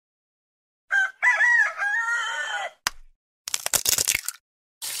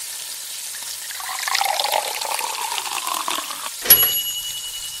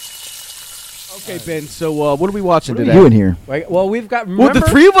Okay, Ben. So what are we watching What are today? we doing here? Right, well, we've got. Well, Remember, the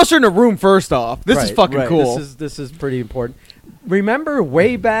three of us are in a room. First off, this is Right, fucking right. cool. This is pretty important. Remember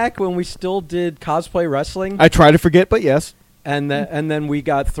way back when we still did cosplay wrestling, I try to forget, but yes. and then we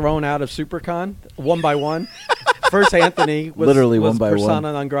got thrown out of SuperCon one by one. First, Anthony was Literally was one by persona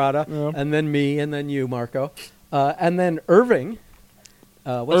one. non grata, Yeah. and then me, and then you, Marco, and then Irving.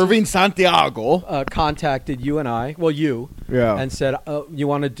 Irving Santiago. Contacted you and I. Well, you. Yeah. And said you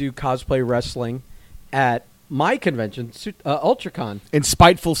want to do cosplay wrestling at my convention, UltraCon. And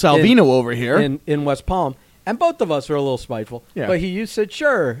spiteful Salvino over here. in West Palm, and both of us were a little spiteful. Yeah. But you said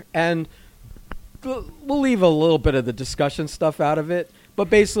sure, and we'll leave a little bit of the discussion stuff out of it. But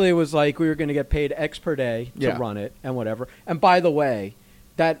basically, it was like we were going to get paid X per day to Yeah. run it and whatever. And by the way,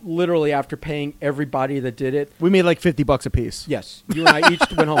 that literally after paying everybody that did it, We made like $50 a piece. yes, you and I each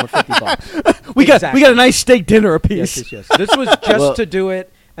went home with $50. We got Exactly. a nice steak dinner a piece. Yes. This was just Well- to do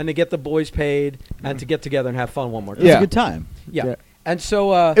it and to get the boys paid and to get together and have fun one more It time. was Yeah. a good time. Yeah. Yeah. And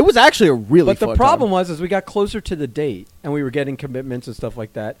so It was actually a really but the fun problem time. was, as we got closer to the date and we were getting commitments and stuff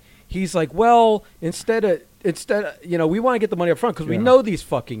like that, he's like, "Well, instead, we want to get the money up front because we Yeah. know these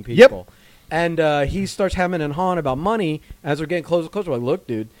fucking Yep. people." And he starts hemming and hawing about money as we're getting closer and closer. We're like, "Look,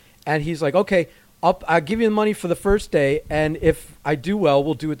 dude," and he's like, "Okay, I'll give you the money for the first day, and if I do well,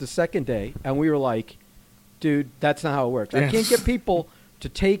 we'll do it the second day." And we were like, "Dude, that's not how it works. I Yeah. can't get people to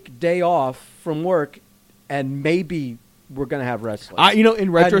take day off from work, and maybe we're gonna have wrestling." In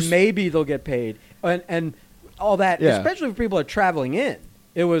And retrospect, maybe they'll get paid and all that, Yeah. especially for people that are traveling in.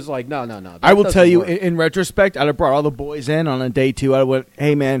 It was like, no. I will that tell doesn't you, work. in retrospect, I'd have brought all the boys in on a day two. I went,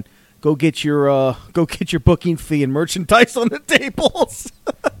 "Hey man, go get your booking fee and merchandise on the tables."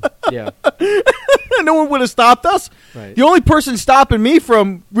 Yeah, No one would have stopped us. right. The only person stopping me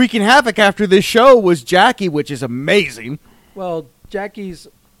from wreaking havoc after this show was Jackie, which is amazing. Well, Jackie's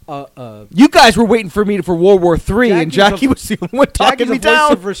You guys were waiting for me for World War III, and Jackie's Jackie was the only one talking Jackie's me a voice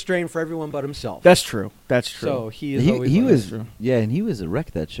down. of restraint for everyone but himself. That's true. That's true. So he is. He, always he one. was, true. yeah, and he was a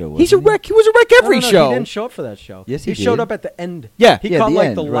wreck that show. He's a wasn't he? wreck. He was a wreck every No, show. He didn't show up for that show. Yes, he showed did. up at the end. Yeah. he Yeah, caught the like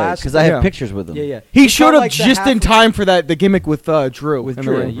end, the right, last. because I have Yeah. pictures with him. Yeah. He showed caught up like the just half in of- time for the gimmick with Drew. With in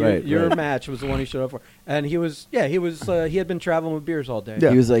the Drew, ring. right. Your match was the one he showed up for, and he was. Yeah, he was. He had been traveling with beers all day.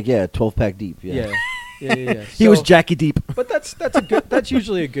 Yeah. He was like, 12-pack deep. Yeah. Yeah. He was So- Jackie Deep. But that's a good. That's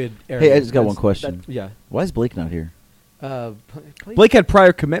usually a good area. Hey, I just got one That's- question. yeah. Why is Blake not here? Blake had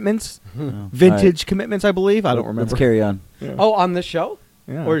prior commitments, Oh, vintage commitments, I believe. I don't remember. Let's carry on. Oh, on this show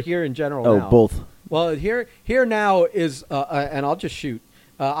Yeah. or here in general? Oh, now? both. Well, here now is, and I'll just shoot.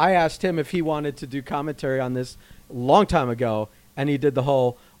 I asked him if he wanted to do commentary on this a long time ago, and he did the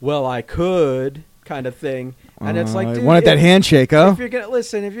whole "well, I could" kind of thing. And it's like, dude, wanted that handshake, huh? If you're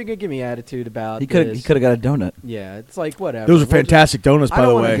gonna give me attitude about He could this, have got a donut. yeah, it's like whatever. Those are We'll just- fantastic donuts, I by don't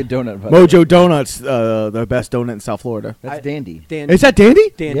the wanna way. Good donut. by the way. Mojo Donuts, the best donut in South Florida. That's dandy. Dandy. Is that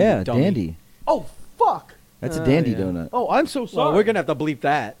Dandy? Dandy? Yeah, dummy. dandy. Oh, fuck. That's a Oh, dandy yeah. donut. Oh, I'm so sorry. Well, we're gonna have to bleep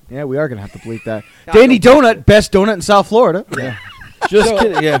that. Yeah, we are going to have to bleep that. I Dandy don't- Donut, best donut in South Florida. Yeah. Just So-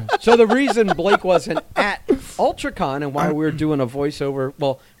 kidding. Yeah. So the reason Blake wasn't at UltraCon and why we were doing a voiceover,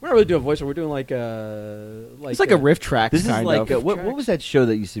 well, we're not really doing a voiceover. We're doing like a It's like a riff track. This is kind like of. what was that show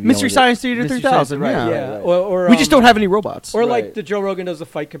that used to be? Mystery on Science Theater Mystery 3000, Science, yeah. right, yeah, right. or we just don't have any robots. or like Right. the Joe Rogan does the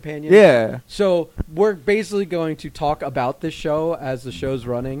fight companion. Yeah. So we're basically going to talk about this show as the show's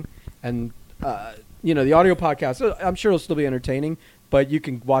running, and the audio podcast. I'm sure it'll still be entertaining, but you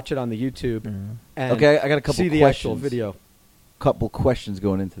can watch it on the YouTube. And Okay, I got a couple see the questions. actual video. Couple questions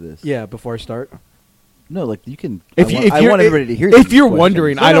going into this. Yeah, before I start. No, like you can. If I want everybody to hear. if these you're questions.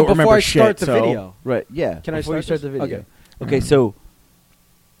 wondering, No, I don't before remember I shit. start the so- video. Right? Yeah. Can I before you start start the this? video? Okay, so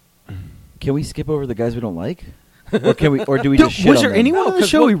can we skip over the guys we don't like, or can we? Or do we Dude, just shit was on there them? anyone No, on the 'cause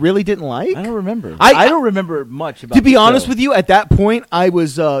show what- we really didn't like? I don't remember. I- I don't remember much about. To be the honest show. with you, at that point, I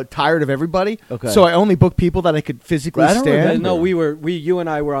was tired of everybody. Okay. So I only booked people that I could physically I don't stand. remember. No, you and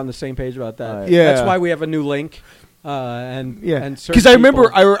I were on the same page about that. Alright. Yeah. That's why we have a new link. And Yeah, and certain because I remember,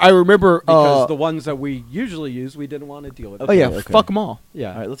 people- I remember. because the ones that we usually use, we didn't want to deal with. oh yeah, Okay. fuck them all.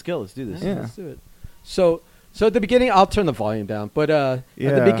 Yeah. All right, let's go. Let's do this. Yeah. Let's do it. So at the beginning, I'll turn the volume down. But at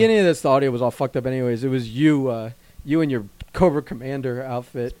Yeah. the beginning of this, the audio was all fucked up. Anyways, it was you and your Cobra Commander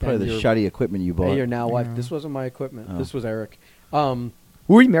outfit. Probably and the your, shoddy equipment you bought. and your now wife. Yeah. This wasn't my equipment. Oh. This was Eric.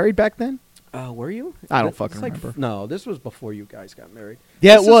 Were you married back then? Were you? I don't It's fucking like- remember. No, this was before you guys got married.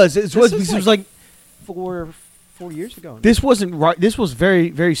 Yeah, This it was. is- It was. this is It was like 4 years ago. this wasn't right. This was very,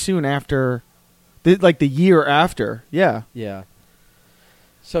 very soon after, like the year after. Yeah. Yeah.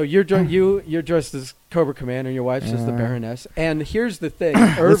 So you're you're dressed as Cobra Commander, and your wife's as the Yeah. Baroness. And here's the thing,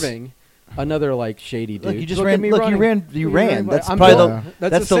 Irving. Another like shady dude. Look, you just Look ran. at me Look, running. you ran. That's I'm probably built-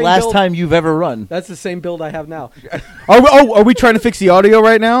 that's the same last build- time you've ever run. That's the same build I have now. Are we trying to fix the audio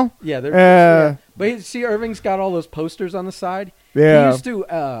right now? Yeah, they're. Yeah. But you see, Irving's got all those posters on the side. Yeah. He used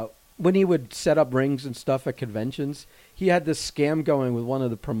to when he would set up rings and stuff at conventions. He had this scam going with one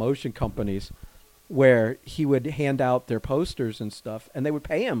of the promotion companies, where he would hand out their posters and stuff, and they would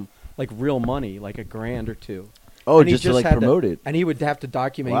pay him like real money, like $1,000 or $2,000. Oh, And he just to like had promote it. And he would have to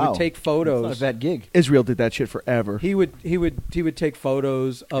document. He Wow. would take It's photos. not a bad gig. Israel did that shit forever. He would take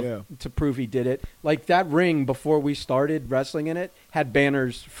photos of Yeah. to prove he did it. Like that ring before we started wrestling in it had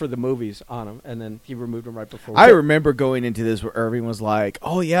banners for the movies on them, and then he removed them right before. I remember going into this where Irving was like,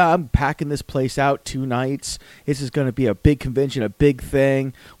 "Oh yeah, I'm packing this place out 2 nights. This is going to be a big convention, a big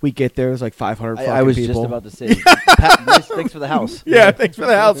thing." We get there, there's like 500 fucking I was people. just about to say, Pat, thanks for the house. Yeah, thanks for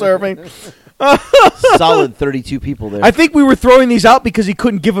the house, Irving. Solid 32 people there. I think we were throwing these out because he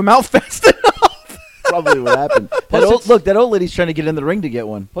couldn't give them out fast enough. Probably what happened. Plus That old lady's trying to get in the ring to get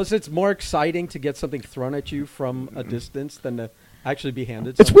one. Plus, it's more exciting to get something thrown at you from a distance than to actually be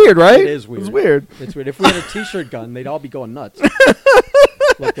handed. It's something. weird, right? It is weird. It's weird. It's weird. If we had a T-shirt gun, they'd all be going nuts.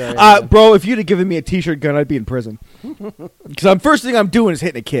 Look, Bro, if you'd have given me a T-shirt gun, I'd be in prison. Because first thing I'm doing is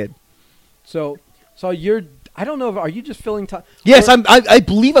hitting a kid. So you're. I don't know. Are you just filling time? Yes, or, I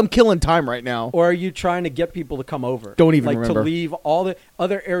believe I'm killing time right now. Or are you trying to get people to come over? Don't even like remember. to leave all the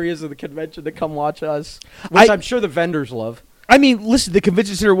other areas of the convention to come watch us, which I'm sure the vendors love. I mean, listen, the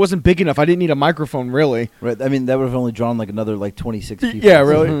convention center wasn't big enough. I didn't need a microphone, really. Right. I mean, that would have only drawn like another like 26 people. Yeah,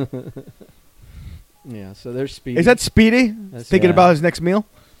 really. Yeah. So there's Speedy. Is that Speedy That's- thinking yeah. about his next meal?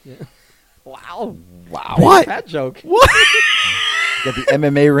 Wow? What? That joke. What? Got the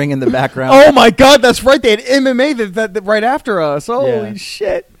MMA ring in the background. Oh my God, that's right. They had MMA that right after us. Holy Yeah.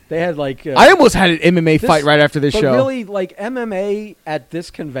 shit! They had like. I almost had an MMA this- fight right after this but show. really, like MMA at this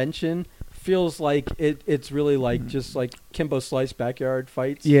convention feels like it's really like just like Kimbo Slice backyard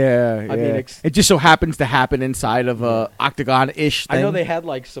fights. Yeah, I mean, it just so happens to happen inside of a octagon-ish thing. I know they had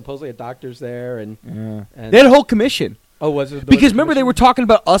like supposedly a doctor's there and They had a whole commission. oh was it Because remember they were talking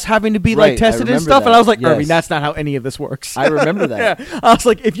about us having to be Right, like tested I and remember stuff, and that. I was like, Yes. Irving, that's not how any of this works. I remember that. Yeah, I was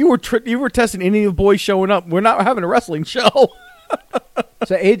like, if you were testing any of the boys showing up, we're not having a wrestling show.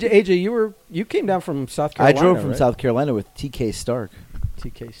 So AJ, you came down from South I Carolina. drove from right? South Carolina with TK Stark.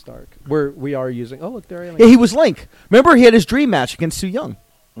 TK Stark. We are using. Oh look there. Yeah, he was Link. Remember, he had his dream match against Sue Young.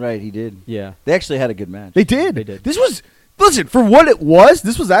 Right, he did. Yeah. They actually had a good match. They did. They did. This was listen for what it was.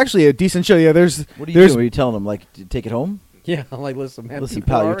 This was actually a decent show. Yeah, there's What are you there's doing? Are you telling them like to take it home? Yeah. I'm like listen, man. Listen, people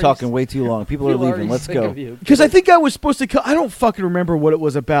pal, are you're already talking way too long. People are people leaving. already Let's sick go. of you. because I think I was supposed to. I don't fucking remember what it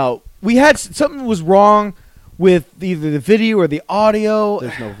was about. We had something was wrong with either the video or the audio.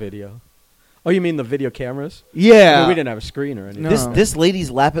 There's no video. Oh, you mean the video cameras? Yeah, I mean, we didn't have a screen or anything. No. This lady's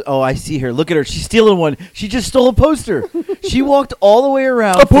lapping. Oh, I see her. Look at her. She's stealing one. She just stole a poster. She walked all the way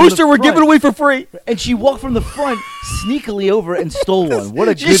around. a from the poster we're front, giving away for free. and she walked from the front sneakily over and stole one. What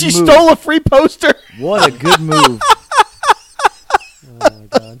a good She move! stole a free poster. What a good move! Oh my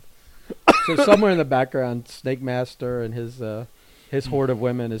god. So somewhere in the background, Snake Master and his horde of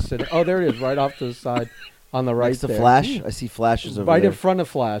women is sitting. Oh, there it is, right off to the side, on the right Next to there. Flash, I see flashes over Right there. in front of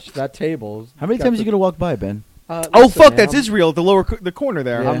Flash. That table. How many times are you gonna walk by, Ben? Oh Listen, fuck, man, that's I'm- Israel at the the corner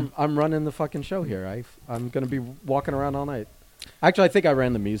there. Yeah. I'm running the fucking show here. I'm gonna be walking around all night. Actually, I think I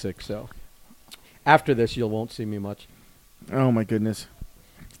ran the music. So after this, you won't see me much. Oh my goodness.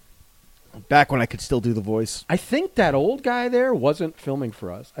 Back when I could still do the voice. I think that old guy there wasn't filming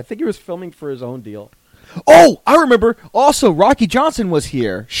for us. I think he was filming for his own deal. Oh, I remember. Also, Rocky Johnson was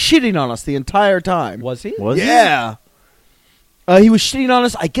here, shitting on us the entire time. Was he? Was he? yeah. He was shitting on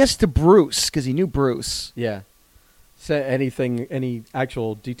us, I guess, to Bruce because he knew Bruce. Yeah. Say anything? Any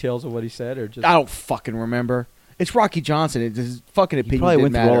actual details of what he said, or just? I don't fucking remember. It's Rocky Johnson. His fucking He opinion probably didn't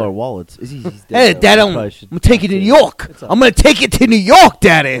went matter. through all our wallets. He's dead Hey, now. Dad, I'm Probably should gonna take it to talk New York. It's I'm gonna take it to New York,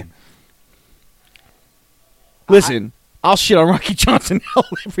 Daddy. Listen, I'll shit on Rocky Johnson hell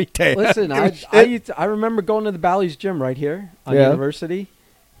every day. Listen, I don't give a shit. I remember going to the Bally's gym right here on Yeah. University,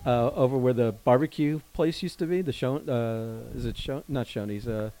 over where the barbecue place used to be. The show, is it show? Not Shoney's,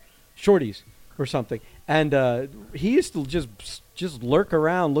 Shorty's or something. And he used to just lurk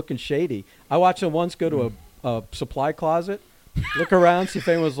around looking shady. I watched him once go to a supply closet, look around, see if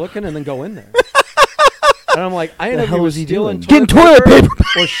anyone's looking, and then go in there. And I'm like, I didn't know if hell he was was he stealing doing? Getting toilet paper.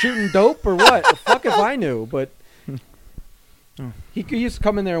 or shooting dope or what. Fuck if I knew, but. He used to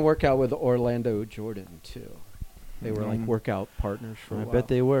come in there and work out with Orlando Jordan too. They were like workout partners for a I while. bet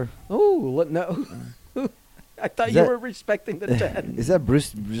they were. Oh no! I thought Is you that- were respecting the dead. Is that Bruce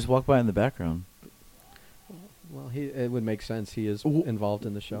just walked by in the background? Well, it would make sense. He is W- involved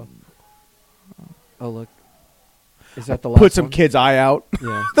in the show. Oh, look. Is that the last Put some one? kid's eye out.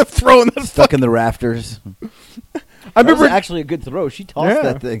 Yeah. They're throwing the Stuck in the rafters. I remember That was actually a good throw. She tossed Yeah.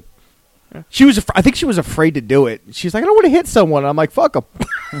 that thing. she was. I think she was afraid to do it. She's like, I don't want to hit someone. I'm like, fuck them.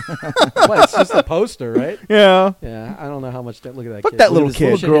 What, it's just a poster, right? Yeah. Yeah, I don't know how much. Look at that Fuck kid. that little This kid.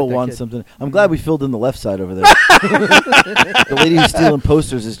 little Should girl hit that wants kid. something. I'm glad we filled in the left side over there. The lady who's stealing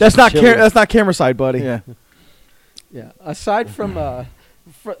posters is That's just not chilling. that's not camera side, buddy. Yeah. Yeah. Aside from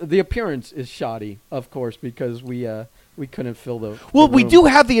the appearance is shoddy, of course, because we couldn't fill the. Well, the we room. do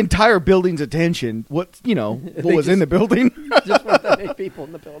have the entire building's attention. What They was in the building? Just weren't that many people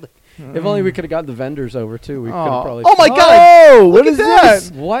in the building. If only we could have gotten the vendors over too. We could have probably. Oh my god! Oh, Look what at is that.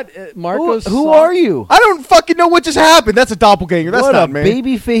 this? What, Marcos? Who saw- are you? I don't fucking know what just happened. That's a doppelganger. That's what not a me.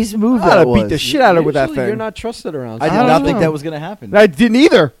 baby face move I'd that have was. beat the shit out of her with that Usually thing. You're not trusted around. I did I not don't think know. that was going to happen. I didn't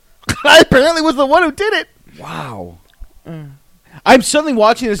either. I apparently was the one who did it. Wow. I'm suddenly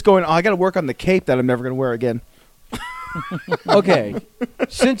watching this going, I got to work on the cape that I'm never going to wear again. Okay,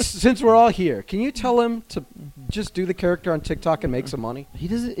 since we're all here, can you tell him to just do the character on TikTok and make some money? He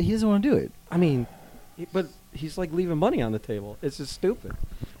doesn't want to do it. I mean, but he's like leaving money on the table. It's just stupid.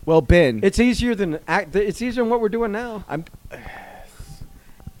 Well, Ben, It's easier than It's easier than what we're doing now.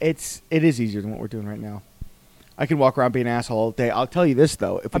 it is easier than what we're doing right now. I can walk around being an asshole all day. I'll tell you this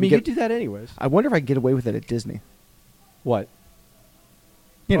though. If I we mean, can you do that anyways. I wonder if I can get away with it at Disney. What?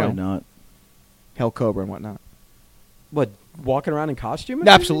 You Probably know, not. Hell Cobra and whatnot. What? Walking around in costume? and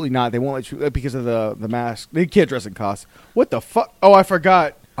Absolutely not. They won't let you because of the mask. They can't dress in costume. What the fuck? Oh, I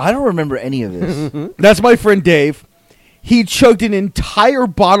forgot. I don't remember any of this. That's my friend Dave. He chugged an entire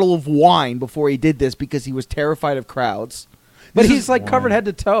bottle of wine before he did this because he was terrified of crowds. But This he's is- like covered head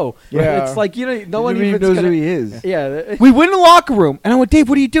to toe. Yeah. It's like no one Nobody even knows who he is. Yeah. We went in the locker room, and I went, Dave,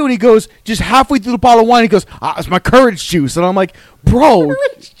 what are you doing? He goes, just halfway through the bottle of wine, he goes, it's my courage juice. And I'm like, bro.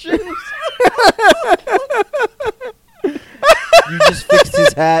 You just fixed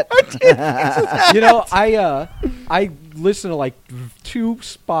his hat. You know, I listened to like 2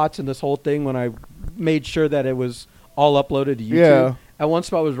 spots in this whole thing when I made sure that it was all uploaded to YouTube. Yeah. And one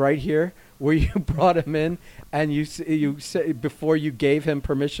spot was right here where you brought him in and you said before you gave him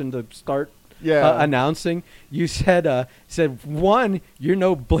permission to start Yeah. announcing, you said one, you're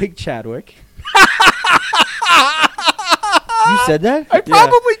no Blake Chadwick, You said that? I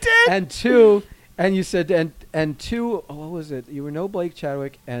probably did. and two, and you said and two, what was it? You were no Blake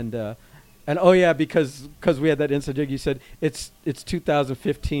Chadwick and oh yeah, because we had that inside dig. You said it's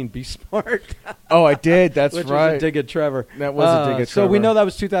 2015. Be smart. Oh, I did. That's Which right. was a dig at Trevor. That was a dig at So we Trevor. know that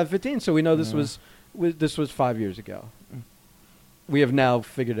was 2015. So we know this Yeah. was 5 years ago. We have now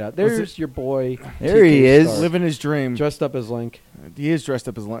figured it out. Was There's your boy. There he TK is. Stark, Living his dream. dressed up as Link, He is dressed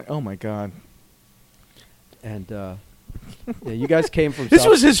up as Link. Oh, my God. and yeah, you guys came from. This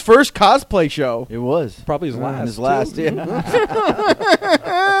South- was his first cosplay show. It was. probably his last. His last, too.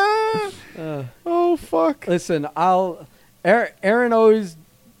 yeah. Oh, fuck. Listen, Aaron always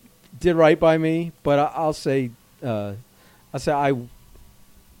did right by me, but I'll say I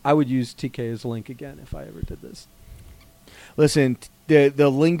would use TK as Link again if I ever did this. Listen, the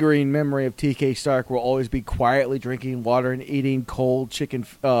lingering memory of TK Stark will always be quietly drinking water and eating cold chicken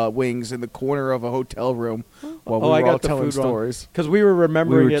wings in the corner of a hotel room while we I were got all the telling food wrong. stories. Because we were We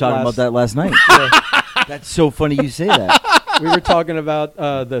remembering were it talking last. about that last night. Yeah. That's so funny you say that. We were talking about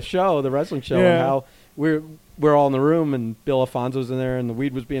the show, the wrestling show, and Yeah. how we're all in the room and Bill Alfonso's in there and the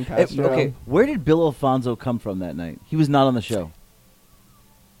weed was being passed around. Okay, where did Bill Alfonso come from that night? He was not on the show.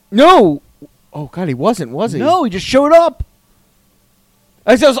 No. Oh, God, he wasn't, was he? No, he just showed up.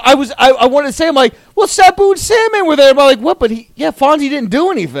 I wanted to say, I'm like, well, Sabu and Sandman were there. I'm like, what? But Fonzie didn't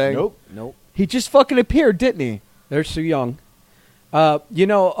do anything. Nope. He just fucking appeared, didn't he? They're Sue Young.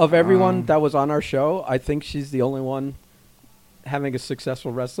 Of everyone that was on our show, I think she's the only one having a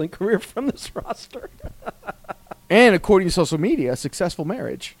successful wrestling career from this roster. And according to social media, a successful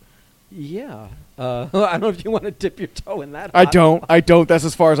marriage. Yeah. I don't know if you want to dip your toe in that. I don't. That's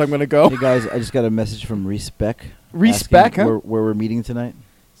as far as I'm going to go. Hey guys, I just got a message from Reese Beck. Reese asking Beck, huh? where we're meeting tonight.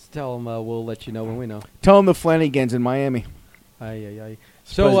 Tell them we'll let you know when we know. Tell him the Flanagans in Miami. Aye.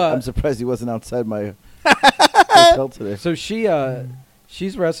 I'm surprised he wasn't outside my hotel today. So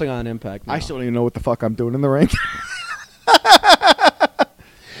she's wrestling on Impact now. I still don't even know what the fuck I'm doing in the ring.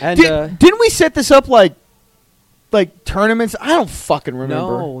 And Didn't we set this up like tournaments? I don't fucking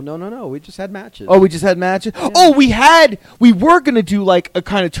remember. No. We just had matches. Oh, we just had matches? Yeah. Oh, we were going to do like a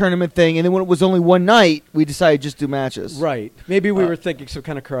kind of tournament thing, and then when it was only one night, we decided to just do matches. right. Maybe we were thinking some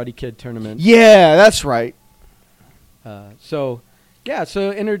kind of Karate Kid tournament. Yeah, that's right. So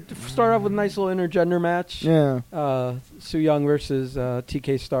start off with a nice little intergender match. Yeah. Sue Young versus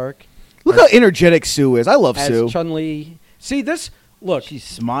TK Stark. Look how energetic Sue is. I love Sue. as Chun-Li. See this? Look, She's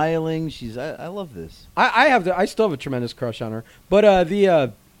smiling. I love this. I still have a tremendous crush on her, but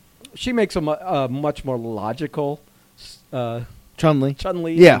she makes a much more logical Chun-Li.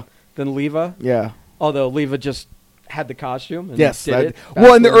 Chun-Li Yeah. than Leva. Yeah. Although Leva just had the costume and Yes. did it.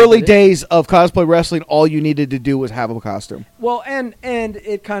 Well, in the Back when early they did it. days of cosplay wrestling, all you needed to do was have a costume. Well, and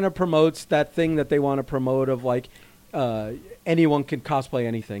it kind of promotes that thing that they want to promote of like anyone can cosplay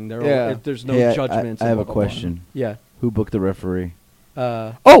anything. There's no Yeah, judgments. I and have blah, a blah, blah. question. Yeah. Who booked the referee?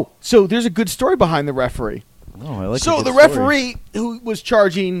 Oh, so there's a good story behind the referee. Oh, I like. So a good the story. referee who was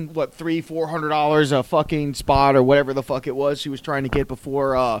charging what $300-400 a fucking spot or whatever the fuck it was she was trying to get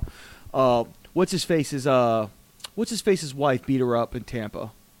before what's his face's wife beat her up in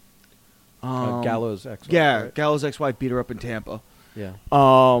Tampa. Gallows ex. Yeah, Right? Gallows' ex-wife beat her up in Tampa. Yeah.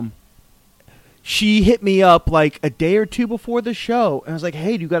 She hit me up like a day or two before the show, and I was like,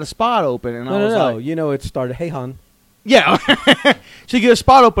 "Hey, do you got a spot open?" And I was No. like, You know, it started. Hey, hon. "Yeah." She get a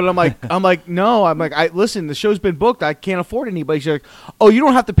spot open. I'm like, "No." I'm like, listen, the show's been booked. I can't afford anybody." She's like, "Oh, you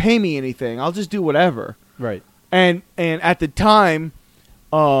don't have to pay me anything. I'll just do whatever." Right. And at the time,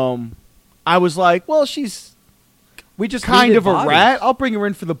 I was like, "Well, she's We just kind needed of a bodies. rat. I'll bring her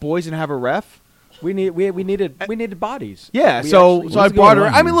in for the boys and have her ref." We needed bodies. Yeah, We so actually- I What's brought her.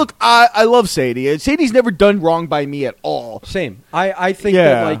 going on I mean, here? look, I love Sadie. Sadie's never done wrong by me at all. Same. I think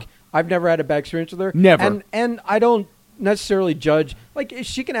Yeah. that like I've never had a bad experience with her. Never. And I don't necessarily judge. Like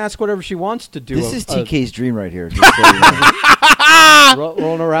she can ask whatever she wants to do. This is TK's dream right here. Just so you know.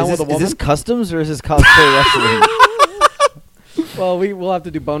 Rolling around Is with a this, woman. is this customs or is this cosplay wrestling? Well, we'll have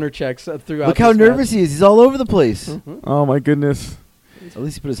to do boner checks throughout. Look how this nervous he is. He's all over the place. Oh my goodness. At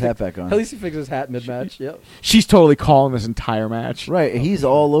least he put his hat back match. on. At least he fixed his hat mid-match. Yep. She's totally calling this entire match. Right, he's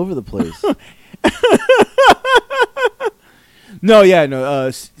all over the place. No, yeah, no.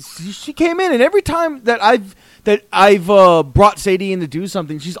 She came in, and every time that I've brought Sadie in to do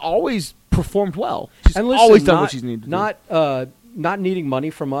something, she's always performed well. She's And listen, always done what she's needed to do. Not needing money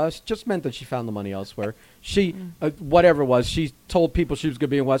from us just meant that she found the money elsewhere. She, whatever it was, she told people she was going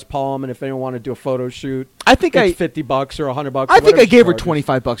to be in West Palm, and if anyone wanted to do a photo shoot, I think it's $50 or $100. I think whatever I gave her she charges.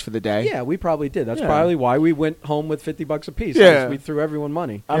 $25 for the day. Yeah, we probably did. That's Yeah. probably why we went home with $50 a piece. Yeah. We threw everyone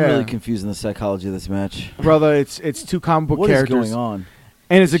money. I'm Yeah. really confused in the psychology of this match. Brother, it's two comic book What is characters, going on?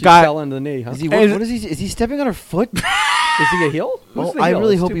 and it's a She guy. fell into the knee. Huh? Is he? And- What is he? Is he stepping on her foot? Is he a heel? Who's Oh, the I heel?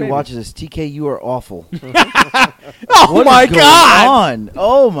 really It's hope two he babies. watches this. TK, you are awful. Oh What my is going god! on?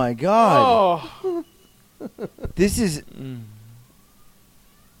 Oh my god! Oh. This is.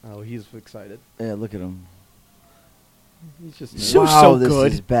 Oh, he's excited. Yeah, look at him. He's just Sue's wow, so this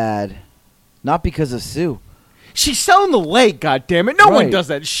good. is bad. Not because of Sue. She's selling the leg. God damn it! No one Right. does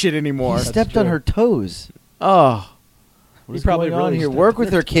that shit anymore. He stepped on true. her toes. Oh, What is probably going on really here? stepped Work on with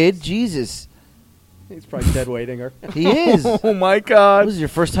her her, kid. Jesus, He's probably dead weighting her. he is. oh my What god! is it, your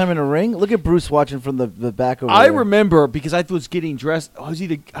first time in a ring? Look at Bruce watching from the back over I there. remember because I was getting dressed. I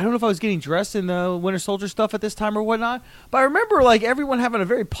don't know if I was getting dressed in the Winter Soldier stuff at this time or whatnot, but I remember like everyone having a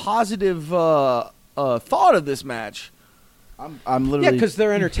very positive thought of this match. I'm literally. Yeah, because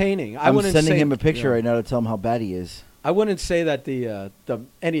they're entertaining. I I'm wouldn't sending say, him a picture yeah. right now to tell him how bad he is. I wouldn't say that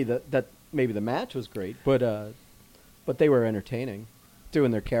that maybe the match was great, but they were entertaining,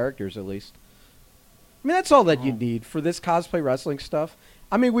 doing their characters at least. I mean, that's all that you need for this cosplay wrestling stuff.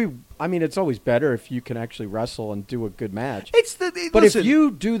 I mean, it's always better if you can actually wrestle and do a good match. It's But listen, if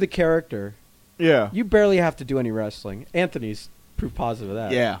you do the character, yeah, you barely have to do any wrestling. Anthony's proof positive of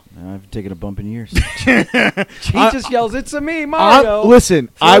that. yeah. I haven't taken a bump in years. He just yells, "It's a me, Mario!" Listen,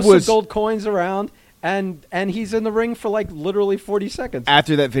 Throws I some was gold coins around, and he's in the ring for like literally 40 seconds.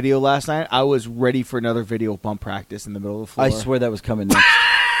 after that video last night. I was ready for another video bump practice in the middle of the floor. I swear that was coming next.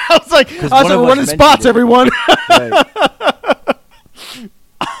 I was like, one of we're us running mentioned spots, it. everyone. Right.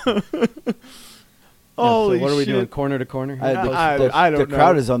 Holy so what are we shit. doing? Corner to corner? I don't the know.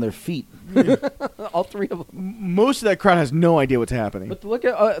 crowd is on their feet. All three of them. Most of that crowd has no idea what's happening. But look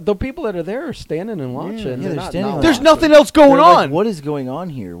at the people that are there are standing and watching. Yeah, they're not standing watching. There's nothing else going They're like, on. what is going on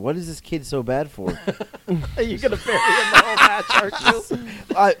here? What is this kid so bad for? Are you gonna bury him the whole match?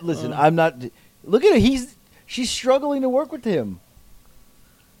 Aren't you? Listen, I'm not. Look at her. She's struggling to work with him,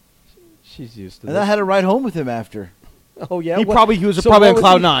 She's used to and I this. had to ride home with him after. Oh yeah. He was so probably what on was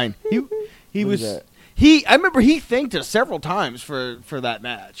cloud he- nine. He What was is that? I remember he thanked us several times for that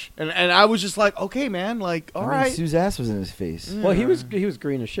match, and I was just like, okay, man, like, all I mean, right. Sue's ass was in his face. Well, he was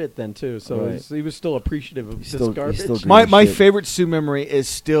green as shit then too, so Right. he was still appreciative of He's this still- garbage. he's still green. My shit. favorite Sue memory is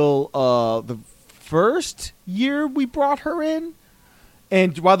still the first year we brought her in,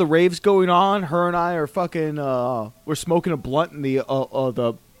 and while the rave's going on, her and I are fucking we're smoking a blunt in the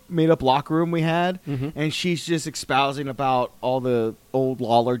made up locker room we had, Mhm. and she's just espousing about all the old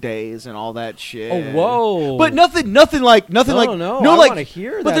Lawler days and all that shit. Oh, whoa! But nothing like No, like no, I like. wanna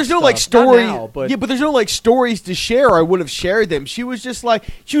hear but that there's no like stuff. Not story. now, but- yeah, but there's no like stories to share. I would have shared them. She was just like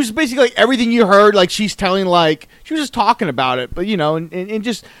she was basically like everything you heard. Like she's telling like she was just talking about it. But and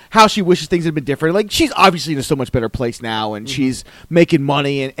just how she wishes things had been different. Like she's obviously in a so much better place now, and she's making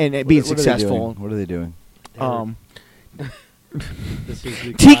money and being What are they successful. doing? What are they doing? This is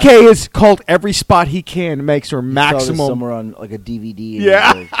the TK has called every spot he can, makes her Saw this maximum. somewhere on like a DVD. and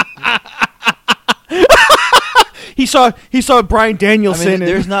Yeah. it was He saw Brian like- Danielson. I mean, and-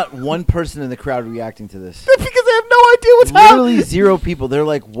 there's not one person in the crowd reacting to this. because they have no idea what's Literally happening. 0 people. They're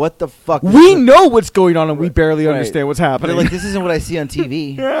like, "What the fuck?" We know what's going on, and we barely Right. understand what's But happening. they're like, "This isn't what I see on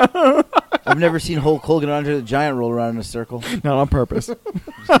TV." I've never seen Hulk Hogan and Andre the Giant roll around in a circle. not on purpose.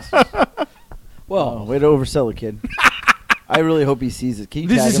 Well, Oh, way to oversell it, kid. I really hope he sees it. Can you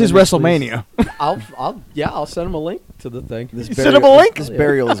This tag is him his in this, please? WrestleMania. I'll send him a link to the thing. This You send him a link? This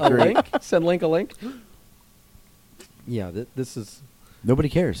burial is A great. link? Send link a link. Yeah, this is Nobody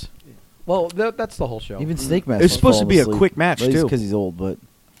cares. well. That's the whole show. Even Snake Master. It's supposed to be a quick match, too. because he's old. But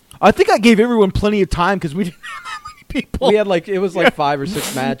I think I gave everyone plenty of time because we didn't have that many people. we had it was like 5 or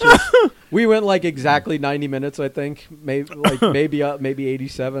 6 matches. We went like exactly 90 minutes, I think. Maybe maybe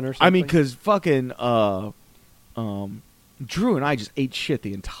 87 or something. I mean, because fucking Drew and I just ate shit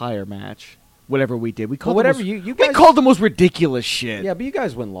the entire match. Whatever we did, we called whatever the most, you we guys called the most ridiculous shit. Yeah, but you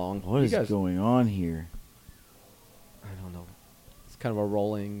guys went long. what you is guys, going on here? I don't know. It's kind of a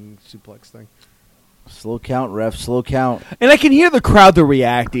rolling suplex thing. Slow count, ref. Slow count. And I can hear the crowd. They're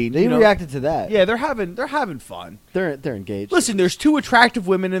reacting. They you know? reacted to that. Yeah, they're having fun. They're engaged. Listen, there's 2 attractive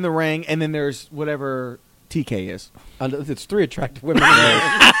women in the ring, and then there's whatever TK is. It's 3 attractive women. In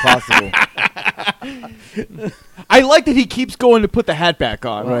there. Possible. I like that he keeps going to put the hat back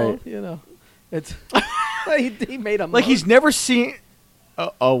on. Well, you know, it's he made a Like he's never seen.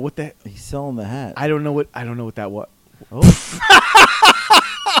 Oh, what the? He's selling the hat. I don't know what that was. Oh,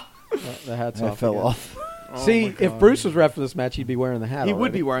 the hat's that off. fell again. off. See, Oh my if God. Bruce was ref for this match, he'd be wearing the hat. He would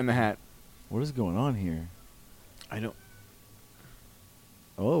already. be wearing the hat. What is going on here? I know.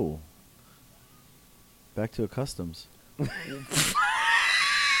 Oh. Back to a customs.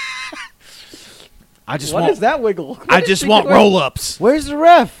 I just What want. is that wiggle? I What is just she want doing? roll-ups. Where's the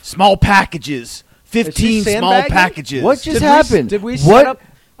ref? Small packages. 15 small sandbagging? packages. What just Did happened? Did we What? set up?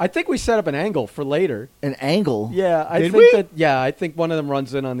 I think we set up an angle for later. An angle? Yeah, I Did think we? that. Yeah, I think one of them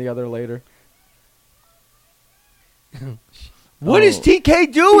runs in on the other later. What is Oh.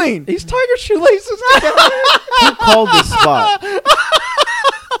 TK doing? He's tied her shoelaces together. Who called this spot?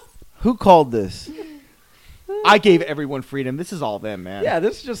 Who called this? I gave everyone freedom. This is all them, man. Yeah,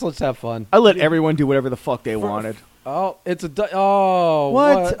 this is just let's have fun. I let everyone do whatever the fuck they wanted. Oh, it's a oh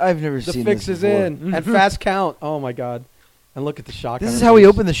What? I've never The seen fix this is before. in and fast count. Oh my god! And look at the shock. This on is her how we face.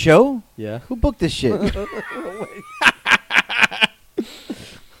 open the show? Yeah. Who booked this shit?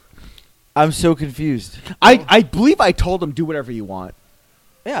 I'm so confused. I believe I told him do whatever you want.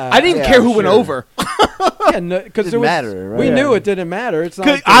 Yeah. I didn't yeah, care who went sure. over. Yeah, no, because Didn't matter, right? We Yeah. knew it didn't matter. It's not.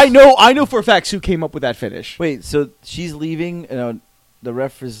 'Cause Like I know for a fact who came up with that finish. Wait, so she's leaving. The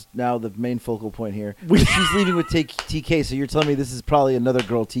ref is now the main focal point here. We- But she's leaving with TK, so you're telling me this is probably another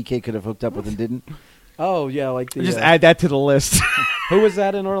girl TK could have hooked up with and didn't? Oh yeah, like the. Just add that to the list. Who was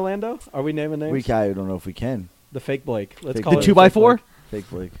that in Orlando? Are we naming names? I don't know if we can. The fake Blake. Let's Fake call Blake. it The 2x4? Fake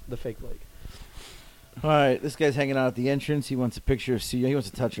Blake. The fake Blake. All right, this guy's hanging out at the entrance. He wants a picture of Sue. He wants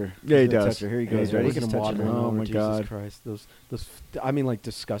to touch her. Yeah, he He's gonna does. Touch her. Here he Yeah, goes. yeah, Ready? look at He's him touching watering her. Oh, over. my Jesus God. Christ, those. I mean, like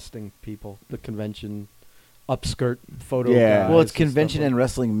disgusting people. The convention upskirt photo. Yeah. guys Well, it's and convention stuff and like-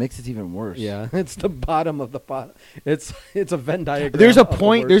 wrestling mixed. It's even worse. Yeah, it's the bottom of the bottom. It's a Venn diagram. There's a of the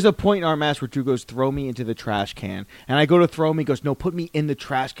point. worst. There's a point in our match where Drew goes, "Throw me into the trash can," and I go to throw him. He goes, "No, put me in the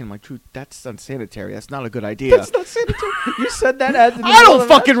trash can." I'm like, Drew, that's unsanitary. That's not a good idea. That's not sanitary. You said that as in the I middle don't of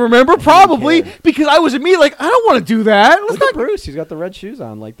the fucking match? remember, probably care. because I was immediately like, I don't want to do that. Let's Look at not. Bruce. He's got the red shoes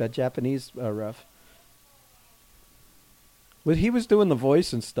on, like that Japanese ref. But he was doing the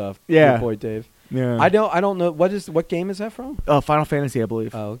voice and stuff. Yeah. Your boy Dave. Yeah. I don't know what game is that from? Final Fantasy, I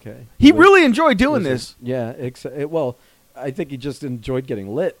believe. Oh, okay. He Was- really enjoyed doing was this. it- Yeah. Well, I think he just enjoyed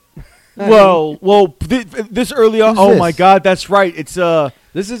getting lit. Well, this early on. Who's Oh this? my God, that's right. It's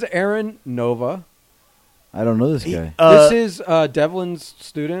This is Aaron Nova. I don't know this guy. This is Devlin's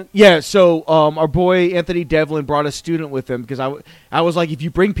student. Yeah, so our boy Anthony Devlin brought a student with him because I was like, if you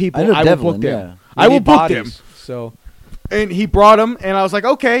bring people, I know I will Devlin, book them. yeah. I We will need book bodies, them. So And he brought him, and I was like,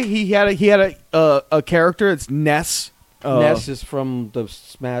 okay. He had a character. It's Ness. Ness is from the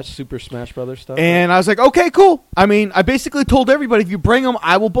Super Smash Brothers stuff. And I was like, okay, cool. I mean, I basically told everybody, if you bring them,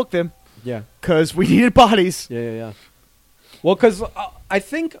 I will book them. yeah. Because we needed bodies. Yeah. Well, because I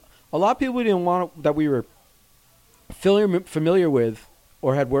think a lot of people didn't want that we were familiar with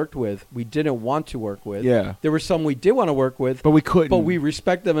or had worked with. We didn't want to work with. Yeah. There were some we did want to work with, But we couldn't. but we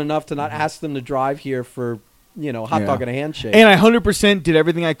respect them enough to not ask them to drive here for hot dog and a handshake. And I 100% did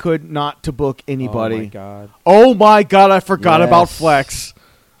everything I could not to book anybody. Oh my god, Oh my God, I forgot about Yes. Flex.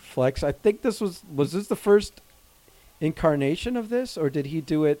 Flex! I think this was this the first incarnation of this, or did he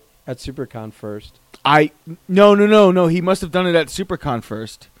do it at SuperCon first? No. He must have done it at SuperCon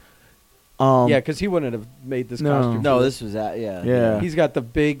first. Yeah, because he wouldn't have made this No. costume. No, for this was that. Yeah. Yeah. He's got the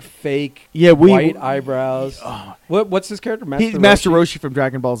big fake white eyebrows. Oh. What's his character? He's Master Roshi from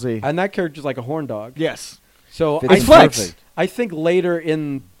Dragon Ball Z. And that character's like a horn dog. Yes. So Fits It's Flex. perfect. I think later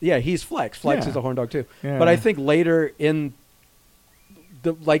in he's Flex. Flex Yeah. is a horn dog too. Yeah. But I think later in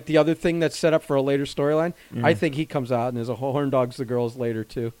the other thing that's set up for a later storyline, Yeah. I think he comes out and there's a horn dog's the girls later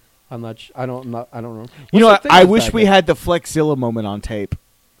too. I'm not. I don't know. You know what? What's the thing I with wish that we guy? had the Flexzilla moment on tape.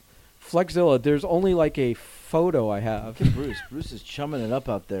 Flexzilla. There's only like a photo I have. Look at Bruce. Bruce is chumming it up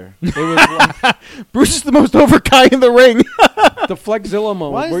out there. It was like Bruce is the most over guy in the ring. the Flexzilla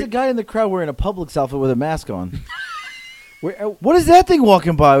moment. Why is where- the guy in the crowd wearing a Publix outfit with a mask on? where- What is that thing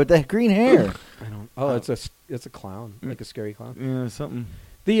walking by with that green hair? I don't. Oh, it's a clown, like a scary clown. Yeah, something.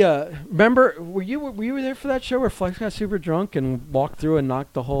 The remember were you there for that show where Flex got super drunk and walked through and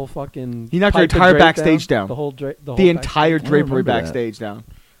knocked the whole fucking He knocked pipe your and entire drape backstage down. the whole the whole The back- entire don't drapery remember that. backstage down.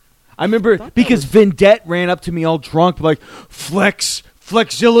 I remember thought that because was- Vendette ran up to me all drunk, like,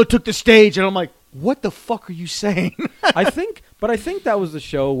 Flexzilla took the stage. And I'm like, what the fuck are you saying? I think that was the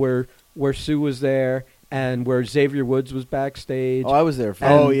show where Sue was there and where Xavier Woods was backstage. Oh, I was there for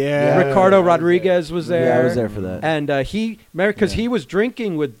and that. Oh, yeah. Ricardo I was Rodriguez there. was there. Yeah, I was there for that. And because he was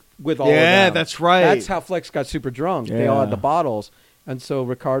drinking with all of Yeah, them. that's right. That's how Flex got super drunk. They all had Yeah. the bottles, and so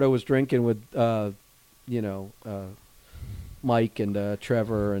Ricardo was drinking with Mike and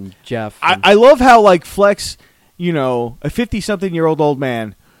Trevor and Jeff. And I love how, like, Flex, a 50-something-year-old old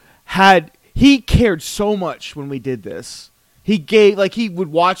man, he cared so much when we did this. He gave, like, he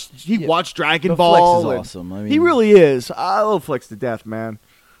watched Dragon But Ball. Flex is and- awesome. I mean, He really is. I love Flex to death, man.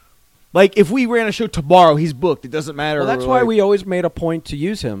 Like, if we ran a show tomorrow, he's booked. It doesn't matter. well, that's why we always made a point to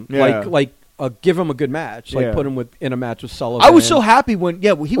use him. Yeah. Give him a good match. Like Yeah. put him in a match with Sullivan. I was so happy when,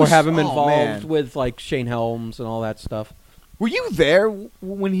 he was. or have him oh, involved man. with like Shane Helms and all that stuff. Were you there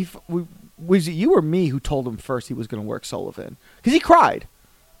when was it you or me who told him first he was going to work Sullivan? Because he cried.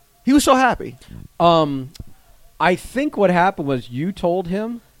 He was so happy. I think what happened was you told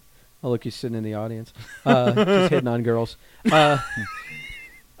him. Oh, look, he's sitting in the audience, just hitting on girls. not,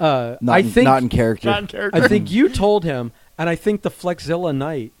 I think not in character. Not in character. I think you told him, and I think the Flexzilla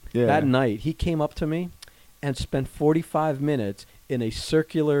night Yeah. that night he came up to me and spent 45 minutes in a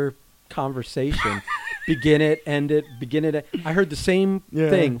circular conversation, begin it, end it, begin it. I heard the same Yeah.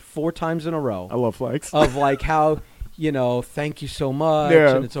 thing 4 times in a row. I love Flex. Of like how thank you so much,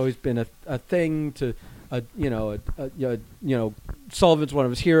 Yeah. and it's always been a thing to Sullivan's one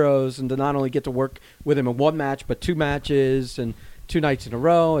of his heroes, and to not only get to work with him in one match but 2 matches and 2 nights in a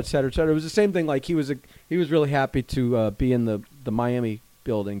row, et cetera, et cetera. It was the same thing. Like he was really happy to be in the Miami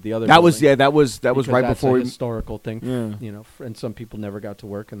building. The other That was building, that was because right that's before a we. historical thing. Yeah. And some people never got to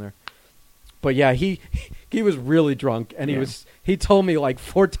work in there. But yeah, he was really drunk, and he told me like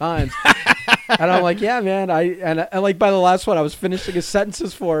 4 times, and I'm like, yeah, man. And like by the last one, I was finishing his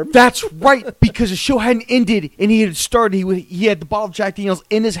sentences for him. That's right, because the show hadn't ended and he had started. He had the bottle of Jack Daniels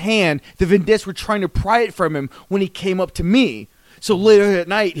in his hand. The Vendettes were trying to pry it from him when he came up to me. So later that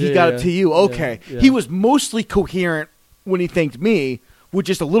night, he Yeah, got yeah. it to you. Okay. Yeah, yeah. He was mostly coherent when he thanked me, with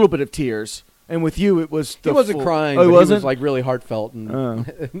just a little bit of tears. And with you, it was He the wasn't full- crying, Oh, but he wasn't? he was like really heartfelt, and Oh.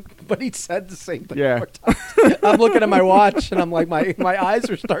 but he said the same thing. Yeah. 4 times. I'm looking at my watch, and I'm like, my eyes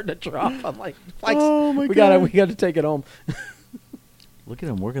are starting to drop. I'm like, Flex, Oh, my we God. gotta take it home. Look at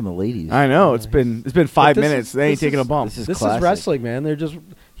him working the ladies. I know. It's been 5 this minutes. is- They ain't this taking a is- bump. this is This classic. is wrestling, man.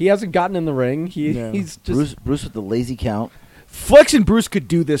 He hasn't gotten in the ring. Yeah. He's just Bruce with the lazy count. Flex and Bruce could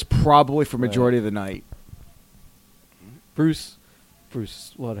do this probably for majority of the night. Bruce,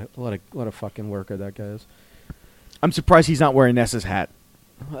 what a fucking worker that guy is. I'm surprised he's not wearing Nessa's hat.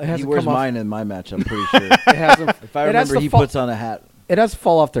 It He hasn't wears come off- mine in my match, I'm pretty sure. It hasn't. If I It has remember, to he fall- puts on a hat. It has to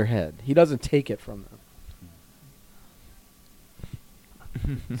fall off their head. He doesn't take it from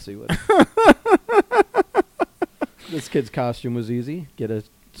them. Let's see what. This kid's costume was easy. Get a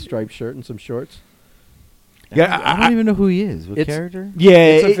striped shirt and some shorts. Yeah, I don't even know who he is. What It's- character? Yeah,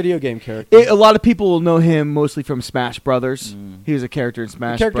 It's a video game character. a lot of people will know him mostly from Smash Brothers. He was a character in the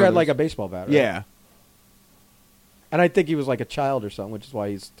Smash character Brothers. had like a baseball bat, right? Yeah, And I think he was like a child or something, which is why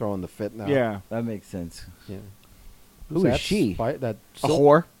he's throwing the fit now. yeah. That makes sense. Yeah. Who is she? That A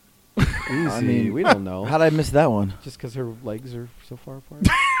whore. Easy. I mean, we don't know. How did I miss that one? Just because her legs are so far apart.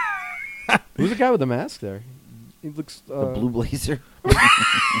 Who's the guy with the mask there? He looks. The blue blazer.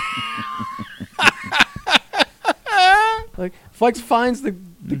 Like Flex finds the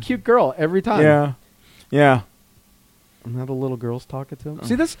cute girl every time. Yeah, yeah. And now the little girl's talking to him.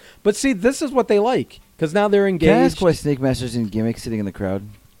 See this? But see, this is what they like because now they're Can I ask engaged. why Snake Master's in gimmick sitting in the crowd?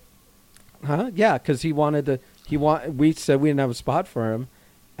 Huh? Yeah, because he wanted to. We said we didn't have a spot for him,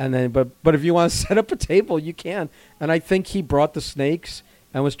 and then but if you want to set up a table, you can. And I think he brought the snakes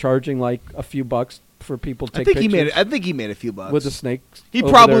and was charging like a few bucks for people to I take think pictures he made. I think he made a few bucks with the snakes. He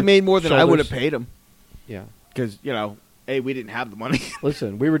over probably their made more than I would have shoulders. paid him Yeah. because hey, we didn't have the money.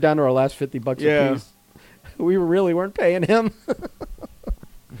 Listen, we were down to our last $50 Yeah. a piece. We really weren't paying him.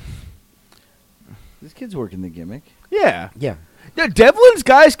 This kid's working the gimmick. Yeah, Yeah. yeah. Devlin's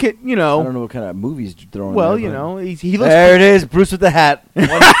guys can, I don't know what kind of movies you're throwing. Well, there, but- he looks. There it is, Bruce with the hat.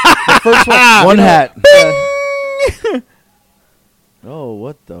 The first one. One hat. Yeah. Oh,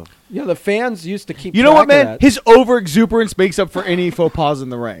 what the? Yeah, the fans used to keep. You know what, track of man? that. His over exuberance makes up for any faux pas in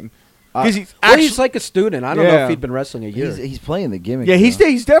the ring. Because he's Well, actually, he's like a student. I don't know Yeah. if he'd been wrestling a year. He's playing the gimmick. yeah, he's though.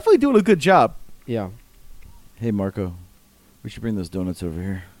 he's definitely doing a good job. Yeah. Hey, Marco, we should bring those donuts over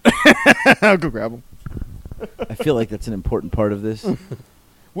here. I'll go grab them. I feel like that's an important part of this.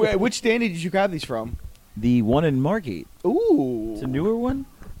 Which standee did you grab these from? The one in Margate. Ooh, It's a newer one.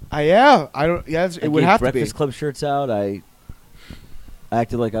 Yeah, I don't. Yeah, it I would gave have to be. Breakfast Club shirts out. I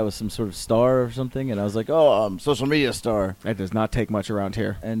acted like I was some sort of star or something, and I was like, "Oh, I'm social media star." That does not take much around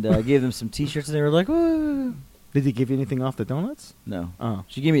here. And I gave them some T-shirts, and they were like, "Whoa." Did he give you anything off the donuts? No. Oh,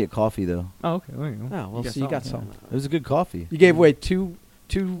 She gave me a coffee though. oh, okay. There you go. Oh, well, You so you got something. something. It was a good coffee. You gave away two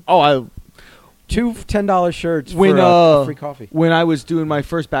Oh, $10 shirts When, for free coffee. when I was doing my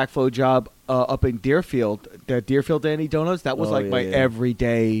first backflow job up in Deerfield, the Deerfield Dandy Donuts, that was Oh, like yeah, my yeah.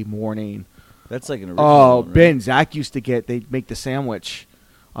 everyday morning. That's like an original. Oh, one, right? Ben, Zach used to get, they'd make the sandwich.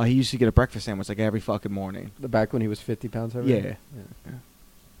 He used to get a breakfast sandwich like every fucking morning. Back when he was 50 pounds heavy. Yeah.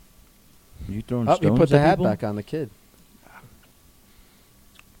 You throwing Oh, you stones put the at hat people? back on the kid.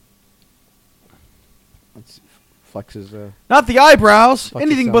 Let's see. Flex's. Not the eyebrows. Fuck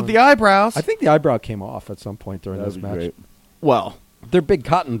Anything you, but Solomon. the eyebrows. I think the eyebrow came off at some point during That'd this be match. great. Well, They're big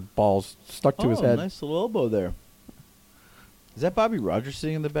cotton balls stuck to his Oh, head. nice little elbow there. Is that Bobby Rogers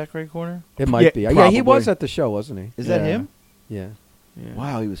sitting in the back right corner? It might Yeah, be. Yeah, he probably. was at the show, wasn't he? Is that Yeah. him? Yeah. yeah.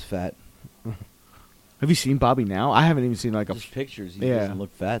 Wow, he was fat. Have you seen Bobby now? I haven't even seen like a. Just pictures. He Yeah. doesn't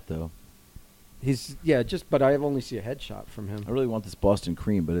look fat though. But I only see a headshot from him. I really want this Boston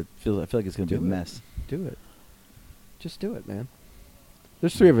cream, but I feel like it's going to be a Do it. mess. Do it. Just do it, man.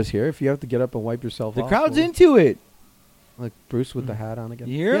 There's three of us here. If you have to get up and wipe yourself The off. crowd's we'll- into it. Like Bruce with the hat on again.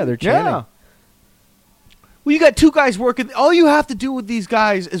 You hear Yeah, him? they're chanting. Yeah. Well, you got two guys working. All you have to do with these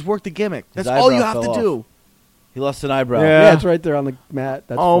guys is work the gimmick. That's all you eyebrow have to fell do. He lost an eyebrow. Yeah. Yeah, it's right there on the mat.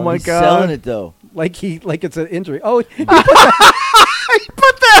 That's Oh funny. my He's God. selling it though. Like it's an injury. Oh, he put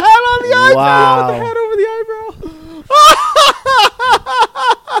Put the hat on the eyebrow. Wow. the hat over the eyebrow.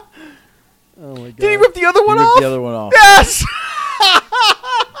 Oh my god. Did he rip the other He one ripped off? the other one off. Yes.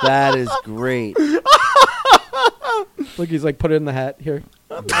 That is great. Look, he's like, put it in the hat here.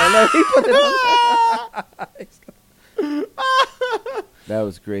 Oh, no, he put it on. That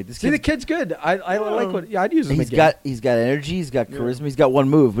was great. This See, the kid's- kid's good. I like what. Yeah, I'd use him again. he's got energy. He's got charisma. He's got one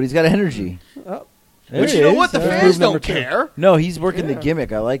move, but he's got energy. Oh, There But he you know is. what? The That's fans move number don't two. care. No, he's working the Yeah.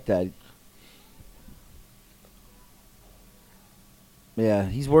 gimmick. I like that. Yeah,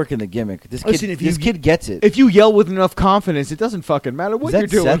 he's working the gimmick. This Listen, kid, if you- this kid gets it. If you yell with enough confidence, it doesn't fucking matter what is that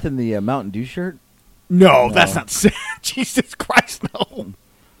you're doing. Seth in the Mountain Dew shirt? No, No. that's not Seth. Jesus Christ, no.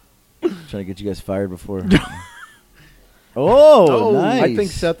 Trying to get you guys fired before. Oh, nice. I think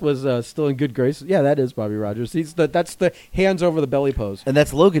Seth was still in good graces. Yeah, that is Bobby Rogers. That's the hands over the belly pose. And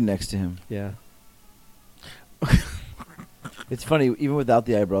that's Logan next to him. Yeah. It's funny, even without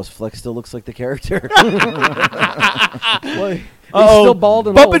the eyebrows, Flex still looks like the character. Well, he's Uh-oh. still bald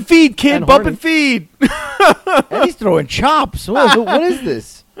and Bump old. and feed, kid. and Bump horny. and feed. And he's throwing chops. What is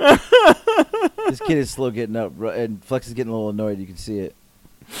this? This kid is slow getting up, and Flex is getting a little annoyed. You can see it.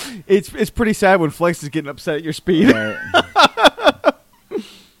 It's pretty sad when Flex is getting upset at your speed. Right.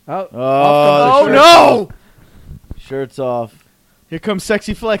 Oh, Oh, the no! Shirt's off. Here comes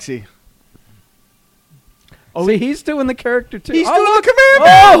Sexy Flexy. Oh, see, he's doing the character too. He's oh, doing look. the command.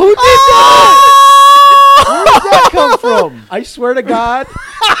 Oh, who did that? that come from? I swear to God,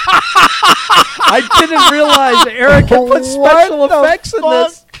 I didn't realize Eric had put special What the effects in fuck?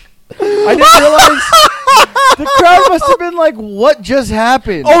 this. I didn't realize. The crowd must have been like, "What just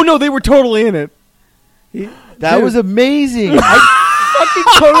happened?" Oh no, they were totally in it. that dude. was amazing. Fucking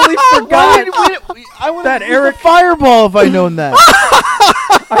totally forgot. I would That have Eric- a fireball if I'd known that.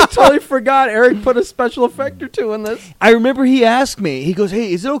 I totally forgot Eric put a special effect or two in this. I remember he asked me. He goes,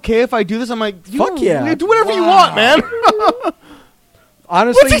 "Hey, is it okay if I do this?" I'm like, Fuck yeah. do whatever you want, man."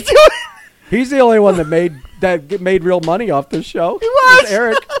 Honestly, What's he doing? he's the only one that made real money off this show. He was.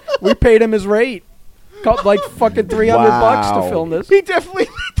 Eric. We paid him his rate. Like fucking $300 to Wow. film this. He definitely.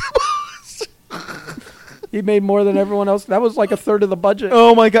 He made more than everyone else. That was like a third of the budget.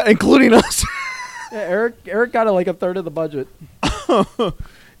 Oh my god, including us. Yeah, Eric got like a third of the budget.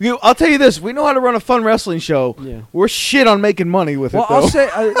 I'll tell you this: we know how to run a fun wrestling show. Yeah. We're shit on making money with Well, it, though. I'll say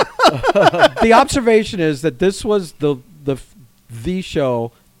the observation is that this was the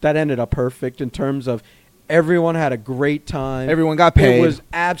show that ended up perfect in terms of everyone had a great time. Everyone got paid. It was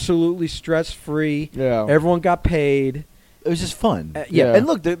absolutely stress free. Yeah. Everyone got paid. It was just fun. Yeah. And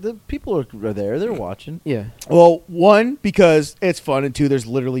look, the people are there. They're watching. Yeah. Well, one, because it's fun, and two, there's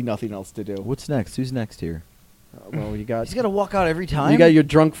literally nothing else to do. What's next? Who's next here? Well, you got He's got to walk out every time. you got your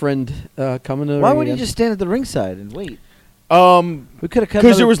drunk friend coming to. the Why ring wouldn't you again. just stand at the ringside and wait? We could have cut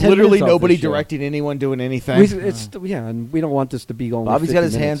Because there another was 10 literally minutes off nobody this show. directing anyone doing anything. And we don't want this to be going. Bobby's got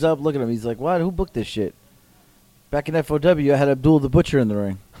his 50 hands minutes. up. Look at him. He's like, "What? Who booked this shit?" Back in FOW, I had Abdul the Butcher in the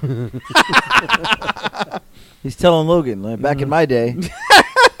ring. He's telling Logan, like, back in my day.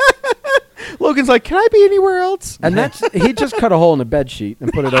 Logan's like, "Can I be anywhere else?" And he just cut a hole in the bed sheet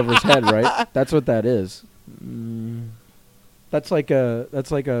and put it over his head, right? That's what that is. That's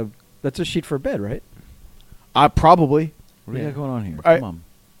a sheet for bed, right? Probably. What do you got going on here? I- Come on.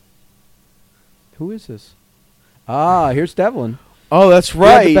 Who is this? Ah, here's Devlin. Oh, that's He had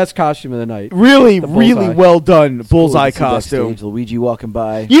right. the best costume of the night. Really, The really bullseye. well done It's cool bullseye to see backstage, costume. Luigi walking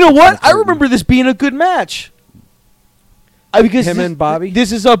by. You know what? That's I certain. remember this being a good match. Because Him this, and Bobby?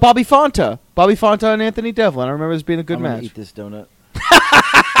 This is Bobby Fonta. Bobby Fonta and Anthony Devlin. I remember this being a good I'm gonna match. eat this donut.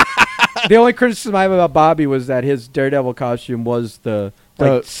 The only criticism I have about Bobby was that his Daredevil costume was the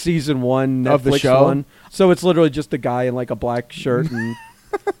season 1 Netflix of the show? one. So it's literally just a guy in like a black shirt and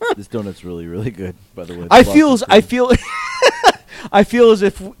This donut's really, really good, by the way. I feel I feel as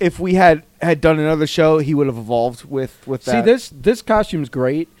if we had done another show, he would have evolved with that. See, this costume's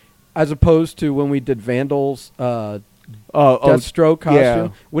great, as opposed to when we did Vandal's Deathstroke costume, yeah.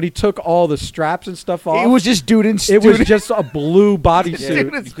 when he took all the straps and stuff off. It was just dude in it was just a blue Dude,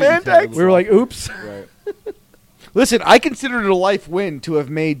 bodysuit. it's spandex. We were like, "Oops." Right. Listen, I consider it a life win to have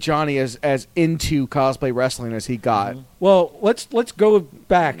made Johnny as into cosplay wrestling as he got. Well, let's go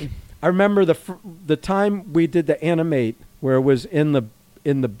back. I remember the time we did the animate where it was in the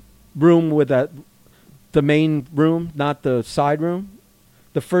room with the main room, not the side room.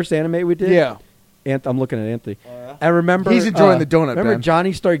 The first animate we did. Yeah. I'm looking at Anthony. I remember He's enjoying the donut, Remember Ben.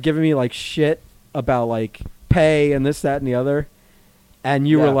 Johnny started giving me like shit about like pay and this, that, and the other, and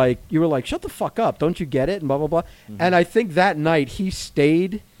you Yeah. were like, shut the fuck up! Don't you get it? And blah blah blah. And I think that night he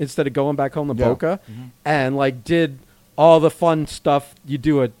stayed instead of going back home to Yeah. Boca, and like did all the fun stuff you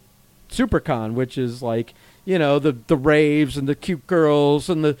do at SuperCon, which is like the raves and the cute girls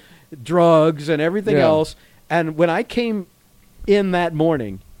and the drugs and everything Yeah. else. And when I came in that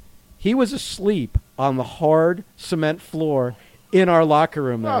morning, he was asleep on the hard cement floor in our locker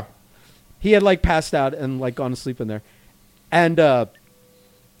room there. Oh. He had like passed out and like gone to sleep in there. And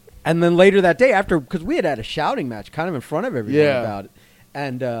then later that day after, because we had a shouting match kind of in front of everyone Yeah. about it.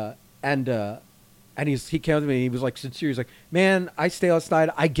 And he came up to me and he was like sincere. He's like, "Man, I stay last night.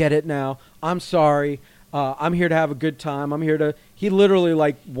 I get it now. I'm sorry. I'm here to have a good time. I'm here to." He literally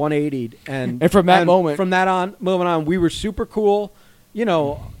like 180'd, and from that moment on, we were super cool.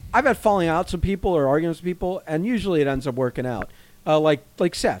 I've had falling outs with people or arguments with people, and usually it ends up working out. Like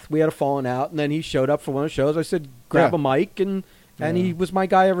Seth, we had a falling out, and then he showed up for one of the shows. I said, "Grab Yeah. a mic," and he was my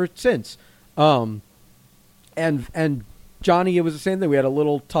guy ever since. And Johnny, it was the same thing. We had a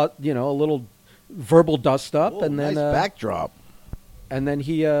little a little verbal dust up, Whoa, and then nice backdrop. and then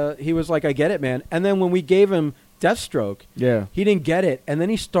he was like, "I get it, man." And then when we gave him Deathstroke, Yeah. he didn't get it, and then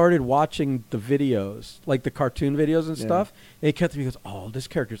he started watching the videos, like the cartoon videos and Yeah. stuff. And he kept me, he goes, "Oh, this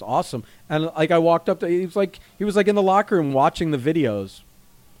character's awesome." And like I walked up to, he was like in the locker room watching the videos,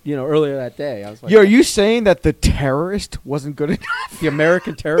 earlier that day. I was like, Are you saying that the terrorist wasn't good enough? the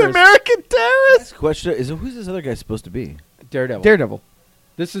American The terrorist, American terrorist? Question is, who's this other guy supposed to be? Daredevil. Daredevil.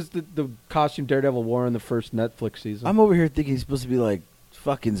 This is the costume Daredevil wore in the first Netflix season. I'm over here thinking he's supposed to be like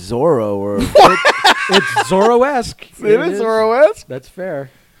fucking Zorro or It's Zorro-esque. It is Zorro-esque. That's fair.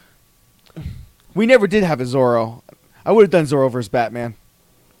 We never did have a Zorro. I would have done Zorro versus Batman.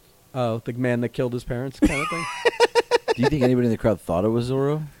 Oh, the man that killed his parents kind of thing? Do you think anybody in the crowd thought it was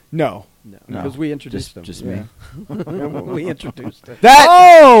Zorro? No. No, No. because we introduced him. Just Yeah. me. We introduced him. That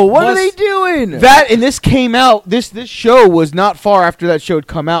Oh, what are Plus- they doing? that and this came out. This show was not far after that show had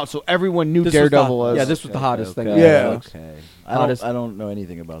come out, so everyone knew This was Daredevil the- was. yeah, this was the hottest thing. Yeah. Okay. Hottest- I don't know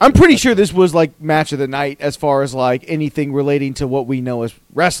anything about. I'm this. pretty sure this was like match of the night as far as like anything relating to what we know as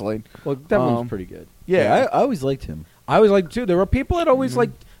wrestling. Well, Devlin's Um, pretty good. Yeah, I always liked him. I always liked too. There were people that always like.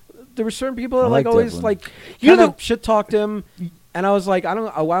 There were certain people that I like like always Devlin. like You kind know- of shit talked him, and I was like, I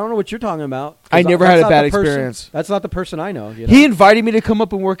don't know what you're talking about. 'Cause I never that's had a not bad the person- experience. That's not the person I know. You know? He invited me to come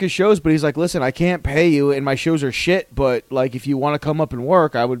up and work his shows, but he's like, "Listen, I can't pay you, and my shows are shit. But like, if you want to come up and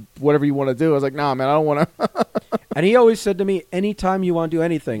work, I would whatever you want to do." I was like, "Nah, man, I don't want to." And he always said to me, anytime you want to do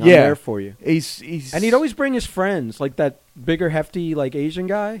anything, I'm Yeah. there for you. He's And he'd always bring his friends, like that bigger, hefty, like Asian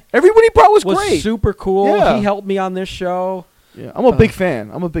guy. everyone he brought was Was great. super cool. Yeah. He helped me on this show. Yeah, I'm a big fan.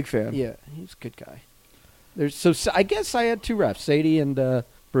 I'm a big fan. Yeah, he's a good guy. So I guess I had two refs, Sadie and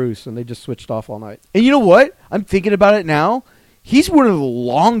Bruce, and they just switched off all night. And you know what? I'm thinking about it now. He's one of the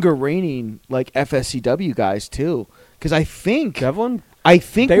longer reigning like FSCW guys too, because I think Devlin,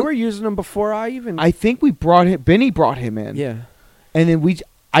 they were using him before I even. I think we brought him. Benny brought him in. yeah, and then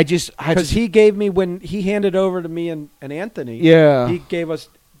I just had because to. he gave me when he handed over to me and Anthony. Yeah, he gave us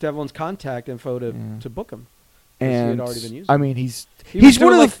Devlin's contact info to book him. 'Cause he had and already been using I him. mean he's He was he's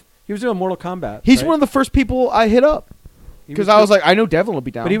doing one of the he was doing Mortal Kombat. he's right? one of the first people I hit up He because I was doing- like, I know Devlin will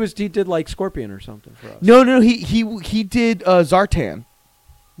be down. but he did like Scorpion or something for us. no, he did Zartan.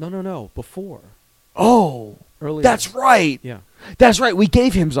 No, before Oh, earlier. that's right. yeah, That's right. We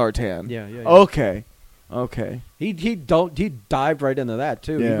gave him Zartan. yeah. Okay. He dived right into that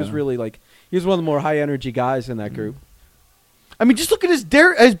too. He Yeah. was really like he was one of the more high energy guys in that group. I mean, just look at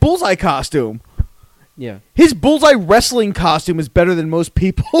his bullseye costume. Yeah, His bullseye wrestling costume is better than most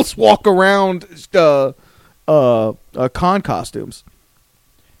people's walk around con costumes.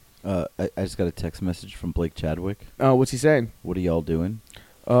 I just got a text message from Blake Chadwick. What's he saying? What are y'all doing?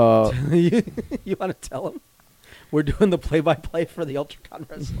 you want to tell him we're doing the play-by-play for the Ultracon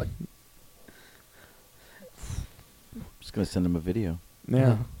wrestling? Just gonna send him a video.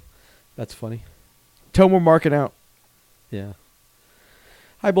 Yeah. That's funny. Tell him we're marking out. Yeah.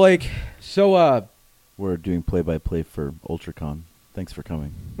 Hi, Blake. So, We're doing play-by-play for Ultracon. Thanks for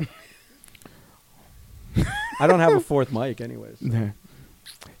coming. I don't have a fourth mic, anyways,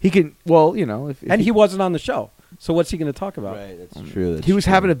 He can. Well, you know, if and he wasn't on the show. So what's he going to talk about? That's true. he was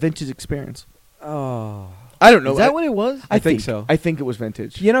having a vintage experience. Oh, I don't know. Is that what it was? I think so. I think it was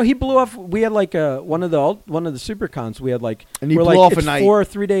vintage. you know, he blew off. We had like one of the Supercons. We had like, And he we're blew like, off a it's night. 4 or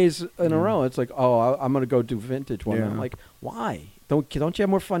 3 days in a row. It's like, oh, I'm going to go do vintage one. Yeah. I'm like, why? Don't you have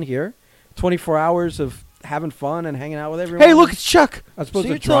more fun here? 24 hours of having fun and hanging out with everyone. Hey, look, it's Chuck. I'm So supposed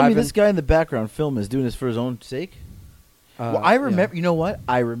you're to telling me drive. this guy in the background film is doing this for his own sake? Well, I remember. You know what?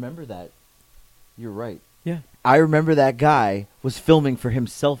 I remember that. You're right. Yeah. I remember that guy was filming for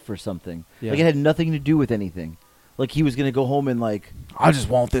himself or something. Yeah. Like it had nothing to do with anything. Like he was gonna go home and like. I just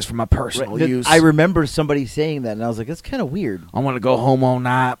want this for my personal Right, use. I remember somebody saying that, and I was like, "That's kind of weird." I want to go home all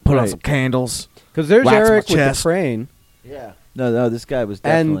night, put on Right. some candles. Because there's wax my Eric with the chest. crane. Yeah. No, this guy was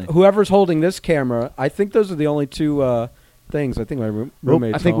definitely. And whoever's holding this camera, I think those are the only two things. I think my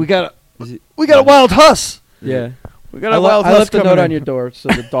roommate's I think home. we got Is it- a wild huss. Yeah. We got I, a wild I huss left a coming note in. on your door so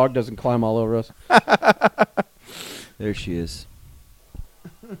the dog doesn't climb all over us. There she is.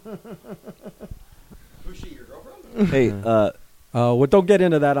 Who's she, your girlfriend? Hey, Well, don't get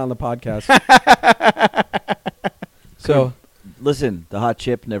into that on the podcast. So, listen, the hot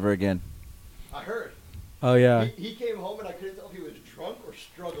chip, never again. I heard. oh yeah, He came home and I couldn't tell if he was drunk or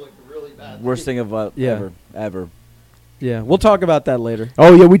struggling really bad. Worst thing of Yeah. ever. yeah. We'll talk about that later.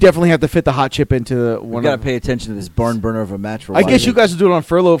 Oh yeah, we definitely have to fit the hot chip into We one. gotta of pay attention to this barn burner of a match. We're I guess watching. you guys will do it on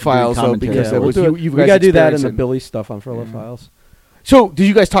Furlough Files though, commentary. because Yeah, that we'll was do you. it. You We guys gotta do that in the experienced it. Billy stuff on Furlough Yeah. Files. So, did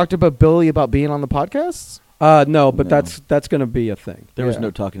you guys talk to Billy about being on the podcast? No, but No. that's going to be a thing. There was Yeah.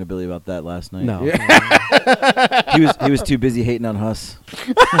 no talking to Billy about that last night. No. he was too busy hating on Huss.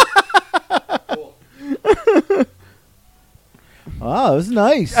 Oh, that was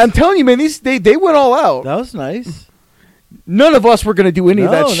nice. I'm telling you, man, they went all out. That was nice. None of us were going to do any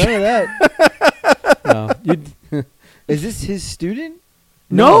of that none shit. of that. No. Is this his student?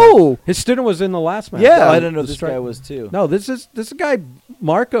 No. His student was in the last match. Yeah. Oh, I didn't know The this strike- guy was too. No, this is a guy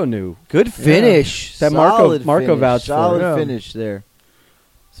Marco knew. Good finish. That Marco- Solid Marco finish. vouched for. Solid Yeah. finish there.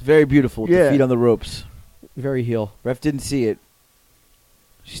 It's very beautiful. With Yeah. the feet on the ropes. Very heel. Ref didn't see it.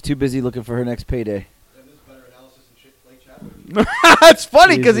 She's too busy looking for her next payday. That's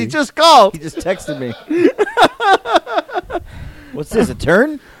funny because he Easy. just called. He just texted me. What's this? A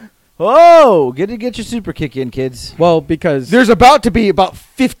turn? Oh, get your super kick in, kids. Well, because There's about to be about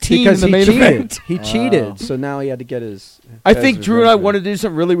 15 because in the he main cheated. event. He cheated, so now he had to get his. I his think Drew and I revenge. wanted to do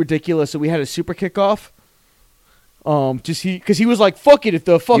something really ridiculous, so we had a super kickoff. Just because he was like, "Fuck it," if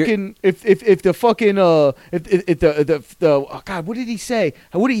the fucking if the fucking if the oh God, what did he say?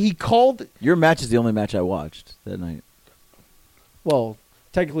 What did he called? Your match is the only match I watched that night. Well,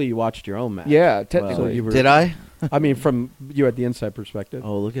 technically, you watched your own match. Yeah, technically. So you were- Did I? I mean, from you had the inside perspective.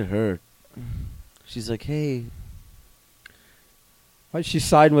 Oh, look at her. She's like, hey. Why, she's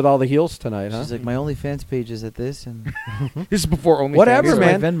siding with all the heels tonight, huh? She's like, my OnlyFans page is at this, and This is before only. Whatever, Here's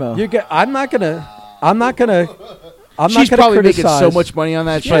my man. Venmo. You get. I'm not gonna. She's probably making so criticize- much money on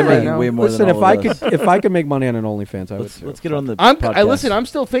that She's shit probably right making now. way more Listen, than if all I of us. could, if I could make money on an OnlyFans, I would. Let's get her on the I podcast. listen. I'm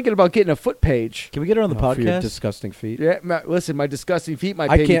still thinking about getting a foot page. Can we get her on the For your podcast? disgusting feet. Yeah, listen. My disgusting feet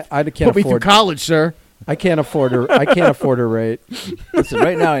might I pay can't. me, I can't put me through afford. college, sir. I can't afford her. I can't afford her rate. Listen,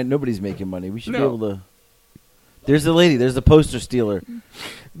 right now, nobody's making money. We should be No. able to. There's the lady. There's the poster stealer.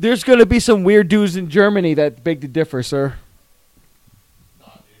 There's gonna be some weird dudes in Germany that beg to differ, sir.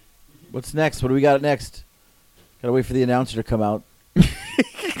 What's next? What do we got next? Gotta wait for the announcer to come out.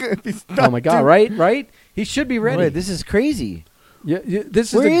 Oh my god! Right? He should be ready. Wait, this is crazy.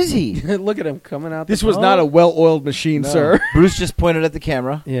 This Where is is he? Look at him coming out. This the was front. not a well-oiled machine, No. sir. Bruce just pointed at the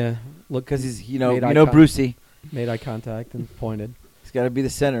camera Yeah. Look, because he's, Made eye Brucey. made eye contact and pointed. He's got to be the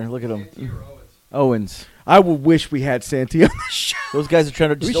center. Look at him. Owens. I would wish we had Santi on the show. Those guys are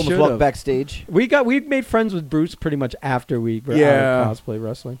trying to just We almost should've. walk backstage. We made friends with Bruce pretty much after we were Yeah. out of cosplay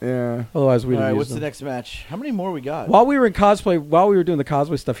wrestling. Yeah. Otherwise, we'd All have right, used what's the them. next match? How many more we got? While we were in cosplay, while we were doing the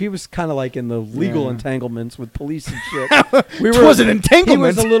cosplay stuff, he was kind of like in the legal Yeah. entanglements with police and shit. It was an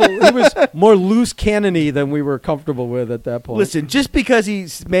entanglement. He was more loose cannony than we were comfortable with at that point. Listen, just because he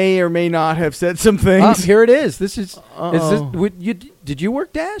may or may not have said some things. Here it is. This is. Is Uh-oh. this? Did you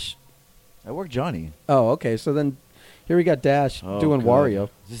work Dash? I work Johnny. Oh, okay. So then, here we got Dash Oh, doing God. Wario.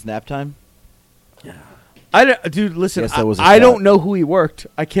 Is this nap time? Dude, listen, Yes, that was a I shot. don't know who he worked.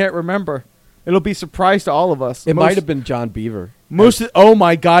 I can't remember. It'll be a surprise to all of us. It might have been John Beaver Oh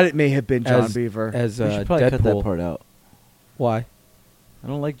my God, it may have been John as- Beaver. as We Deadpool. should probably cut that part out. Why? I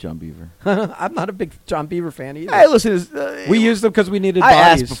don't like John Beaver. I'm not a big John Beaver fan either. Hey, listen, we used them because we needed I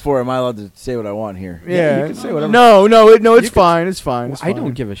bodies. asked before, am I allowed to say what I want here? Yeah, you can say whatever. No, it's You can- fine. It's fine. It's I fine.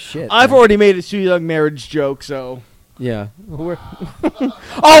 don't give a shit. I've man. already made a Sue Young marriage joke, so. Yeah.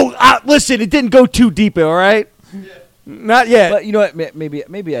 Listen, it didn't go too deep, all right? Not yet. But you know what? Maybe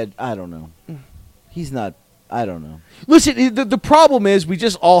I don't know. He's not. I don't know. Listen, the problem is we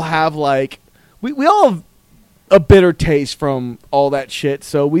just all have like we all have a bitter taste from all that shit.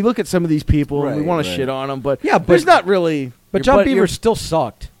 So we look at some of these people and we Right, want to right. shit on them, but Yeah, but- there's not really. But Your John butt- Beaver your- still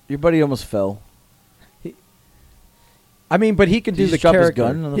sucked. Your buddy almost fell. I mean, but he can Did do he the just drop his character.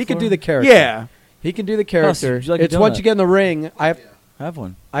 gun on the He can floor? do the character. Yeah, He can do the character. would you like a It's once donut? you get in the ring, I Have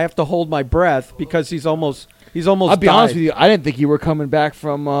one. have to hold my breath because he's almost I'll be honest died. with you. I didn't think you were coming back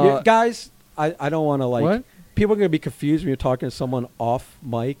from. Yeah, guys, I don't want to like. What? People are going to be confused when you're talking to someone off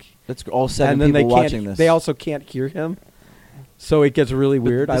mic, That's all 7 and then people they watching can't. this. They also can't hear him, so it gets really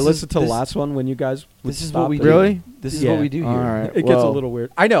weird. I this is- listened to the this- last one when you guys. would This is stop what we it. do. Really? This is Yeah. what we do here. All right. It gets a Well, little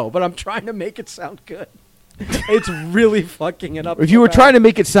weird. I know, but I'm trying to make it sound good. It's really fucking it up. If you were trying to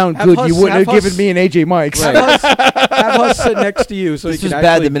make it sound Have good, us- you wouldn't have have us- given me an AJ Mikes. have us sit next to you, so This you was can bad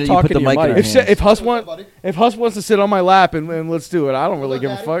actually the minute you talk put the into your mic in our mic. hands. If Huss wants to sit on my lap and let's do it, I don't really give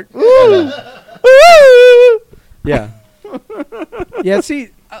a fuck. Yeah. Yeah, see,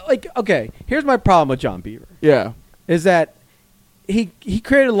 like, okay, here's my problem with John Beaver. Yeah. Is that he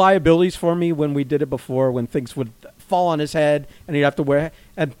created liabilities for me when we did it before, when things would fall on his head and he'd have to wear,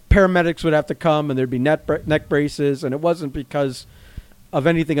 and paramedics would have to come and there'd be neck braces, and it wasn't because of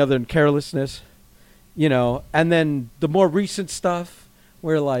anything other than carelessness, you know. And then the more recent stuff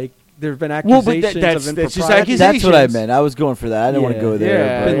where, like, there have been Well, but accusations that's of just impropriety. That's what I accusations. meant. I was going for that. I didn't want to go there.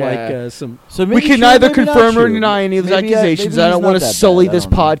 Yeah, but- Been yeah. like some. So We maybe can true, neither maybe not confirm or true. deny any of those Maybe accusations. maybe I he's don't not want to that sully bad. I this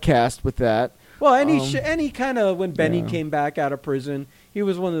don't know. podcast with that. Well, and Um, he kind of, when Benny yeah. came back out of prison, he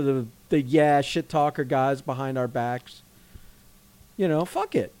was one of the shit talker guys behind our backs. You know,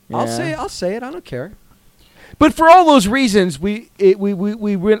 fuck it. I'll Yeah. say it. I don't care. But for all those reasons, we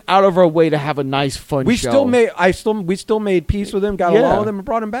went out of our way to have a nice, fun We show. still made peace with him, got Yeah. along with him, and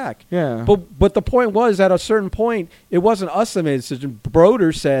brought him back. Yeah. But the point was, at a certain point, it wasn't us that made the decision.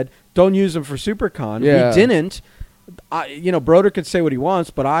 Broder said, "Don't use him for SuperCon." Yeah. We didn't. Broder could say what he wants,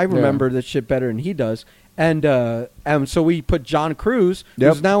 but I remember this shit better than he does. And so we put John Cruz,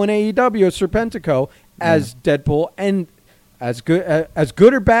 Yep. who's now in AEW at Serpentico, as Deadpool. And as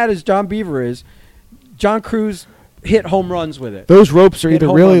good or bad as John Beaver is, John Cruz hit home runs with it. Those ropes are Hit either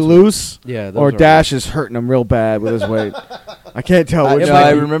home really runs with loose Yeah, those or are Dash is hurting him real bad with his weight. I can't tell which No, might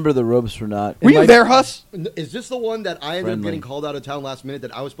I be- remember the ropes were not. Were you there, Huss? Is this the one that I ended up Friendly. getting called out of town last minute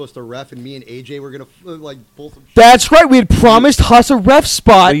that I was supposed to ref and me and AJ were gonna like pull some shit? That's right. We had promised Huss a ref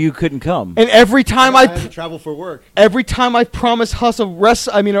spot, So you couldn't come. and every time I had to travel for work. every time I promised Huss a ref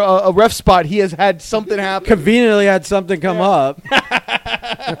spot, he has had something happen. Conveniently had something come up.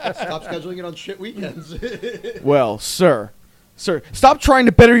 Stop scheduling it on shit weekends. Well, sir, stop trying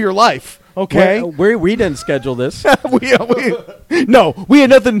to better your life. Okay, We didn't schedule this. we had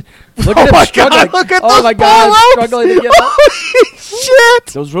nothing. Look oh at him my struggling. God! Look at Oh those my God, ball I'm ropes. struggling to get up. Holy shit!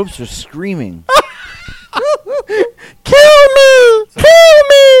 Those ropes are screaming. Kill me! Kill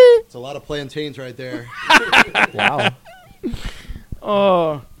me! It's a lot of plantains right there. Wow.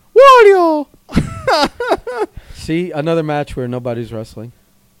 Wario! See, another match where nobody's wrestling.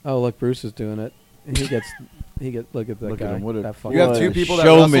 Oh, look, Bruce is doing it. And look at that Look at guy. him, what a- that fucking You have What two a people that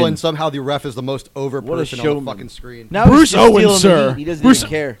showman. wrestle, and somehow the ref is the most over What a person on the showman. fucking screen. Now Bruce he's just Owens, stealing the sir. heat. He doesn't Bruce- even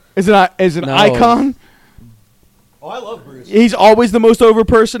care. Is an No. icon? Oh, I love Bruce. He's always the most over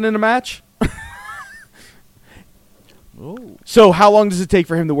person in a match. Oh. So how long does it take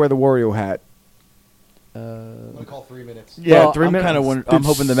for him to wear the Wario hat? I'm gonna call 3 minutes. Yeah, Well, 3 I'm minutes. I'm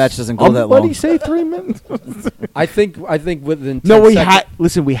hoping the match doesn't go that What did long. he say? 3 minutes? I think within 10 No, we seconds. had.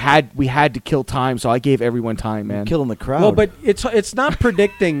 Listen, we had to kill time, so I gave everyone time, man. Killing the crowd. Well, but it's not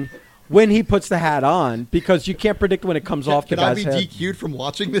predicting when he puts the hat on because you can't predict when it comes off the Can I guy's be head. DQ'd from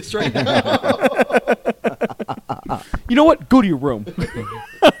watching this right now? You know what? Go to your room.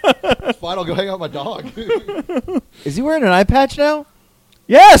 It's fine. I'll go hang out with my dog. is he wearing an eye patch now?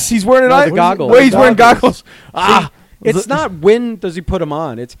 Yes, he's wearing No, an the goggles. Wait, he's wearing goggles. Ah, It's not when does he put them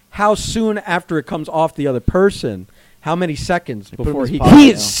on. It's how soon after it comes off the other person. How many seconds put 'em in before his he? pocket. he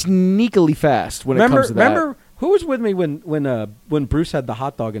now. is sneakily fast when it Remember, comes to that. remember who was with me when Bruce had the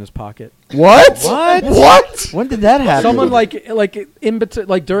hot dog in his pocket? What? What? What? When did that happen? Someone like in between,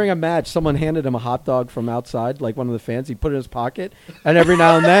 like during a match, someone handed him a hot dog from outside, like one of the fans. He put it in his pocket, and every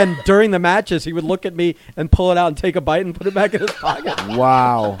now and then during the matches, he would look at me and pull it out and take a bite and put it back in his pocket.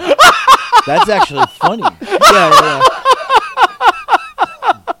 Wow. That's actually funny. yeah.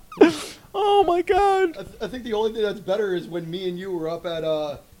 Oh my God! I think the only thing that's better is when me and you were up at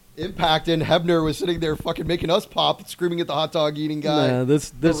Impact and Hebner was sitting there fucking making us pop, screaming at the hot dog eating guy. Nah,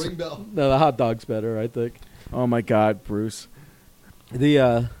 this ring bell. no, the hot dog's better, I think. Oh my God, Bruce! The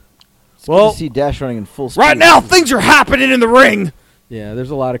It's Well, good to see Dash running in full speed. Right now, things are happening in the ring. yeah,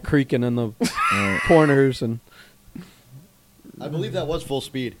 there's a lot of creaking in the corners and I believe that was full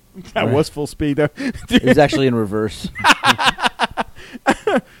speed. That was full speed, though. It was actually in reverse.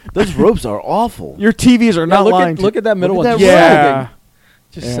 Those ropes are awful. Your TVs are not lying. look at that middle Look at one. that just yeah. sagging.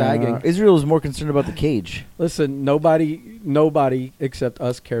 Just Yeah. sagging. Israel is more concerned about the cage. Listen, nobody except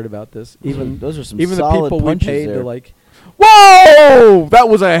us cared about this. Even Those are some even the solid people we punches paid there. to like. Whoa! That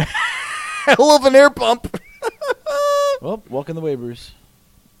was a hell of an air pump. Well, walking the way, Bruce.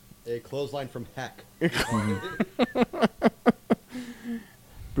 A clothesline from heck.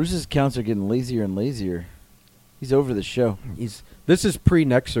 Bruce's counts are getting lazier and lazier. He's over the show. This is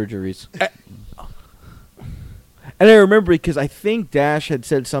pre-neck surgeries. And I remember because I think Dash had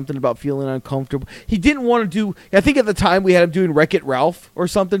said something about feeling uncomfortable. He didn't want to do. I think at the time we had him doing Wreck-It Ralph or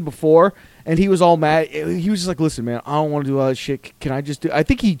something before, and he was all mad. He was just like, "Listen, man, I don't want to do all that shit. Can I just do?" I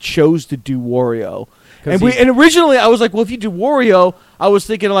think he chose to do Wario. And and originally I was like, well, if you do Wario, I was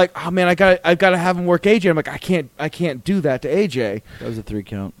thinking like, oh man, I've got to have him work AJ. I'm like, I can't do that to AJ. That was a 3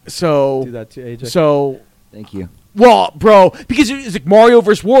 count. So Do that to AJ. So Thank you. well, bro, because it's like Mario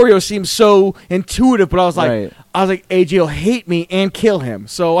versus Wario seems so intuitive, but I was Right. like, AJ will hate me and kill him,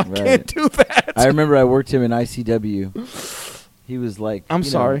 so I Right. can't do that. I remember I worked him in ICW. He was like, I'm you know,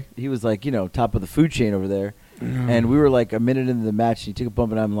 sorry. he was like, top of the food chain over there. And we were like a minute into the match, and he took a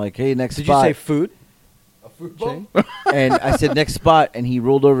bump, and I'm like, hey, next Did you spot. say food? A food bump? And I said, next spot, and he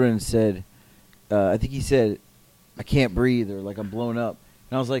rolled over and said, I think he said, I can't breathe, or like I'm blown up.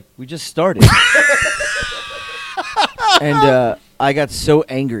 And I was like, we just started. And I got so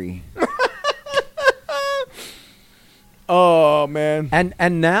angry. Oh man,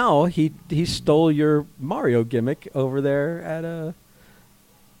 And now he stole your Mario gimmick over there at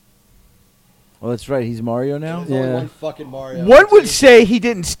Well, that's right. He's Mario now. There's only Yeah. one fucking Mario. one would say he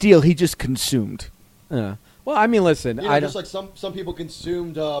didn't steal; he just consumed. Well, I mean, listen, You know, I just don't, like some people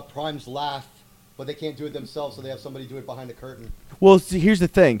consumed Prime's laugh, but they can't do it themselves, so they have somebody do it behind the curtain. Well, see, here's the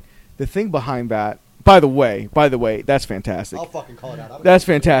thing. The thing behind that. By the way, that's fantastic. I'll fucking call it out. I don't That's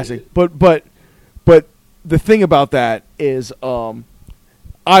care. fantastic. But the thing about that is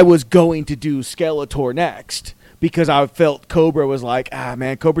I was going to do Skeletor next because I felt Cobra was like,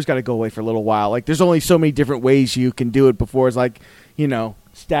 man, Cobra's got to go away for a little while. Like, there's only so many different ways you can do it before it's like,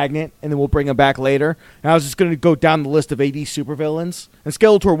 stagnant, and then we'll bring him back later. And I was just going to go down the list of AD supervillains, and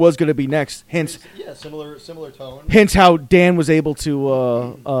Skeletor was going to be next. Hence, Yeah, similar tone. hence how Dan was able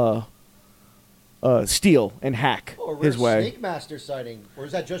to steal and hack Oh, a rare his way. Snake Master sighting, or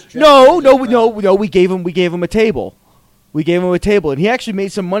is that just Jeff? No. We gave him a table. We gave him a table, and he actually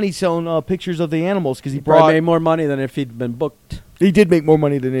made some money selling pictures of the animals because he Probably made more money than if he'd been booked. He did make more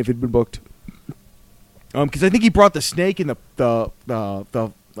money than if he'd been booked. Because I think he brought the snake and the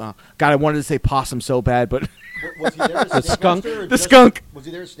God, I wanted to say possum so bad, but Was he there as The Snake skunk. Master or The just- skunk. Was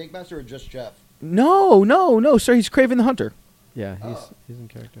he there as Snake Master or just Jeff? no, sir, he's Craven the Hunter. Yeah, Oh. he's in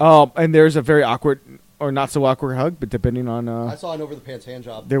character. And there's a very awkward or not so awkward hug, but depending on I saw an over the pants hand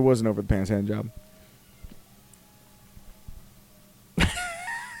job. there was an over the pants hand job.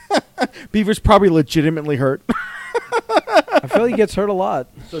 Beaver's probably legitimately hurt. I feel he gets hurt a lot.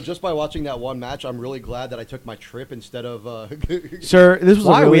 So just by watching that one match, I'm really glad that I took my trip instead of. Sir, this was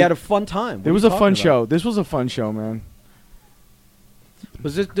Why? a really, We had a fun time. What it are was you a fun talking show. about? This was a fun show, man.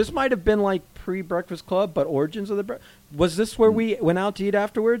 Was this might have been like pre-Breakfast Club, but Origins of the was this where we went out to eat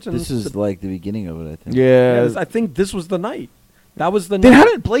afterwards? And This is like the beginning of it, I think. Yeah. I think this was the night. That was the Then night. how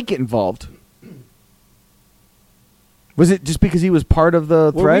did Blake get involved? Was it just because he was part of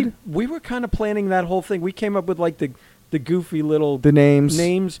the Well, thread? we were kind of planning that whole thing. We came up with like the goofy little The names.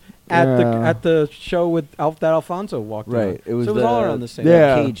 at Yeah. the show with that Alfonso walked Right. around. It was, so it was all around the same.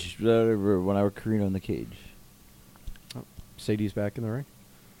 Yeah. Cage, whatever, when I were Carino in the cage. Sadie's back in the ring.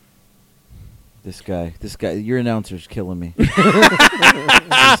 This guy, your announcer's killing me. This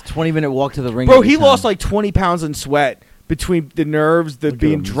 20-minute walk to the ring. Bro, every he time. lost like 20 pounds in sweat between the nerves, the Look at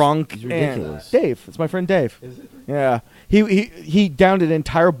being him. He's- drunk, he's and ridiculous. Dave. It's my friend Dave. Is it? Yeah, he downed an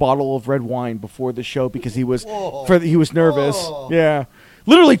entire bottle of red wine before the show because he was Whoa. he was nervous. Whoa. Yeah,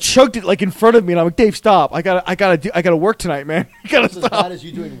 literally chugged it like in front of me, and I'm like, Dave, stop! I gotta work tonight, man. I gotta It's as stop. bad as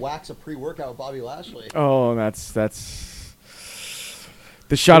you doing wax a pre-workout with Bobby Lashley. Oh, that's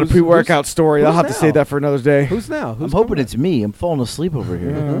the shot of Who's- pre-workout story. I'll who's have to now? save that for another day. Who's now? I'm Who's hoping coming it's me. I'm falling asleep over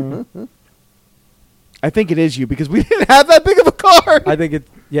here. I think it is you because we didn't have that big of a card. I think it.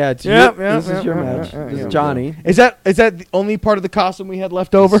 Yeah, it's Yeah, your, yeah, this yeah, is your yeah, match. yeah, This yeah. is Johnny. Is that the only part of the costume we had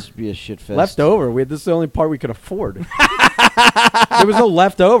left over? This would be a shit fest. Left over. This is the only part we could afford. There was no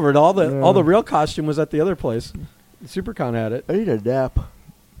leftover. And all the real costume was at the other place. SuperCon had it. I need a nap.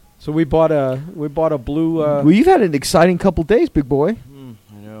 So we bought a blue. Well, you've had an exciting couple days, big boy.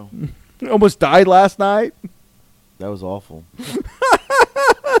 I know. Almost died last night. That was awful.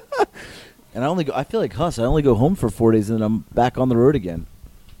 And I feel like Huss. I only go home for 4 days and then I'm back on the road again.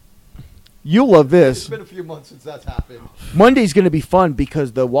 You'll love It's this. been a few months since that's happened. Monday's going to be fun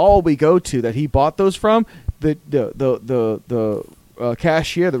because the wall we go to that he bought those from, the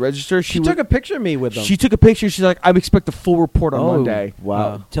cashier, the register, she took a picture of me with them. she took a picture. She's like, I expect a full report on Monday.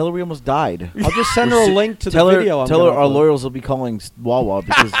 Wow. Tell her we almost died. I'll just send her a link to tell the her, video. I'm tell her gonna our upload. lawyers will be calling Wawa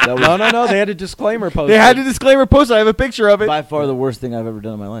because that was No. They had a disclaimer posted. They had a disclaimer posted. I have a picture of it. by far the worst thing I've ever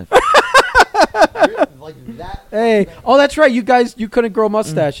done in my life. Like that. Hey, oh, that's right. You guys, you couldn't grow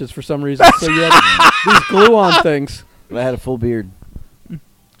mustaches for some reason, so you had these glue-on things. But I had a full beard.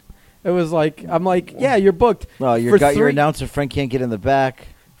 It was like, I'm like, yeah, you're booked. Oh, For your three- announcer friend can't get in the back.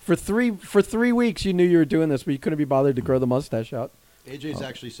 For 3 weeks, you knew you were doing this, but you couldn't be bothered to grow the mustache out. AJ's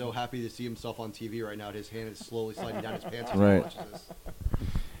actually so happy to see himself on TV right now. His hand is slowly sliding down his pants. as he Right. watches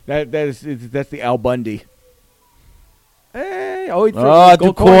this. That's the Al Bundy. Hey, oh, he threw Oh,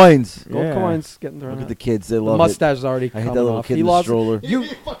 gold the coins. Gold Yeah. coins getting thrown Look out. at the kids. They The love mustache is already it. I hate coming that little off. kid He in the lost. stroller. You,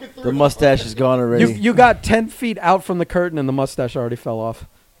 He fucking threw The it. mustache is gone already. you got 10 feet out from the curtain, and the mustache already fell off.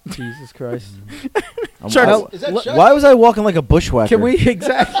 Jesus Christ. Chuck, I- Is that Wh- Chuck? why was I walking like a bushwhacker? Can we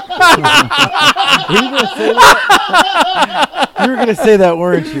exactly? You were gonna say that,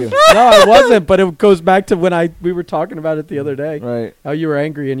 weren't you? No, it wasn't. But it goes back to when we were talking about it the other day. Right. How you were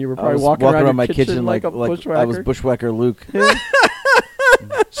angry and you were I probably was walking around your my kitchen like a I was bushwhacker. bushwhacker Luke.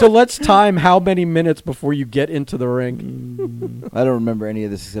 So let's time how many minutes before you get into the ring. I don't remember any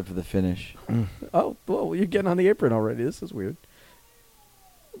of this except for the finish. Oh, well, you're getting on the apron already. This is weird.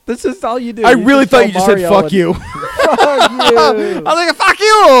 This is all you do. I You really just thought tell you just said Mario "fuck and- you." Fuck you. I was like, "Fuck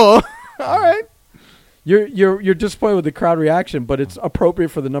you." All right. You're disappointed with the crowd reaction, but it's appropriate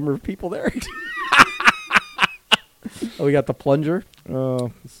for the number of people there. Oh, we got the plunger.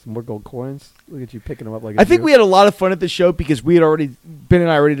 Oh. Some more gold coins. Look at you picking them up like. I think we had a lot of fun at the show because we had already Ben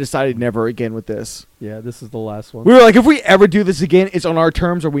and I already decided never again with this. Yeah, this is the last one. We were like, if we ever do this again, it's on our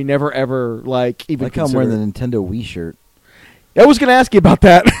terms, or we never ever like even. Like how I'm wearing consider the it. Nintendo Wii shirt. I was going to ask you about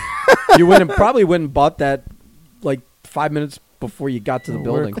that. You probably went and bought that like 5 minutes before you got to the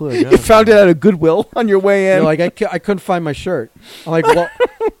building. You found it at a Goodwill on your way in. You're like, I couldn't find my shirt. I'm like, well,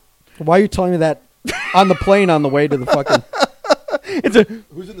 why are you telling me that on the plane on the way to the fucking? It's a.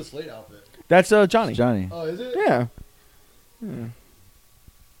 Who's in the Slate outfit? That's Johnny. Johnny. Oh, is it? Yeah.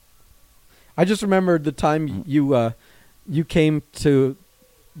 I just remembered the time you came to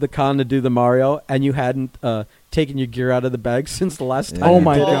the con to do the Mario and you hadn't taken your gear out of the bag since the last time. Oh you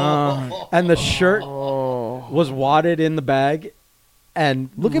my did it. god. And the shirt Oh. was wadded in the bag, and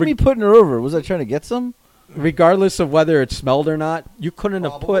Look at me putting her over. Was I trying to get some? regardless of whether it smelled or not, you couldn't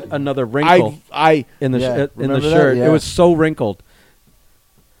have put Probably. another wrinkle I in the Yeah, in the remember that? shirt. Yeah. It was so wrinkled.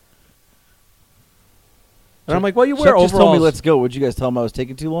 And I'm like, well, you wear Chuck just told me overalls. let's go. Would you guys tell him I was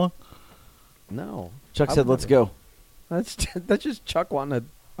taking too long? No, Chuck I said would let's never. go. that's just Chuck wanting to.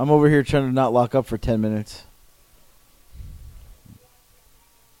 I'm over here trying to not lock up for 10 minutes.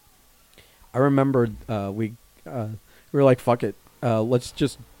 I remember we were like, fuck it, let's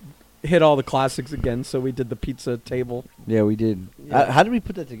just hit all the classics again. So we did the pizza table. Yeah, we did. Yeah. How did we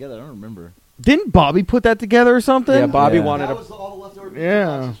put that together? I don't remember. didn't Bobby put that together or something? Yeah, Bobby Yeah. wanted That to. was all the leftover Yeah.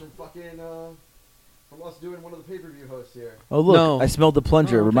 boxes from fucking from us doing one of the pay-per-view hosts here. Oh, look. No. I smelled the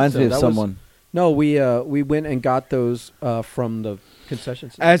plunger. I It don't think reminds so. me of That was- someone. No, we went and got those from the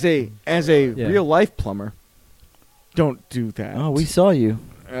concession stand. As a Yeah. real life plumber, don't do that. Oh, we saw you.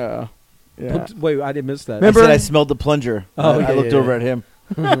 Yeah. Yeah. Wait, I didn't miss that. Remember- I said I smelled the plunger. Oh, I yeah, looked yeah, over yeah. at him.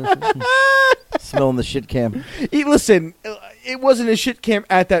 Smelling the shit cam. Listen, it wasn't a shit camp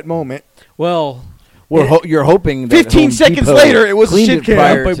at that moment. Well, You're hoping that 15 Home seconds Depot later, it was a cleaned shit it can.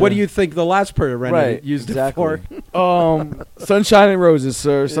 prior but to- what do you think the last person rented Right, used exactly. it for? Sunshine and roses,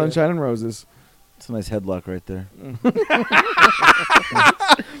 sir. Sunshine and roses. It's a nice headlock right there.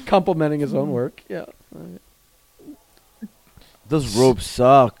 Complimenting his own work. Yeah. Those ropes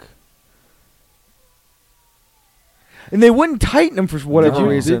suck. And they wouldn't tighten them for whatever Did you-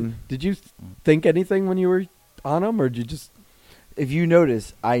 reason. Did you think anything when you were on them, or did you just? If you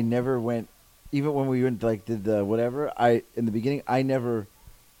notice, I never went. Even when we went did the whatever. In the beginning, I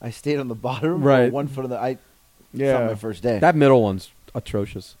stayed on the bottom. Right. 1 foot of the. It's not Yeah. my first day. That middle one's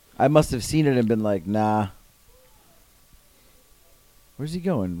atrocious. I must have seen it and been like, nah. Where's he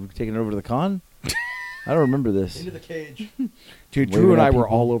going? We're taking it over to the con? I don't remember this. Into the cage. Dude, Waving Drew and at I were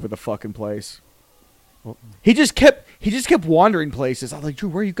people. all over the fucking place. Oh. He just kept wandering places. I was like, Drew,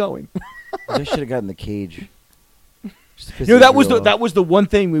 where are you going? I should have gotten the cage. Just to piss You know, that was Israel the one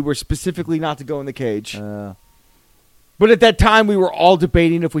thing we were specifically not to go in the cage. off. But at that time, we were all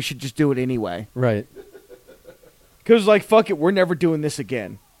debating if we should just do it anyway. Right. Because like, fuck it, we're never doing this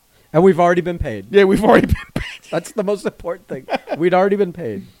again. And we've already been paid. Yeah, we've already been paid. That's the most important thing. We'd already been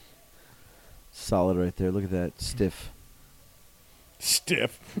paid. Solid right there. Look at that. Stiff.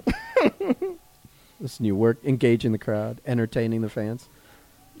 Stiff. This new work, engaging the crowd, entertaining the fans,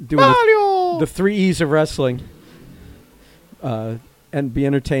 doing Mario! the 3 E's of wrestling, and be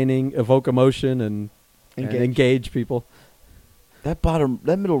entertaining, evoke emotion, and engage people. That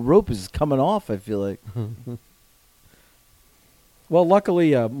middle rope is coming off, I feel like. Well,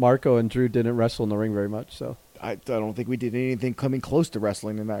 luckily, Marco and Drew didn't wrestle in the ring very much, so I don't think we did anything coming close to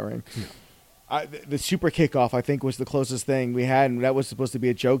wrestling in that ring. The super kickoff, I think, was the closest thing we had, and that was supposed to be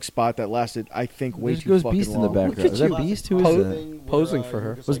a joke spot that lasted, I think, way There too goes fucking Beast in long. the background. Is that Beast? Who is that? Posing for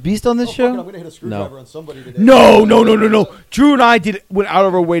her. Was Beast on this Fuck it, show? I'm gonna hit a screwdriver on somebody today. No. Drew and I went out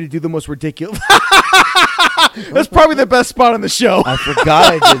of our way to do the most ridiculous. That's probably the best spot on the show. I forgot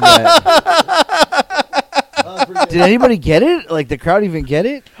I did that. That was pretty good. Did anybody get it? Like, the crowd even get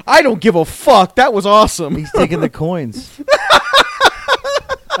it? I don't give a fuck. That was awesome. He's taking the coins.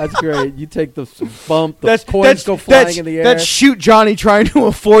 that's great. You take the bump, the coins go flying in the air. That's shoot Johnny trying to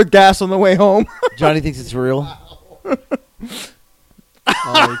afford gas on the way home. Johnny thinks it's real.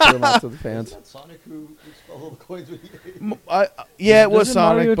 Oh, they threw 'em out to the Is fans. that Sonic who stole the coins with you? Yeah, it was Doesn't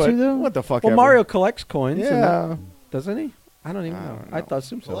Mario Sonic, but too, though? what the fuck Well, ever. Mario collects coins. Yeah. Doesn't he? I don't even I know. don't I know. thought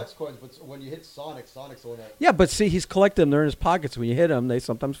assume so. Collects coins, but when you hit Sonic, Sonic's the one that Yeah, but see, he's collecting them. They're in his pockets. When you hit them, they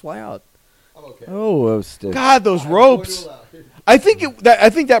sometimes fly out. I'm okay. Oh, stiff. God, those I'm going to ropes. allow- I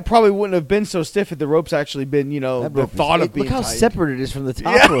think that probably wouldn't have been so stiff if the ropes actually been, That the rope is- thought of being Look how tight. separate it is from the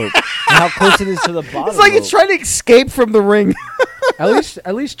top Yeah. rope. And how close it is to the bottom. It's like it's rope. trying to escape from the ring.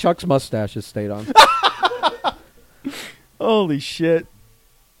 At least Chuck's mustache has stayed on. Holy shit.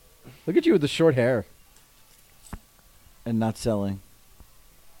 Look at you with the short hair. And not selling.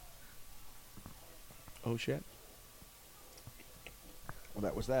 Oh shit. Well,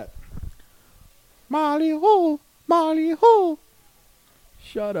 that was that. Molly ho, Molly ho.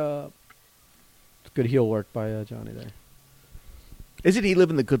 Shut up. It's good heel work by Johnny there. Isn't he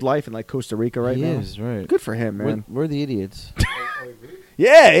living the good life in like Costa Rica right he now? is, right. Good for him, man. We're the idiots.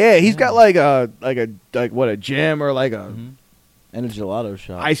 Yeah. He's got like a gym or like a Mhm. And a gelato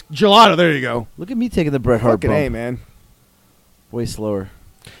shop. ice gelato. There you go. Look at me taking the Bret Hart Fucking bump. A, man. Way slower.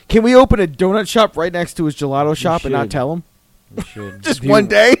 Can we open a donut shop right next to his gelato shop and not should. tell him? We should. Just Do one you-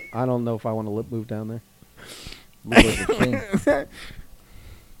 day. I don't know if I want to move down there. Look like a king.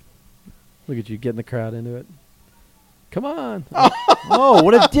 Look at you getting the crowd into it. Come on. Oh,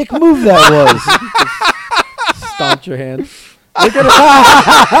 what a dick move that was. Stomped your hand. Look at it.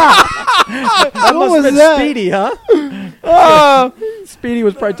 That What must have was been that? Speedy, huh? Oh, Speedy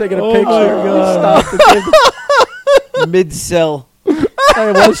was probably taking a Oh picture. my God. Stopped the kid. Mid-cell.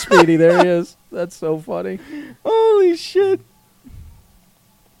 It was Speedy. There he is. That's so funny. holy shit.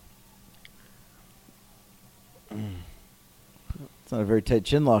 It's not a very tight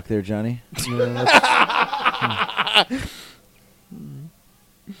chin lock there, Johnny. Yeah,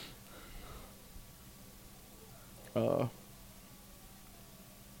 Uh,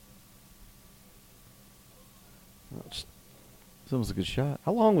 that's- It's almost a good shot.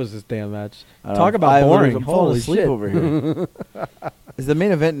 how long was this damn match? I Talk don't- about I boring. I'm falling Holy asleep shit. over here. Is the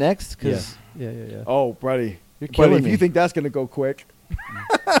main event next? Yeah. 'Cause Yeah. oh, buddy. you're Buddy, killing if me. you think that's going to go quick.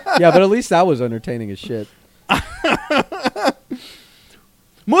 Yeah, but at least that was entertaining as shit.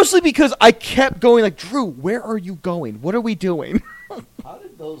 Mostly because I kept going like, Drew, where are you going? What are we doing? How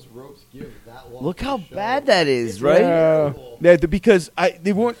did those ropes give that long? Look of a how show? bad that is, right? Because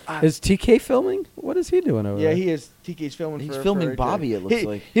they weren't. Is TK filming? What is he doing over Yeah, there? he is. TK's filming. He's for filming AJ. Bobby, it looks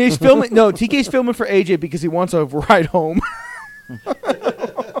like. He's filming. No, TK's filming for AJ because he wants a ride home.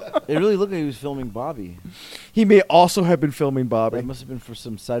 It really looked like he was filming Bobby. He may also have been filming Bobby. That must have been for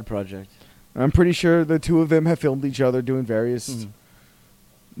some side project. I'm pretty sure the two of them have filmed each other doing various Mhm.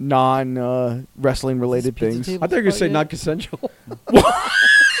 non wrestling related pizza things. table I thought you were going to say spot yet? not consensual.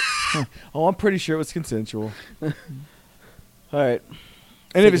 Oh, I'm pretty sure it was consensual. All right,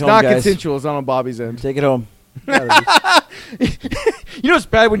 And Take if it's it home, not guys. consensual, it's not on Bobby's end. take it home. You know it's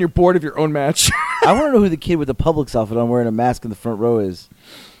bad when you're bored of your own match. I want to know who the kid with the Publix outfit on wearing a mask in the front row is.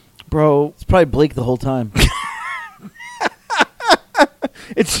 Bro, It's probably Blake the whole time.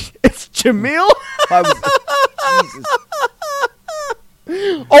 it's Jamil. I was, Jesus.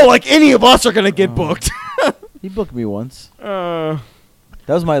 Oh, like any of us are going to get booked. He booked me once. That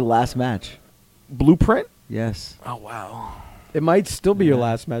was my last match. Blueprint? Yes. Oh, wow. It might still be your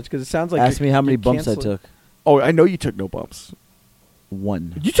last match because it sounds like Ask you're- me how many you're bumps I canceling- took. Oh, I know you took no bumps.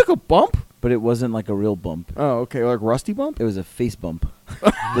 One. You took a bump? But it wasn't like a real bump. Oh, okay. Like rusty bump? It was a face bump.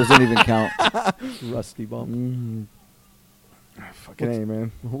 Those don't even count. Rusty bump. Mm. Fucking A,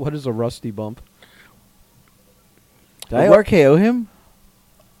 man. What is a rusty bump? Did I RKO him?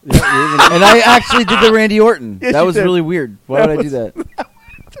 Yeah, And I actually did the Randy Orton. Yes, that you was did. really weird. Why would I do that?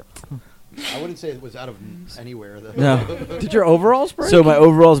 I wouldn't say it was out of anywhere. Though. No. Did your overalls break? So my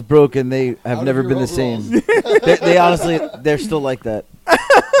overalls broke, and they have Out never of been your the same. overalls. they honestly, they're still like that.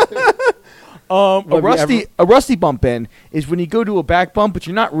 A Have you rusty bump in is when you go to a back bump, but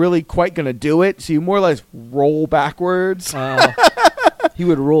you're not really quite going to do it, so you more or less roll backwards. He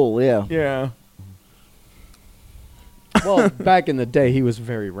would roll, yeah. Yeah. well, back in the day, he was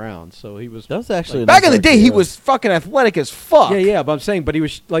very round, so he was. That was actually a Back nice in the day, he RKO. was fucking athletic as fuck. Yeah, but I'm saying, but he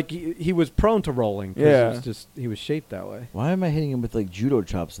was like he was prone to rolling. 'cause Yeah. it was just he was shaped that way. Why am I hitting him with like judo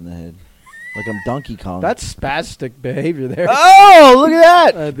chops in the head? Like I'm Donkey Kong. That's spastic behavior there. oh, look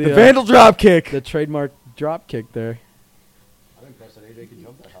at that! The Vandal drop kick. the trademark drop kick there. I'm impressed that AJ can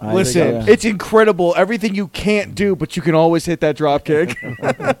jump that I high. Listen, think, yeah. it's incredible. Everything you can't do, but you can always hit that drop kick.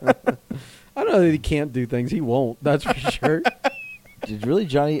 I don't know that he can't do things. He won't. That's for sure. Did really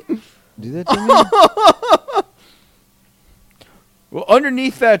Johnny do that to me? Well,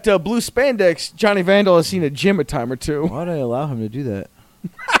 underneath that blue spandex, Johnny Vandal has seen a gym a time or two. Why did I allow him to do that?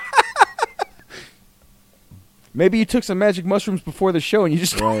 Maybe you took some magic mushrooms before the show and you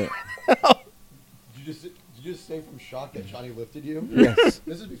just. Right. Did you just say from shock that Johnny lifted you? Yes.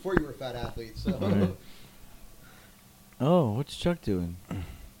 This is before you were a fat athlete, so. Right. Oh, what's Chuck doing?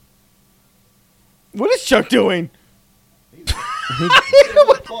 What is Chuck doing?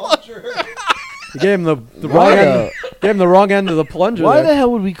 Plunger. He gave him the wrong Why end. Gave him the wrong end of the plunger. Why there. the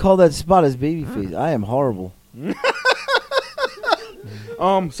hell would we call that spot as babyface? I am horrible.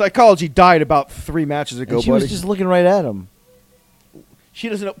 Psychology died about 3 matches ago, And she buddy. was just looking right at him. She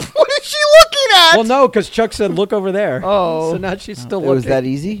doesn't know. What is she looking at? Well, no, because Chuck said, "Look over there." Oh. so now she's still It looking. was that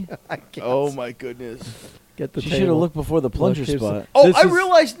easy? I guess. Oh my goodness. Get the She table. should have looked before the plunger here's spot. Oh, This I is-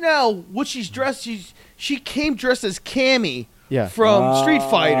 realize now what she's dressed. She came dressed as Cammy Yeah. from Street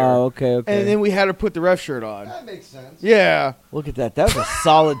Fighter. Oh, okay, okay. And then we had her put the ref shirt on. That makes sense. Yeah. Look at that. That was a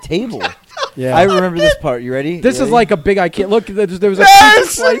solid table. Yeah. I remember this part. You ready? This You is ready? like a big IKEA. Look, there was a That's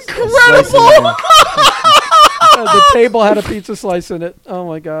pizza slice. incredible. Slice in there. The table had a pizza slice in it. Oh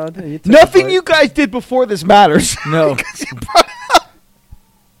my god! And you took a Nothing bite. you guys did before this matters. No.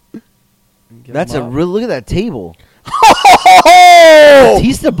 Get That's a them up. real. Look at that table. Oh!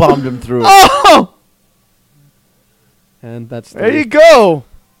 Batista bombed him through it. Oh! And that's There you the, go.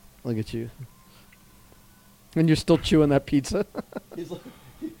 look at you. And you're still chewing that pizza. He's like,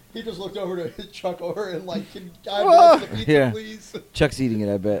 he just looked over to Chuck over and like, can I Ah. have the pizza, Yeah. please? Chuck's eating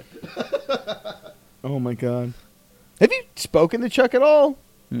it, I bet. Oh my god. Have you spoken to Chuck at all?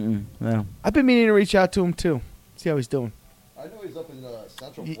 No. I've been meaning to reach out to him too. See how he's doing. I know he's up in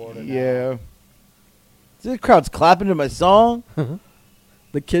Central Florida now. Yeah. The crowd's clapping to my song.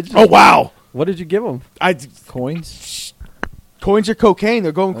 The kids. Oh wow. What did you give them? Coins. Coins are cocaine.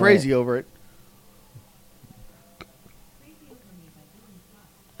 They're going All crazy over it.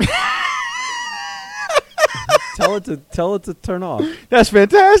 Tell it to turn off. That's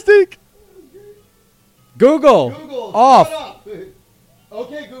fantastic. Google. Google, Off. shut up.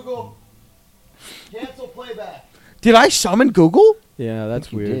 Okay, Google. Cancel playback. Did I summon Google? Yeah,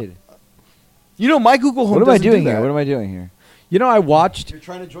 that's You weird. did. You know my Google Home. What am I doesn't do doing that. here? What am I doing here? You know, I watched. You're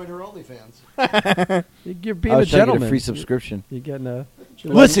trying to join her OnlyFans. You're being I a was trying to get gentleman. a free subscription. You're getting a.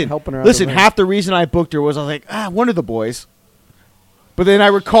 Listen, helping her out listen. of the Half the reason I booked her was I was like, one of the boys. But then I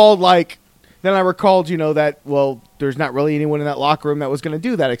recalled, you know, that there's not really anyone in that locker room that was going to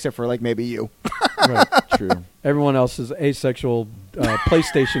do that except for like maybe you. Right. True. Everyone else is asexual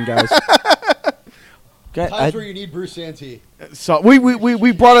PlayStation guys. Times where you need Bruce Santee. So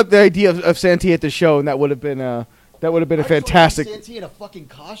we brought up the idea of Santee at the show, and that would have been a fantastic. Bruce Santee in a fucking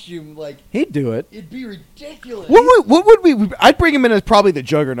costume, like He'd do it. it'd be ridiculous. What would we? I'd bring him in as probably the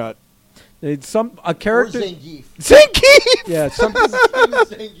Juggernaut. It's a Or character. Zangief. Zangief. Yeah, something.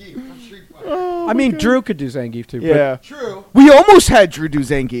 Zangief from Street Fighter. I mean, Drew could do Zangief too. but- Yeah, True. we almost had Drew do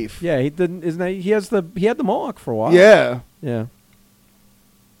Zangief. yeah, he didn't. Isn't he had the mohawk for a while. Yeah. Yeah.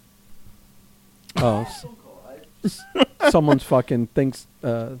 Oh, someone's fucking thinks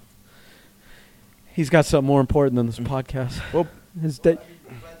he's got something more important than this podcast. Well, His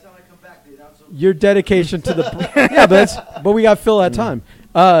your dedication to the yeah, but we got Phil that time.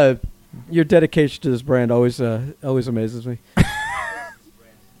 Your dedication to this brand always amazes me.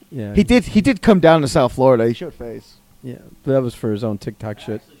 Yeah, he did come down to South Florida. He showed face. Yeah, but that was for his own TikTok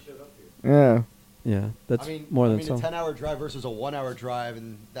shit. Yeah. Yeah, that's I mean, more than a some. 10-hour drive versus a 1-hour drive,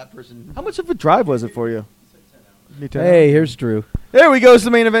 and that person. How much of a drive was it for you? Hey, here's Drew. There we go. It's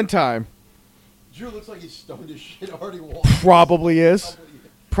the main event time. Drew looks like he's stoned as shit already. Probably is.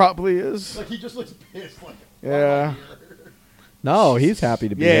 Probably is. Like he just looks pissed. Like Yeah. No, he's happy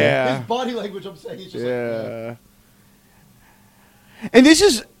to be here. Yeah. his body language. I'm saying he's just Yeah. And this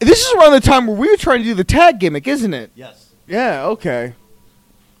is around the time where we were trying to do the tag gimmick, isn't it? yes. Yeah. Okay.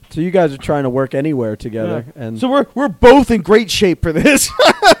 So you guys are trying to work anywhere together, Yeah. and So we're both in great shape for this.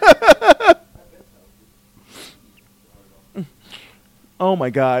 Oh my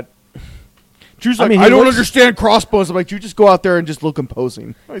god. Drew's I like, mean, I he don't looks- understand crossbones. I'm like, you just go out there and just look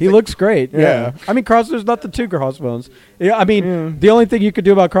imposing. he looks great. Yeah. Yeah, I mean, there's nothing to Crossbones. Yeah, I mean, Yeah. the only thing you could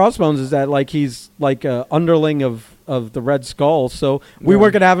do about Crossbones is that like he's like a underling of the Red Skull. So we Yeah.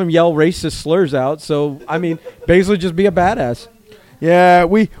 weren't gonna have him yell racist slurs out. So I mean, basically just be a badass. Yeah,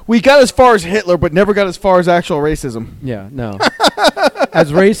 we got as far as Hitler, but never got as far as actual racism. Yeah, no.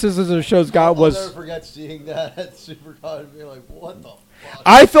 As racist as the show's got I'll was. never forget seeing that at SuperCon and being like, what the fuck?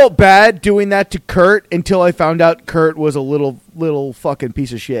 I felt bad doing that to Kurt until I found out Kurt was a little fucking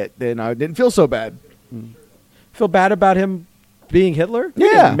piece of shit. Then I didn't feel so bad. Feel bad about him being Hitler? We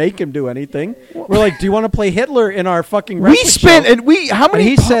Yeah. didn't make him do anything. We're like, do you want to play Hitler in our fucking We wrestling spent show? and we how And many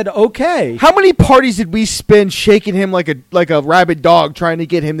he said okay. how many parties did we spend shaking him like a rabid dog trying to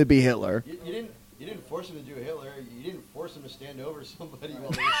get him to be Hitler? You didn't force him to do a Hitler. You didn't force him to stand over somebody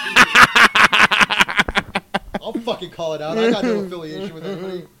while they were I'll fucking call it out. I got no affiliation with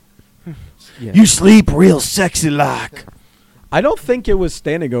anybody. Yeah. You sleep real sexy like. I don't think it was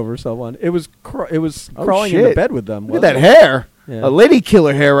standing over someone. It was Oh, crawling shit. into bed with them. Look at wasn't that it? hair. Yeah. A lady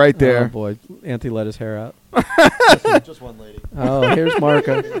killer hair right Oh there. boy, Auntie let his hair out. Just one lady. Oh, here's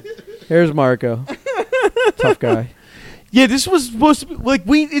Marco. Here's Marco. Tough guy. Yeah, this was supposed to be like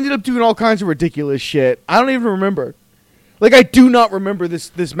we ended up doing all kinds of ridiculous shit. I don't even remember. Like I do not remember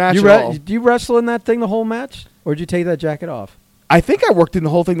this match You at all. do you wrestle in that thing the whole match, or did you take that jacket off? I think I worked in the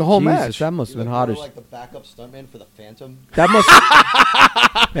whole thing, the whole Jesus, match. that must have You're been hot as. like the backup stuntman for the Phantom. That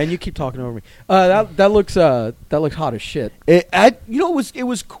must. Man, you keep talking over me. That looks hot as shit. It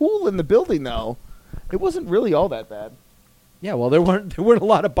was cool in the building though. It wasn't really all that bad. Yeah, well, there weren't a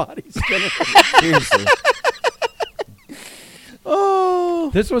lot of bodies. Seriously. Oh,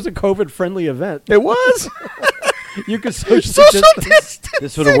 This was a COVID-friendly event. it was You could social social distance. distance.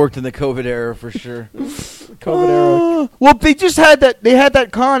 This would have worked in the COVID era for sure. COVID era. Well, they just had that. They had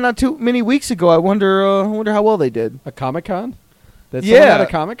that con not too many weeks ago. I wonder how well they did. A Comic-Con? That someone had a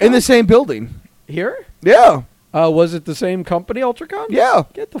Comic-Con? in the same building. Here? Yeah, Was it the same company, Ultracon? yeah.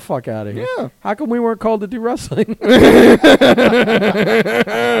 Get the fuck out of here. Yeah. How come we weren't called to do wrestling?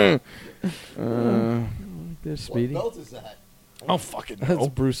 There's Speedy. What belt is that? Oh fucking That's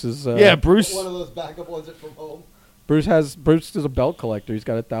Bruce's. yeah, Bruce. One of those backup ones that from home. Bruce is a belt collector. He's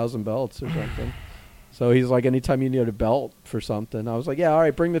got 1,000 belts or something. So he's like, anytime you need a belt for something, I was like, yeah, all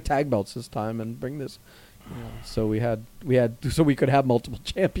right, bring the tag belts this time and bring this. You know, so we could have multiple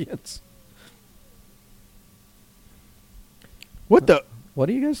champions. What the What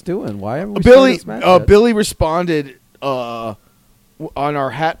are you guys doing? Why haven't we started Billy? this match yet? Billy responded on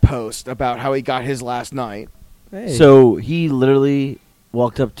our hat post about how he got his last night. Hey. So he literally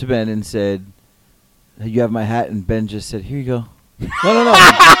walked up to Ben and said, "You have my hat," and Ben just said, "Here you go." No.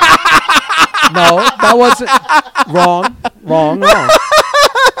 No, that wasn't wrong.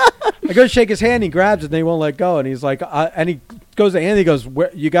 I go to shake his hand, he grabs it, and he won't let go. And he's like, and he goes to Andy, he goes,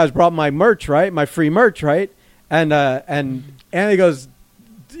 "You guys brought my merch, right? My free merch, right?" And Andy goes,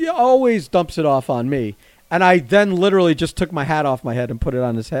 he always dumps it off on me. And I then literally just took my hat off my head and put it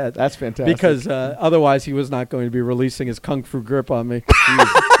on his head. That's fantastic. Because otherwise he was not going to be releasing his kung fu grip on me. He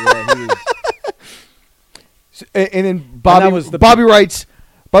was- And then Bobby that was the- Bobby writes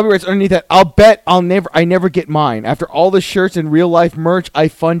underneath that, I never get mine. After all the shirts and real life merch I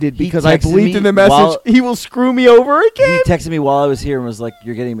funded He because I texted believed me in the message, while- he will screw me over he again. texted me while I was here and was like,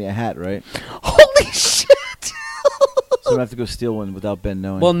 "You're getting me a hat, right?" Holy shit. So I'm gonna have to go steal one without Ben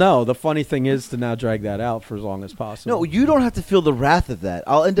knowing. Well, no, the funny thing is to now drag that out for as long as possible. no, you don't have to feel the wrath of that.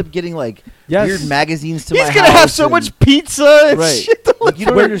 I'll end up getting like Yes. weird magazines to my He's house. going to have so and- much pizza and right. shit. to Like, you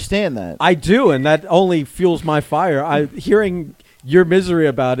don't Where- understand that. I do, and that only fuels my fire. Hearing your misery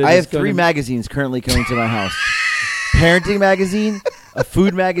about it. I is have 3 gonna- magazines currently coming to my house: Parenting magazine, a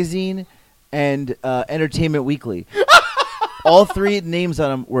food magazine, and Entertainment Weekly. All 3 names on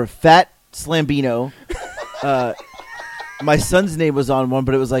them were Fat Slambino. My son's name was on one,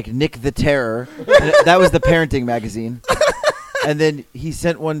 but it was like Nick the Terror. And that was the Parenting magazine. And then he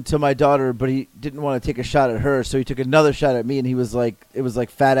sent one to my daughter, but he didn't want to take a shot at her, so he took another shot at me, and he was like, it was like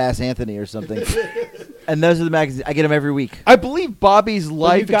Fat Ass Anthony or something. And those are the magazines. I get them every week. I believe Bobby's Well,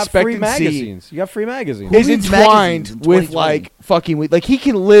 life you got free expectancy magazines. You got free magazines. is Who reads entwined magazines in with 2020? like fucking with, like he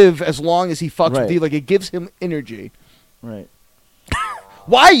can live as long as he fucks Right. with you. Like it gives him energy. Right.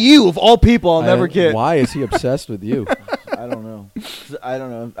 Why you of all people? I'll never get. Why is he obsessed with you? I don't know. I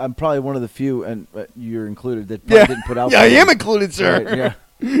don't know. I'm probably one of the few, and you're included, that probably didn't put out. Yeah, I for am me. included, sir. Right,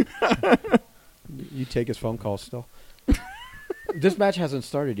 yeah. You take his phone calls still. This match hasn't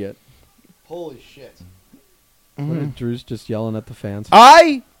started yet. Holy shit. What is Drew's just yelling at the fans?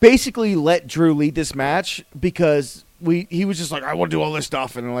 I basically let Drew lead this match because he was just like, I want to do all this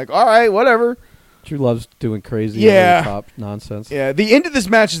stuff, and I'm like, all right, whatever. Drew loves doing crazy, Yeah. over the top nonsense. Yeah, the end of this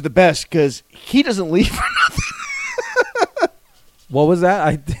match is the best because he doesn't leave. What was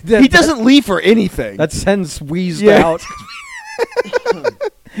that? He doesn't leave for anything. That sentence wheezed Yeah. out.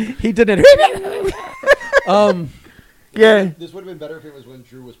 He didn't. Yeah. This would have been better if it was when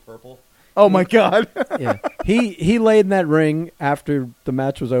Drew was purple. Oh my god. Yeah. He laid in that ring after the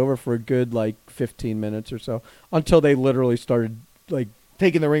match was over for a good like 15 minutes or so until they literally started like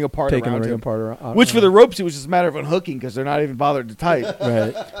Taking the ring apart taking the around ring him. apart. Which for the ropes, it was just a matter of unhooking because they're not even bothered to tight.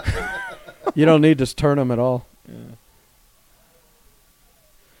 right. You don't need to turn them at all.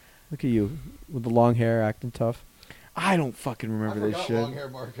 Look at you with the long hair, acting tough. I don't fucking remember I this forgot shit. long hair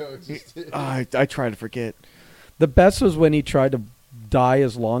Marco existed. I try to forget. The best was when he tried to dye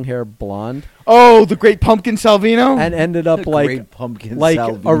his long hair blonde Oh, the Great Pumpkin Salvino. and ended up The like Great Pumpkin like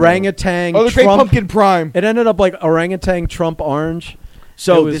Salvino. orangutan Oh, the Great Trump. Pumpkin Prime. It ended up like orangutan Trump orange.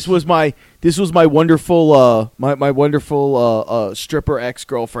 So It this was my wonderful my wonderful stripper ex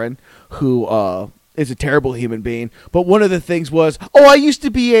girlfriend who is a terrible human being. But one of the things was, I used to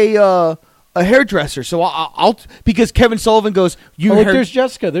be a hairdresser, so I'll because Kevin Sullivan goes, you Oh, look, hair- there's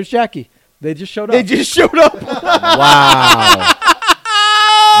Jessica. There's Jackie. They just showed up. they just showed up. Wow.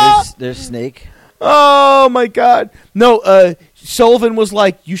 There's Snake. Oh my God! No, Sullivan was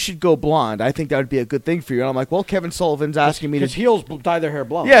like, "You should go blonde. I think that would be a good thing for you." And I'm like, "Well, Kevin Sullivan's asking me to." Because heels dye their hair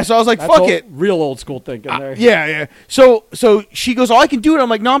blonde. Yeah, so I was like, That's "Fuck old- it." Real old school thinking there. Yeah. So she goes, "Oh, I can do it." I'm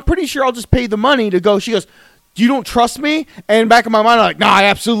like, "No, I'm pretty sure I'll just pay the money to go." She goes, "You don't trust me?" And back in my mind, I'm like, "No, I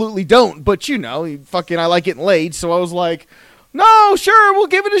absolutely don't." But I like getting laid, so I was like, "No, sure, we'll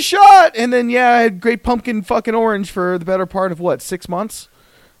give it a shot." And then I had great pumpkin fucking orange for the better part of 6 months.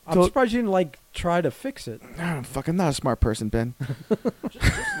 I'm surprised you didn't try to fix it. I'm not a smart person, Ben. Just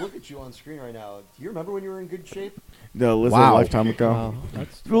look at you on screen right now. Do you remember when you were in good shape? No, was Wow. a lifetime ago. Wow,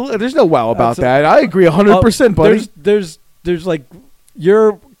 that's- Well, there's no wow about That's that. I agree 100%, buddy. There's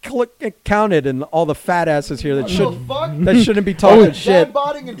you're counted in all the fat asses here that What should the fuck? that shouldn't be talking shit.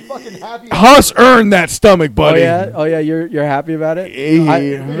 Dad-bodding and fucking happy. Huss earned that stomach, buddy. Oh yeah, you're happy about it. Yeah.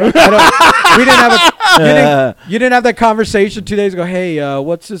 We didn't have you didn't have that conversation 2 days ago. Hey,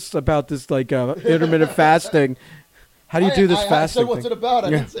 what's this about this intermittent fasting? How do you do this I fasting said, what's thing? it about? I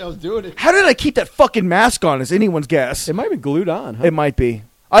didn't say I was doing it. How did I keep that fucking mask on? Is anyone's guess? It might be glued on. Huh? It might be.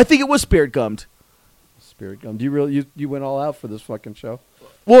 I think it was spirit gummed. Spirit gum. Do you really you went all out for this fucking show?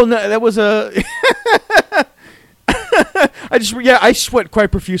 Well, no, that was a. I sweat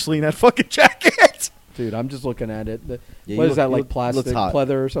quite profusely in that fucking jacket. Dude, I'm just looking at it. Yeah, What you is look- that, you like look- plastic looks hot.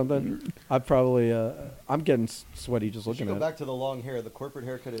 pleather or something? I probably, I'm getting sweaty just You should looking go at back to the long hair. The corporate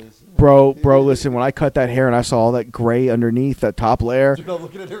haircut is. Bro, listen, when I cut that hair and I saw all that gray underneath that top layer. You're not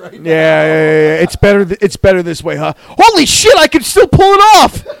looking at it right now. Yeah. It's better. It's better this way, huh? Holy shit! I can still pull it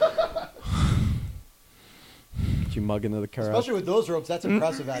off. it. Get you mug into the car. Especially with those ropes, that's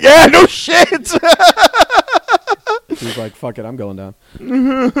impressive. Actually. Yeah, no shit. He's like, fuck it, I'm going down.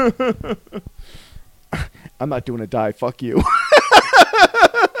 I'm not doing a dive. Fuck you.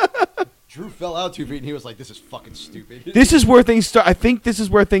 Drew fell out 2 feet and he was like, "This is fucking stupid." This is where things start. I think this is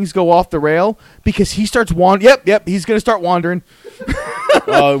where things go off the rail because he starts wandering. Yep. He's gonna start wandering.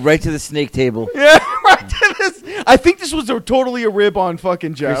 Oh, right to the snake table. Yeah, right to this. I think this was Chrissy's a rib on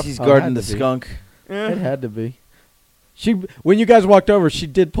fucking Jeff. Chrissy's Oh, guarding had the to be. skunk. It had to be. When you guys walked over, she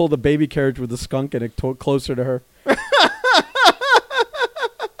did pull the baby carriage with the skunk in it closer to her.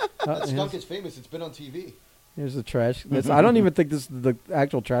 That skunk is famous. It's been on TV. Here's the trash. I don't even think this is the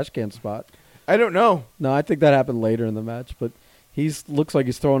actual trash can spot. I don't know. No, I think that happened later in the match, but looks like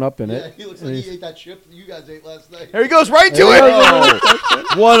he's throwing up in Yeah, it. he looks And like he's- he ate that chip that you guys ate last night. There he goes right to There it. he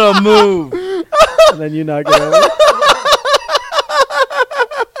goes. What a move! And then you knock it over.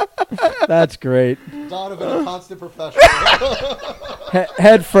 That's great. Donovan, a constant professional.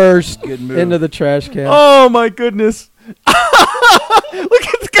 Head first Good move. into the trash can. Oh my goodness! Look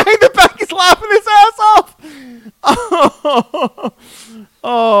at the guy in the back. He's laughing his ass off.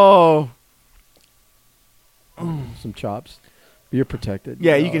 Oh. Some chops. You're protected.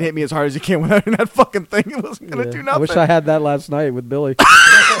 Yeah, you can hit me as hard as you can without that fucking thing. It wasn't gonna Yeah. do I nothing. wish I had that last night with Billy.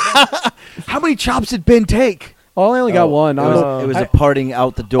 How many chops did Ben take? Oh, I only got one. It I, was, it was a parting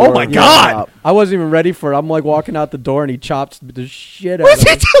out the door. Oh, my God. I wasn't even ready for it. I'm like walking out the door and he chops the shit out What's of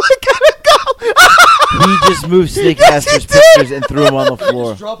he it. doing? Gotta go. He just moved Snake Master's pictures and threw them on the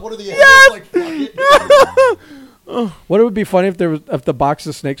floor. Just drop one of the animals like, fuck it. What it would be funny if the box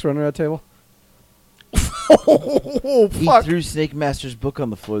of snakes were under that table. Oh, He fuck. threw Snake Master's book on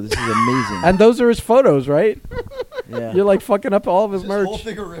the floor. This is amazing. And those are his photos, right? Yeah. You're like fucking up all of his This merch. whole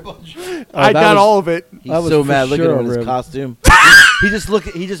thing of rib on Drew. I that got was- all of it. He's that was so for mad. Look sure at him in his rib. costume. He just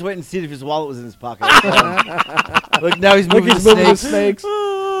went and see if his wallet was in his pocket. Look, now he's Look, moving he's the moving the snakes. snakes.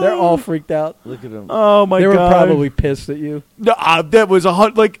 They're all freaked out. Look at him. Oh my They god. were probably pissed at you. No, that was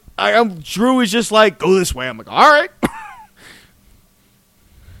Drew is just like, go this way. I'm like, all right. I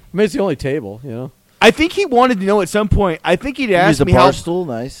mean, it's the only table, you know. I think he wanted to know at some point. I think he'd He asked used a me bar how stool.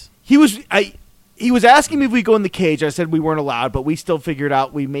 Nice. he was asking me if we go in the cage. I said we weren't allowed, but we still figured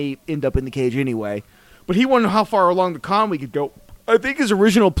out we may end up in the cage anyway. But he wanted to know how far along the con we could go. I think his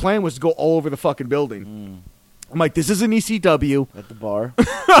original plan was to go all over the fucking building. I'm like, this is an ECW. At the bar.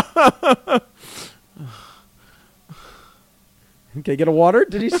 Okay, get a water?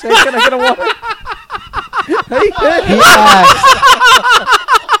 Did he say, can I get a water? He asked.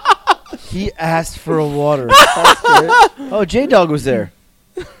 He asked for a water. Oh, J Dog was there.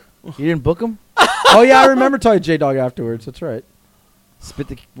 You didn't book him? Oh, yeah, I remember talking to J-Dog afterwards. That's right. Spit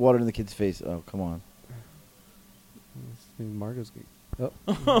the water in the kid's face. Oh, come on. Margo's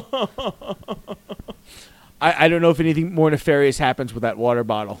I don't know if anything more nefarious happens with that water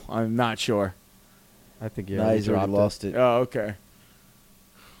bottle. I'm not sure. I think Nah, he's already lost it. Oh, okay.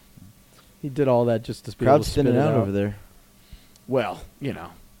 He did all that just to be Crowd's able to spit thinning it out over there. Well,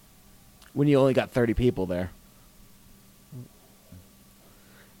 when you only got 30 people there.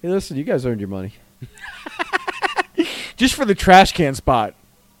 Hey, listen, you guys earned your money. Just for the trash can spot.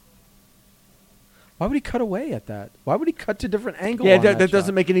 Why would he cut away at that? Why would he cut to different angles? Yeah, that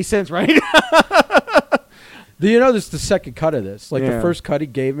doesn't make any sense, right? Do you know this is the second cut of this? Like Yeah. the first cut he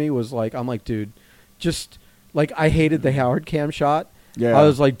gave me was like, I'm like, dude, just like I hated the hard cam shot. Yeah. I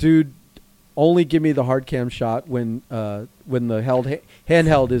was like, dude, only give me the hard cam shot when the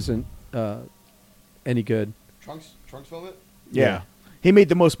handheld isn't any good. Trunks film it. Yeah. He made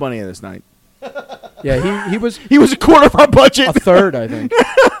the most money of this night. Yeah, he was He was a quarter of our budget. a third, I think.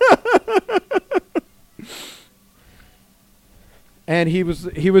 And he was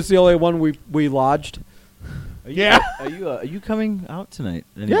the only one we lodged. Yeah. Are you coming out tonight?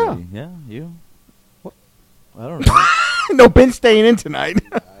 Yeah. Yeah. You. What? I don't know. No, Ben's staying in tonight.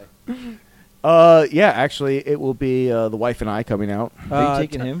 Yeah, actually, it will be the wife and I coming out. Are you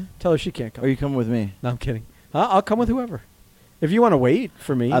taking him? Tell her she can't come. Or are you coming with me? No, I'm kidding. I'll come with whoever. If you want to wait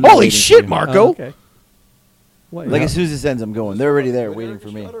for me. I'm Holy waiting for shit, you. Marco! Okay. What, Like yeah. as soon as this ends, I'm going. They're already there, The waiting Eric for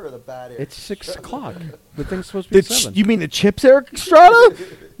me. Estrada or the bad Eric It's 6 Estrada? o'clock. The thing's supposed to be 7. You mean the Chips Eric Estrada?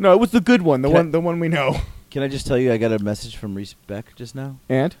 No, it was the good one. Can I- The one we know. Can I just tell you, I got a message from Reese Beck just now.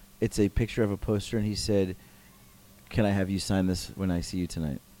 And It's a picture of a poster, and he said, "Can I have you sign this when I see you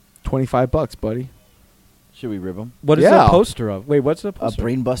tonight?" $25, buddy. Should we rib him? What is Yeah. that poster of? Wait, what's the A poster?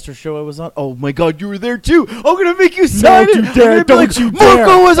 Brainbuster show I was on. Oh my God, you were there too! I'm gonna make you sign Don't it. you dare, I'm gonna be don't you Marco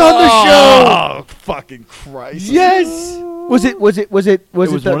dare. was on the show. Oh, fucking Christ! Yes. Was it It was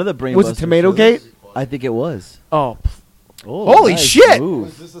one of the Brainbuster Was it Tomato shows. Gate? I think it was. Oh, Oh, Holy nice shit. move.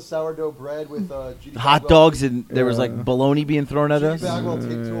 Was this the sourdough bread with Judy Hot Bagwell? dogs, and there was like bologna being thrown at Judy us. Bagwell taped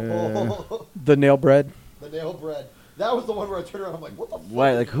to a bowl. The nail bread. The nail bread. That was the one where I turned around. I'm like, what the fuck?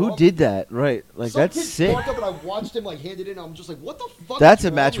 Right, is like who wrong did that? Right, like Some that's kid sick. walked up and I watched him like hand it in. I'm just like, what the fuck? That's is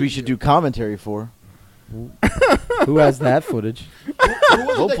a match wrong we with should you? do commentary for. Who has that footage? Who was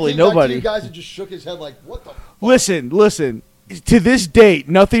it Hopefully that came back to nobody. you guys and just shook his head like, what the? Fuck? listen. To this date,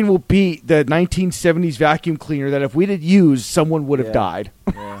 nothing will beat the 1970s vacuum cleaner that if we'd had used, someone would have Yeah. died.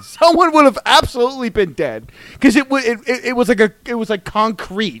 Yeah. Someone would have absolutely been dead because it was like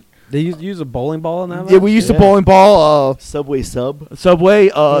concrete. They use a bowling ball in that. Yeah, we used a Yeah. bowling ball. Subway sub.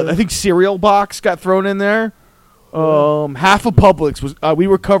 Subway. I think cereal box got thrown in there. Half of Publix was. We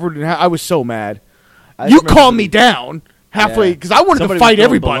were covered in. I was so mad. I You just remember calmed me down halfway Yeah. because I wanted Somebody to was fight throwing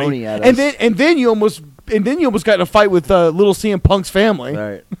everybody, bologna at and us. then you almost got in a fight with Little CM Punk's family.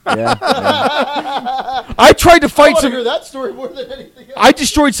 Right. Yeah. yeah. I tried to I fight want to some. hear that story more than anything else. I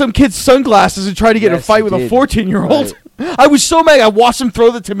destroyed some kid's sunglasses and tried to get in a Yes, fight you with a did. 14-year-old. I was so mad. I watched him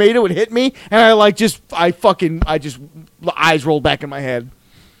throw the tomato and hit me, and the eyes rolled back in my head.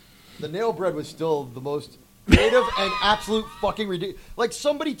 The nail bread was still the most creative and absolute fucking ridiculous. Like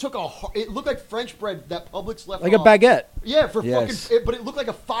somebody took it looked like French bread that Publix left Like a off. baguette. Yeah, for Yes. but it looked like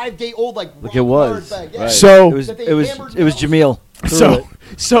a 5-day-old like Like it rock was. hard baguette. Right. So- it was That they it was hammered it was down. Jameel.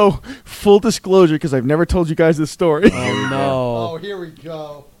 So full disclosure, because I've never told you guys this story. Oh Oh, no! here we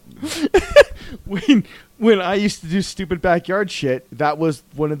go. when I used to do stupid backyard shit, that was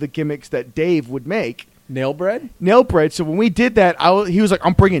one of the gimmicks that Dave would make. Nail bread. Nail bread. So when we did that, he was like,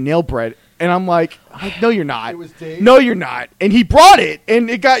 "I'm bringing nail bread," and I'm like, "No, you're not. It was Dave? No, you're not." And he brought it, and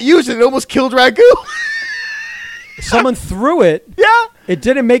it got used, and it almost killed Ragu. Someone threw it. Yeah, It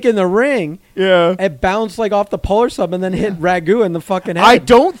didn't make it in the ring. yeah. It bounced like off the pole or something, and then hit Ragu in the fucking head. I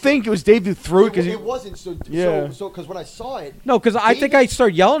don't think it was Dave who threw it because It wasn't so. Yeah. So because when I saw it, No, because I think I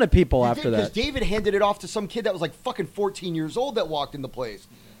started yelling at people after because that. David handed it off to some kid that was like fucking 14 years old that walked in the place.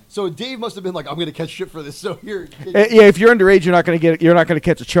 So Dave must have been like, "I'm gonna catch shit for this." So here, yeah. If you're underage, you're not gonna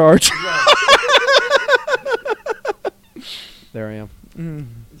catch a charge. There I am.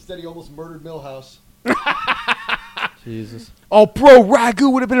 Instead, he almost murdered Millhouse. Jesus. Oh, bro,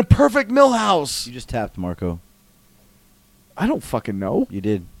 Ragu would have been a perfect Millhouse. You just tapped Marco. I don't fucking know. You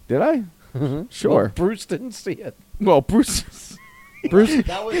did. Did I? Sure. Bruce didn't see it. Well, Bruce. Bruce.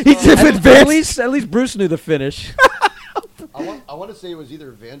 That was. He's uh, advanced. At least Bruce knew the finish. I want to say it was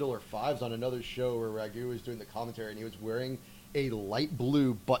either Vandal or Fives on another show where Ragu was doing the commentary and he was wearing a light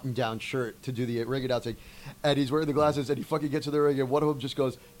blue button-down shirt to do the ring announcing, and he's wearing the glasses and he fucking gets to the ring and one of them just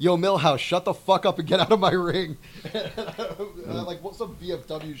goes, "Yo, Millhouse, shut the fuck up and get out of my ring." And I'm like, what's some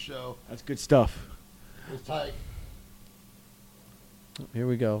VFW show? That's good stuff. It was tight. Here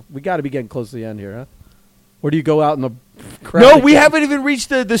we go. We got to be getting close to the end here, huh? Or do you go out in the crowd? No, we again? haven't even reached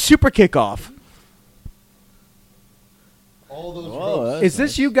the super kickoff. All those Whoa, ropes. that's Is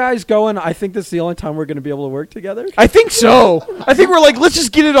this you guys going? I think this is the only time we're going to be able to work together. I think so. I think we're like, let's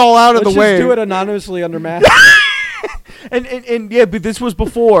just get it all out of Let's the way. just do it anonymously under mask. And yeah, but this was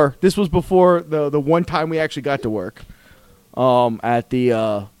before. This was before the one time we actually got to work. at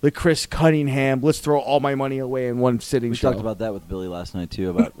the Chris Cunningham. Let's throw all my money away in one sitting We show. talked about that with Billy last night too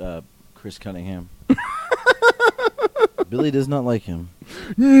about Chris Cunningham. Billy does not like him.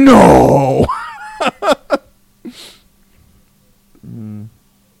 No.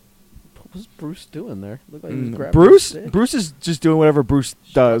 What was Bruce doing there? Looked like he was grabbing Bruce. his dick. Bruce is just doing whatever Bruce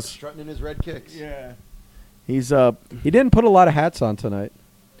does. Strutting in his red kicks. Yeah. He's He didn't put a lot of hats on tonight.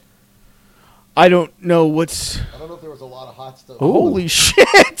 I don't know what's. I don't know if there was a lot of hot stuff. Holy shit!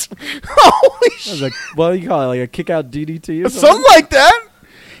 Holy I was shit! like, what do you call it? Like a kick out DDT or something? Something like that.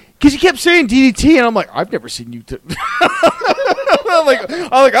 Because you kept saying DDT, and I'm like, I've never seen you. I'm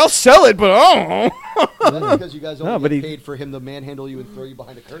like, I'll sell it, but I don't know. That's because you guys No, only but get he- paid for him to manhandle you and throw you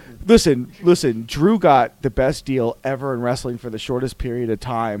behind a curtain. Listen. Drew got the best deal ever in wrestling for the shortest period of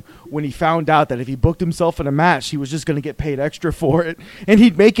time when he found out that if he booked himself in a match, he was just going to get paid extra for it, and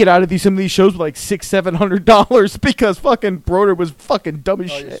he'd make it out of some of these shows with like $600-700 because fucking Broder was fucking dumb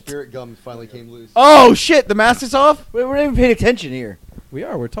as Oh, your shit. spirit gum finally came loose. Oh shit! The mask is off. We're not even paying attention here. We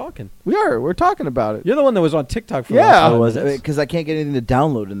are. We're talking. We're talking about it. You're the one that was on TikTok for Yeah. the last I 5 was minutes. because I can't get anything to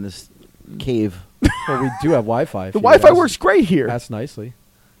download in this cave. Well, we do have Wi-Fi. if The you Wi-Fi ask- works great here Ask nicely.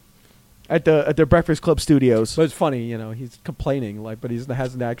 at the Breakfast Club studios. But it's funny, you know, he's complaining, like, but he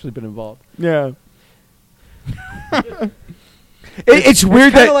hasn't actually been involved. Yeah. It's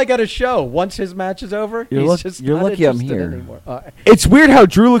weird Kind that of like at a show. Once his match is over, You're he's luck- just you're not lucky I'm interested here. anymore. it's weird how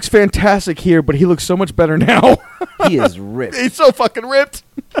Drew looks fantastic here, but he looks so much better now. He is ripped. He's so fucking ripped.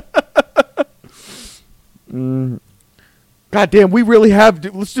 God damn, we really have.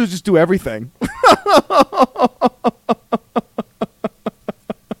 Let's just do everything.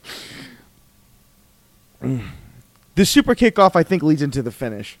 The super kickoff, I think, leads into the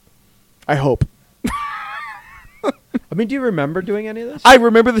finish. I hope. I mean, do you remember doing any of this? I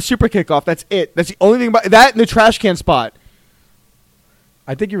remember the super kickoff. That's it. That's the only thing about that and the trash can spot.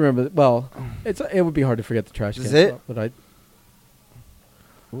 I think you remember. Well, it would be hard to forget the trash can. Is it? spot, But I.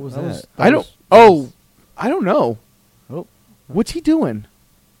 What was that that? was- I don't. that Oh, was- I don't know. Oh. What's he doing?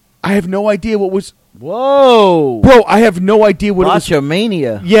 I have no idea what was. Whoa! Bro, I have no idea what it was.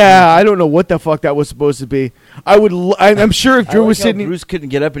 Botchamania. Yeah, I don't know what the fuck that was supposed to be. I'm sure if I Drew like was how sitting. Bruce couldn't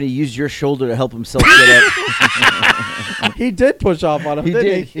get up, and he used your shoulder to help himself get up. He did push off on him. He didn't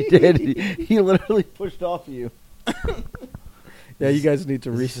did. He did. He literally pushed off of you. Yeah, you guys need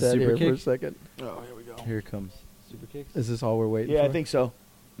to Is this a reset super here for a kick? second. Oh, here we go. Here it comes. Super kicks. Is this all we're waiting Yeah, for? I think so.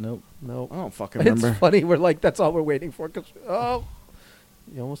 Nope. No. I don't fucking It's remember. funny. We're like, that's all we're waiting for. Oh,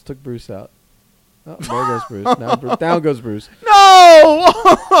 you almost took Bruce out. Oh, there goes Bruce. Down goes Bruce. No!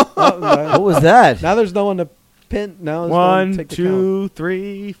 Oh, What was that? now there's no one to pin. Now there's no one to 1, take the count. 2,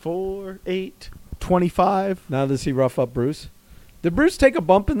 3, 4, 8, 25. Now does he rough up Bruce? Did Bruce take a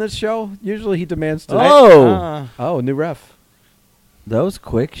bump in this show? Usually he demands to. Oh, Oh, new ref. that was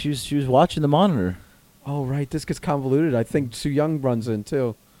quick. She was watching the monitor. Oh, right. This gets convoluted. I think Sue Young runs in,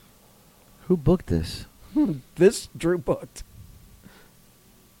 too. Who booked this? This Drew booked.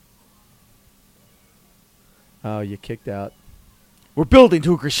 Oh, you kicked out. We're building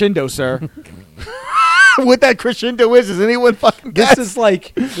to a crescendo, sir. What that crescendo is anyone fucking This guess? is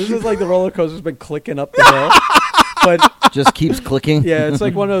like the roller coaster's been clicking up the hill. But Just keeps clicking. yeah, it's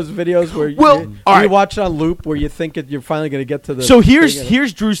like one of those videos where Well, you all right. watch it on loop where you think you're finally going to get to the. So here's thing and-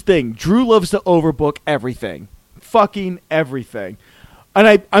 here's Drew's thing. Drew loves to overbook everything, fucking everything,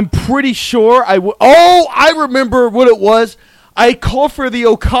 and I'm pretty sure I remember what it was. I called for the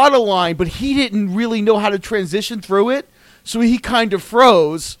Okada line, but he didn't really know how to transition through it, so he kind of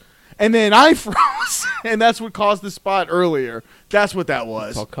froze, and then I froze, and that's what caused the spot earlier. That's what that It's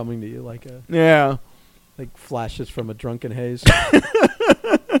was. all coming to you like Yeah. flashes from a drunken haze.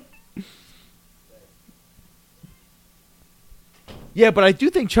 Yeah, but I do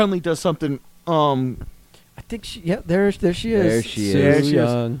think Chun-Li does something. I think she. Yeah, there she is. There she Sue is. There she is.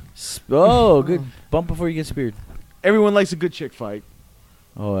 Young. Oh, good bump before you get speared. Everyone likes a good chick fight.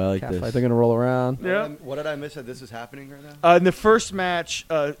 Oh, I like Cat this. fight. They're going to roll around. Yeah. What did I miss that this is happening right now? In the first match,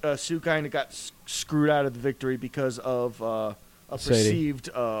 Sue kind of got screwed out of the victory because of a Sadie. perceived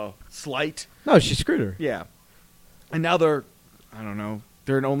slight. No, she screwed her. Yeah. And now they're an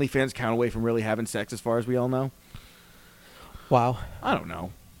OnlyFans count away from really having sex, as far as we all know. Wow. I don't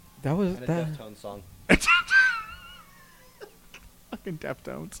know. That was And a that. Deftones song. Fucking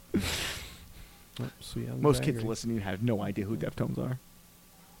Deftones. Oh, Sue Young's Most kids angry. listening have no idea who Deftones are.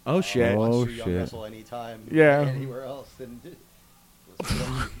 Oh, shit. Oh, Watch Sue Young shit. wrestle anytime. Yeah. Anywhere else than. Listen to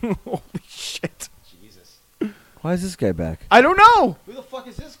them. Holy shit. Jesus. Why is this guy back? I don't know. Who the fuck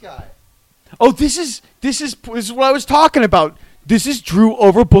is this guy? Oh, this is what I was talking about. This is Drew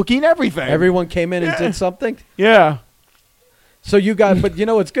overbooking everything. Everyone came in and did something. Yeah. So you guys, but you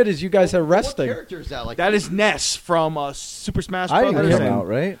know what's good is you guys are What resting. character is that? Like That is Ness from Super Smash I didn't Brothers. come and- out,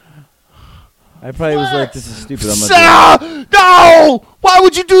 right? I probably was like, this is stupid. I'm gonna Sarah! No! Why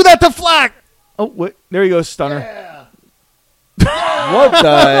would you do that to Flack? Oh, wait. There he goes, Stunner. Yeah. do it. What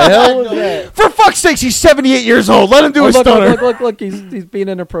the hell was that? For fuck's sakes, he's 78 years old. Let him do Oh, a look, Stunner. look, he's being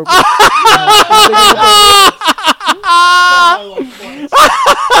inappropriate.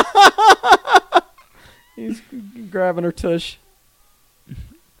 He's grabbing her tush.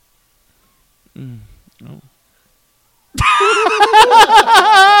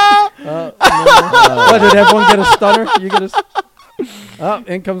 What, did everyone get a stunner? You get a. Oh,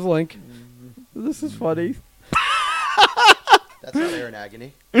 in comes Link. This is funny. That's not Aaron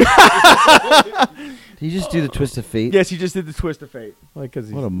Agony. Did you just do the twist of fate? Yes, he just did the twist of fate. Like, 'cause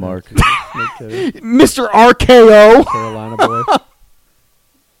he's What a mark. Mr. RKO. Carolina boy.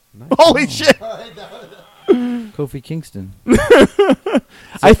 Holy shit. Kofi Kingston.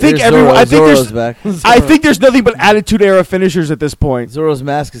 I think Here's everyone. I think Zoro's there's. back. I think there's nothing but attitude era finishers at this point. Zoro's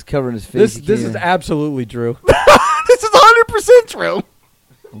mask is covering his face. This is absolutely Drew. This is 100% true.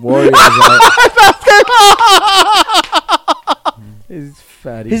 Warriors out. He's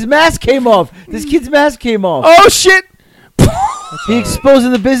fatty. His mask came off. This kid's mask came off. Oh shit. He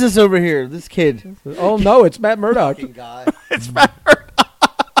exposing the business over here. This kid. Oh no, it's Matt Murdock. Fucking guy. It's fat.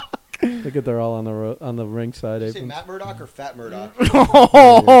 Look at they're all on the ring side. Did you say aprons. Matt Murdock or Fat Murdock?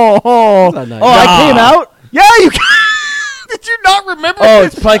 Oh, That's not nice. Oh, I came out. yeah, you. Did you not remember? Oh,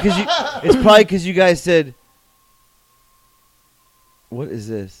 this? it's probably because you. It's probably because you guys said. What is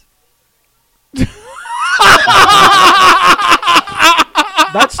this?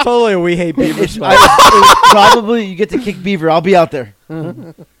 That's totally a We Hate Beaver It's, spot. it's probably you get to kick Beaver. I'll be out there.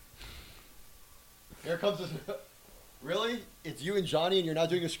 Here comes this. Really? It's you and Johnny, and you're not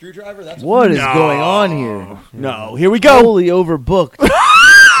doing a screwdriver? That's What is No. going on here? No, here we go. Totally overbooked.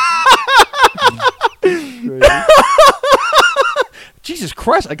 Jesus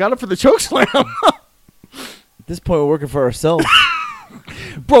Christ! I got it for the choke slam, At this point, we're working for ourselves.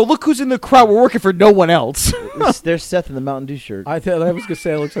 bro. Look who's in the crowd. We're working for no one else. There's Seth in the Mountain Dew shirt. I was gonna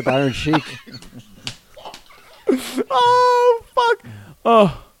say it looks like the Iron Sheik. Oh fuck!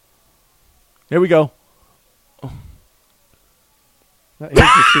 Oh, here we go. Here's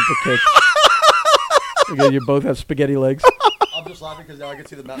the super kick. Again, you both have spaghetti legs. I'm just laughing because now I can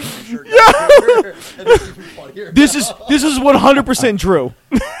see the Mountain Dew shirt. Yeah. And it's even funnier. This is 100% Drew.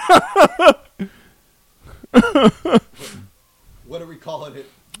 What are we calling it?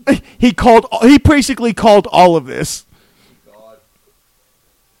 He basically called all of this. God.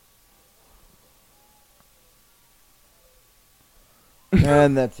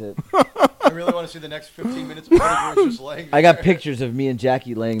 And that's it. I really want to see the next 15 minutes of footage where it's just laying I got there. pictures of me and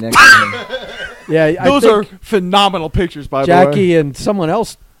Jackie laying next to him. Yeah, Those I are think phenomenal pictures, by the way. Jackie and someone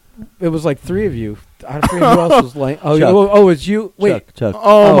else. It was like three of you. I forget who else was laying. Oh, Chuck. it's you. Wait. Chuck.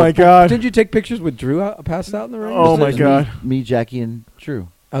 Oh my god! Did you take pictures with Drew passed out in the ring? Oh my It was god! Me, Jackie, and Drew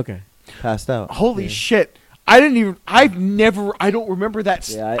Okay. passed out. Holy shit! I don't remember that.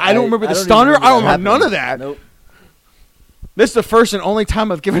 Yeah, I don't remember the even stunner. remember I don't that remember none of happening. that. Nope. This is the first and only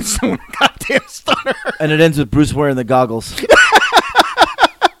time I've given someone a goddamn stunner. And it ends with Bruce wearing the goggles.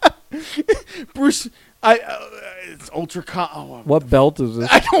 Bruce, it's ultra. What belt is this?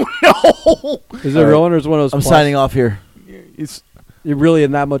 I don't know. Is it real one or is it one of those? I'm plus- signing off here. It's, You're really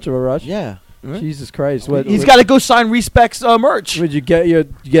in that much of a rush? Yeah. Jesus Christ! What? he's got to go sign Respect's merch. Would you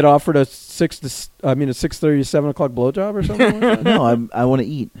get offered a 6:30 7 o'clock blowjob or something? Like that? No, I want to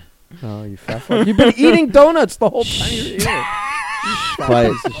eat. Oh, you fat fuck! You've been eating donuts the whole time you're here.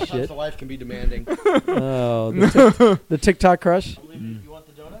 Quiet. Piece of Sometimes shit. the wife can be demanding. Oh, the TikTok crush. You want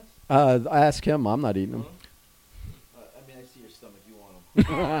the donuts? I asked him. I'm not eating them. I mean, I see your stomach. You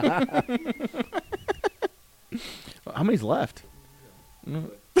want them. How many's left?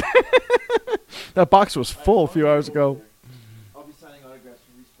 That box was full a few hours ago. I'll be signing autographs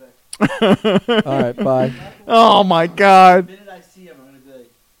for Respect. All right, bye. Oh my god! The minute I see him, I'm going to be like,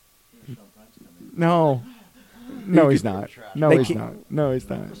 "Here's Sean Price coming." No. No, he's not. No, They he's can't- not. No, he's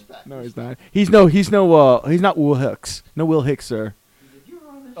not. No, he's not. He's not Will Hicks. No Will Hicks, sir.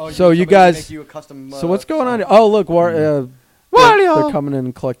 Oh, So need you somebody to guys- make you a custom, So what's going on? song. Oh, look, Wario! they're coming in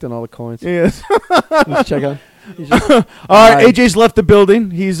and collecting all the coins. Yes. Let's check out. He's just- All right, AJ's left the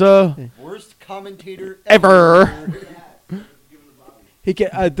building. He's Worst commentator Ever. He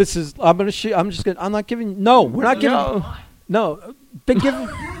can. This is. I'm gonna. I'm just gonna. I'm not giving. No, we're not giving. No. No, big give.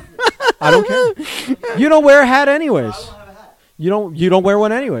 I don't care. You don't wear a hat anyways. You don't wear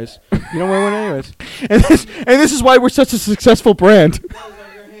one anyways. You don't wear one anyways. and this is why we're such a successful brand.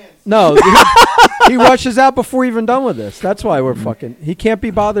 No. He rushes out before we're even done with this. That's why we're fucking. He can't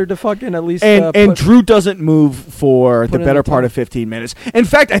be bothered to fucking at least. And Drew doesn't move for the put in better the part time. of 15 minutes. In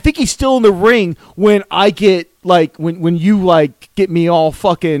fact, I think he's still in the ring when I get like when you like get me all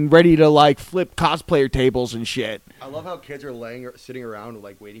fucking ready to like flip cosplayer tables and shit. I love how kids are sitting around,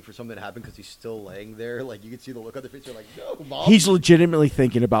 like waiting for something to happen because he's still laying there. Like you can see the look on their face. They're like, "No, mom." He's legitimately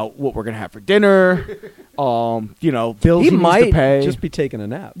thinking about what we're gonna have for dinner. Bills he he needs might to pay. just be taking a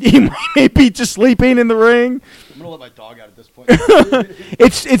nap. He might be just sleeping in the ring. I'm gonna let my dog out at this point.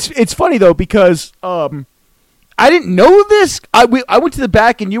 It's funny though because I didn't know this. I went to the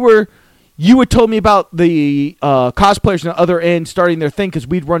back and you had told me about the cosplayers on the other end starting their thing because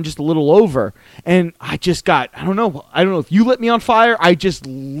we'd run just a little over, and I just got I don't know if you lit me on fire. I just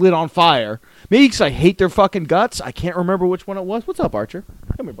lit on fire. Maybe because I hate their fucking guts. I can't remember which one it was. What's up, Archer?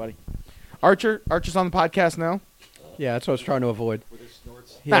 Come here, buddy. Archer's on the podcast now. Yeah, that's what I was trying to avoid. With his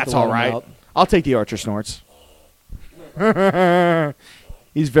snorts. He had That's to let all him right. out. I'll take the Archer snorts.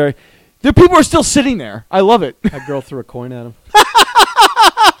 He's very. The people are still sitting there. I love it. That girl threw a coin at him.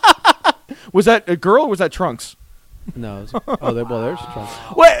 Was that a girl or was that Trunks? No. It was, there's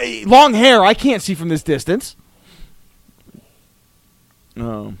Trump. Wait, long hair. I can't see from this distance.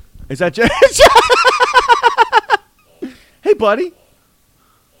 Oh, is that? Hey, buddy.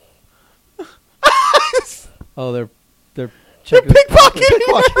 Oh, they're They're checking. pickpocketing.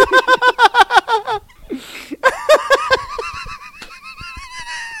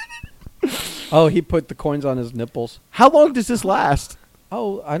 Oh, he put the coins on his nipples. How long does this last?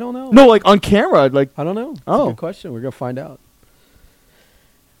 Oh, I don't know. No, like on camera. Like, I don't know. That's Oh. a good question. We're gonna find out.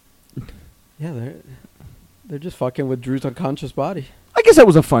 Yeah, they're just fucking with Drew's unconscious body. I guess that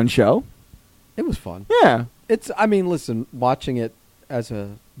was a fun show. It was fun. Yeah, I mean, listen, watching it as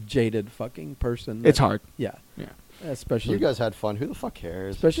a jaded fucking person. it's hard. Yeah. Yeah. Especially You guys had fun. Who the fuck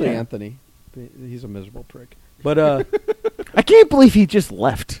cares? especially Yeah. Anthony. He's a miserable prick. But I can't believe he just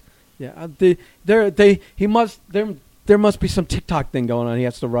left. yeah, there must be some TikTok thing going on. He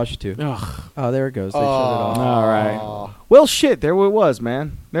has to rush to. Ugh. Oh, there it goes. They shut it off. All right. Well, shit. There it was,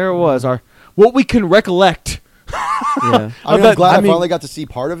 man. There it was. What we can recollect. Yeah. I mean, bet- I'm glad I I mean- finally got to see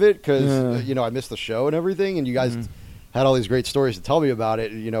part of it because Yeah. I missed the show and everything, and you guys had all these great stories to tell me about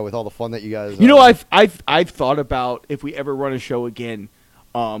it. With all the fun that you guys. I've thought about if we ever run a show again,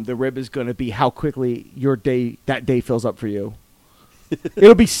 the rib is going to be how quickly that day fills up for you.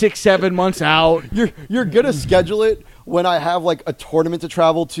 It'll be 6-7 months out. You're gonna schedule it when I have like a tournament to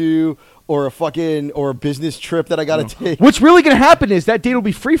travel to or a business trip that I gotta take. What's really going to happen is that date will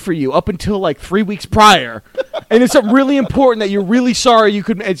be free for you up until like 3 weeks prior, and it's something really important that you're really sorry you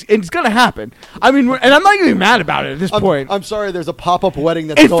couldn't. It's going to happen. I mean, and I'm not even mad about it at this point. I'm sorry. There's a pop-up wedding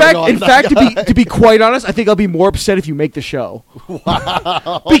that's In going on. fact, to be quite honest, I think I'll be more upset if you make the show.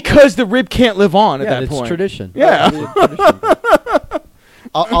 Wow. Because the rib can't live on at Yeah, that it's point. tradition. Yeah. It's a tradition.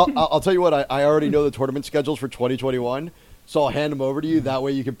 I'll tell you what. I already know the tournament schedules for 2021, so I'll hand them over to you. That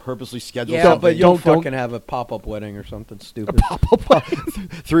way, you can purposely schedule. Yeah, something. but you'll Don't- fucking have a pop-up wedding or something stupid.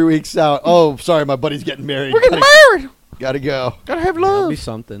 3 weeks out. Oh, sorry, my buddy's getting married. We're getting married. Gotta go. Gotta have It'll love. be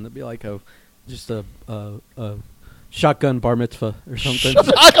something. It'll be like just a shotgun bar mitzvah or something.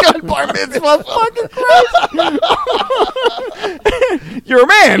 Shotgun bar mitzvah. Fucking Christ. You're a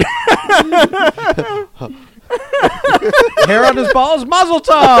man. Hair on his balls, mazel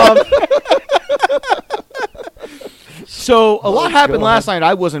tov. So a lot happened God. last night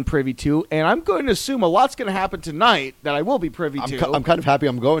I wasn't privy to, and I'm going to assume a lot's going to happen tonight that I will be privy to. I'm kind of happy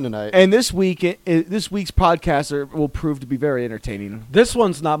I'm going tonight. And this week's podcast will prove to be very entertaining. This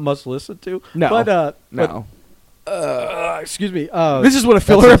one's not much listened to. No, but no. excuse me. This is what a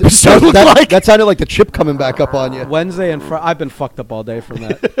filler episode looked that, like. that sounded like the chip coming back up on you. Wednesday and Friday. I've been fucked up all day from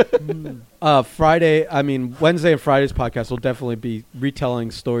that. Wednesday and Friday's podcast will definitely be retelling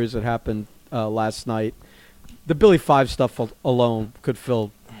stories that happened last night. The Billy Five stuff alone could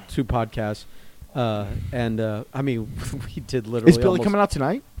fill 2 podcasts. We did literally. Is Billy almost- coming out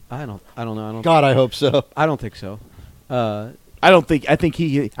tonight? I don't know. God, I hope so. I don't think so. I don't think. I think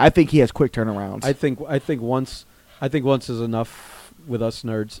he has quick turnarounds. I think once is enough with us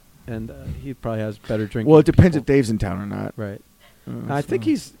nerds, and he probably has better drinking. well, it depends if people. Dave's in town or not. Right. I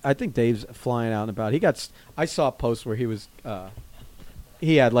I think Dave's flying out and about. I saw a post where he was,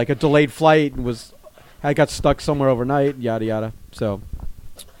 he had like a delayed flight and I got stuck somewhere overnight. Yada yada. So,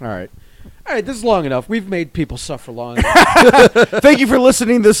 all right. This is long enough. We've made people suffer long enough. Thank you for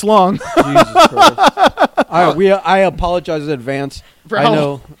listening this long. Jesus Christ. I apologize in advance. For I how-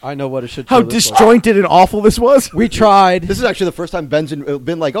 know what a shit How show this was. disjointed and awful this was. We tried. This is actually the first time Ben's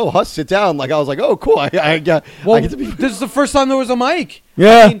been like, "Oh, Huss, sit down." Like I was like, "Oh, cool." I get Well, to be. this is the first time there was a mic.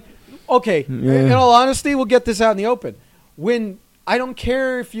 Yeah. I mean, okay. In all honesty, we'll get this out in the open. When I don't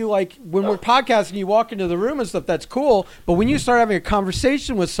care if you like when we're podcasting, you walk into the room and stuff. That's cool. But when you start having a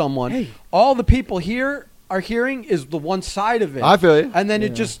conversation with someone, all the people here are hearing is the one side of it. I feel you. And then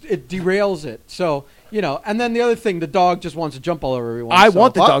it derails it. So. And then the other thing, the dog just wants to jump all over everyone. I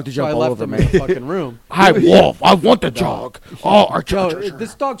want the dog to jump so all I left over him me. in the fucking room. I want the dog. Oh,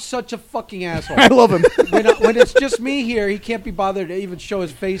 This dog's such a fucking asshole. I love him. When it's just me here, he can't be bothered to even show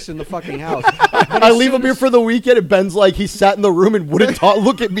his face in the fucking house. I leave him here for the weekend, and Ben's like, he sat in the room and wouldn't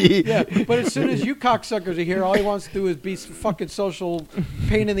look at me. Yeah, but as soon as you cocksuckers are here, all he wants to do is be fucking social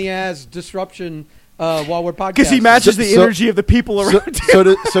pain in the ass disruption while we're podcasting. Because he matches the energy of the people around. So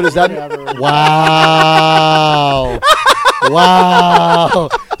does that? Wow. Wow.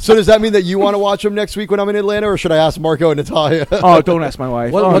 So does that mean that you want to watch him next week when I'm in Atlanta, or should I ask Marco and Natalia? Oh, don't ask my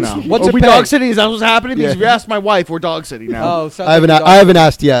wife. What's Are it we pay? dog sitting? Is that what's happening? Because Yeah. if you ask my wife, we're dog sitting now. Oh, sounds I like haven't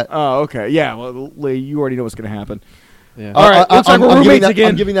asked yet. Oh, okay. Yeah, well, Lee, you already know what's going to happen. Yeah. All right, looks like we're giving roommates that, again.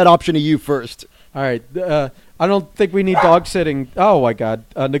 I'm giving that option to you first. All right. I don't think we need dog sitting. Oh my God,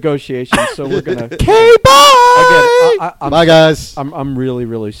 negotiations. So we're gonna. Okay, bye! Again, Bye, guys. I'm really,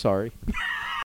 really sorry.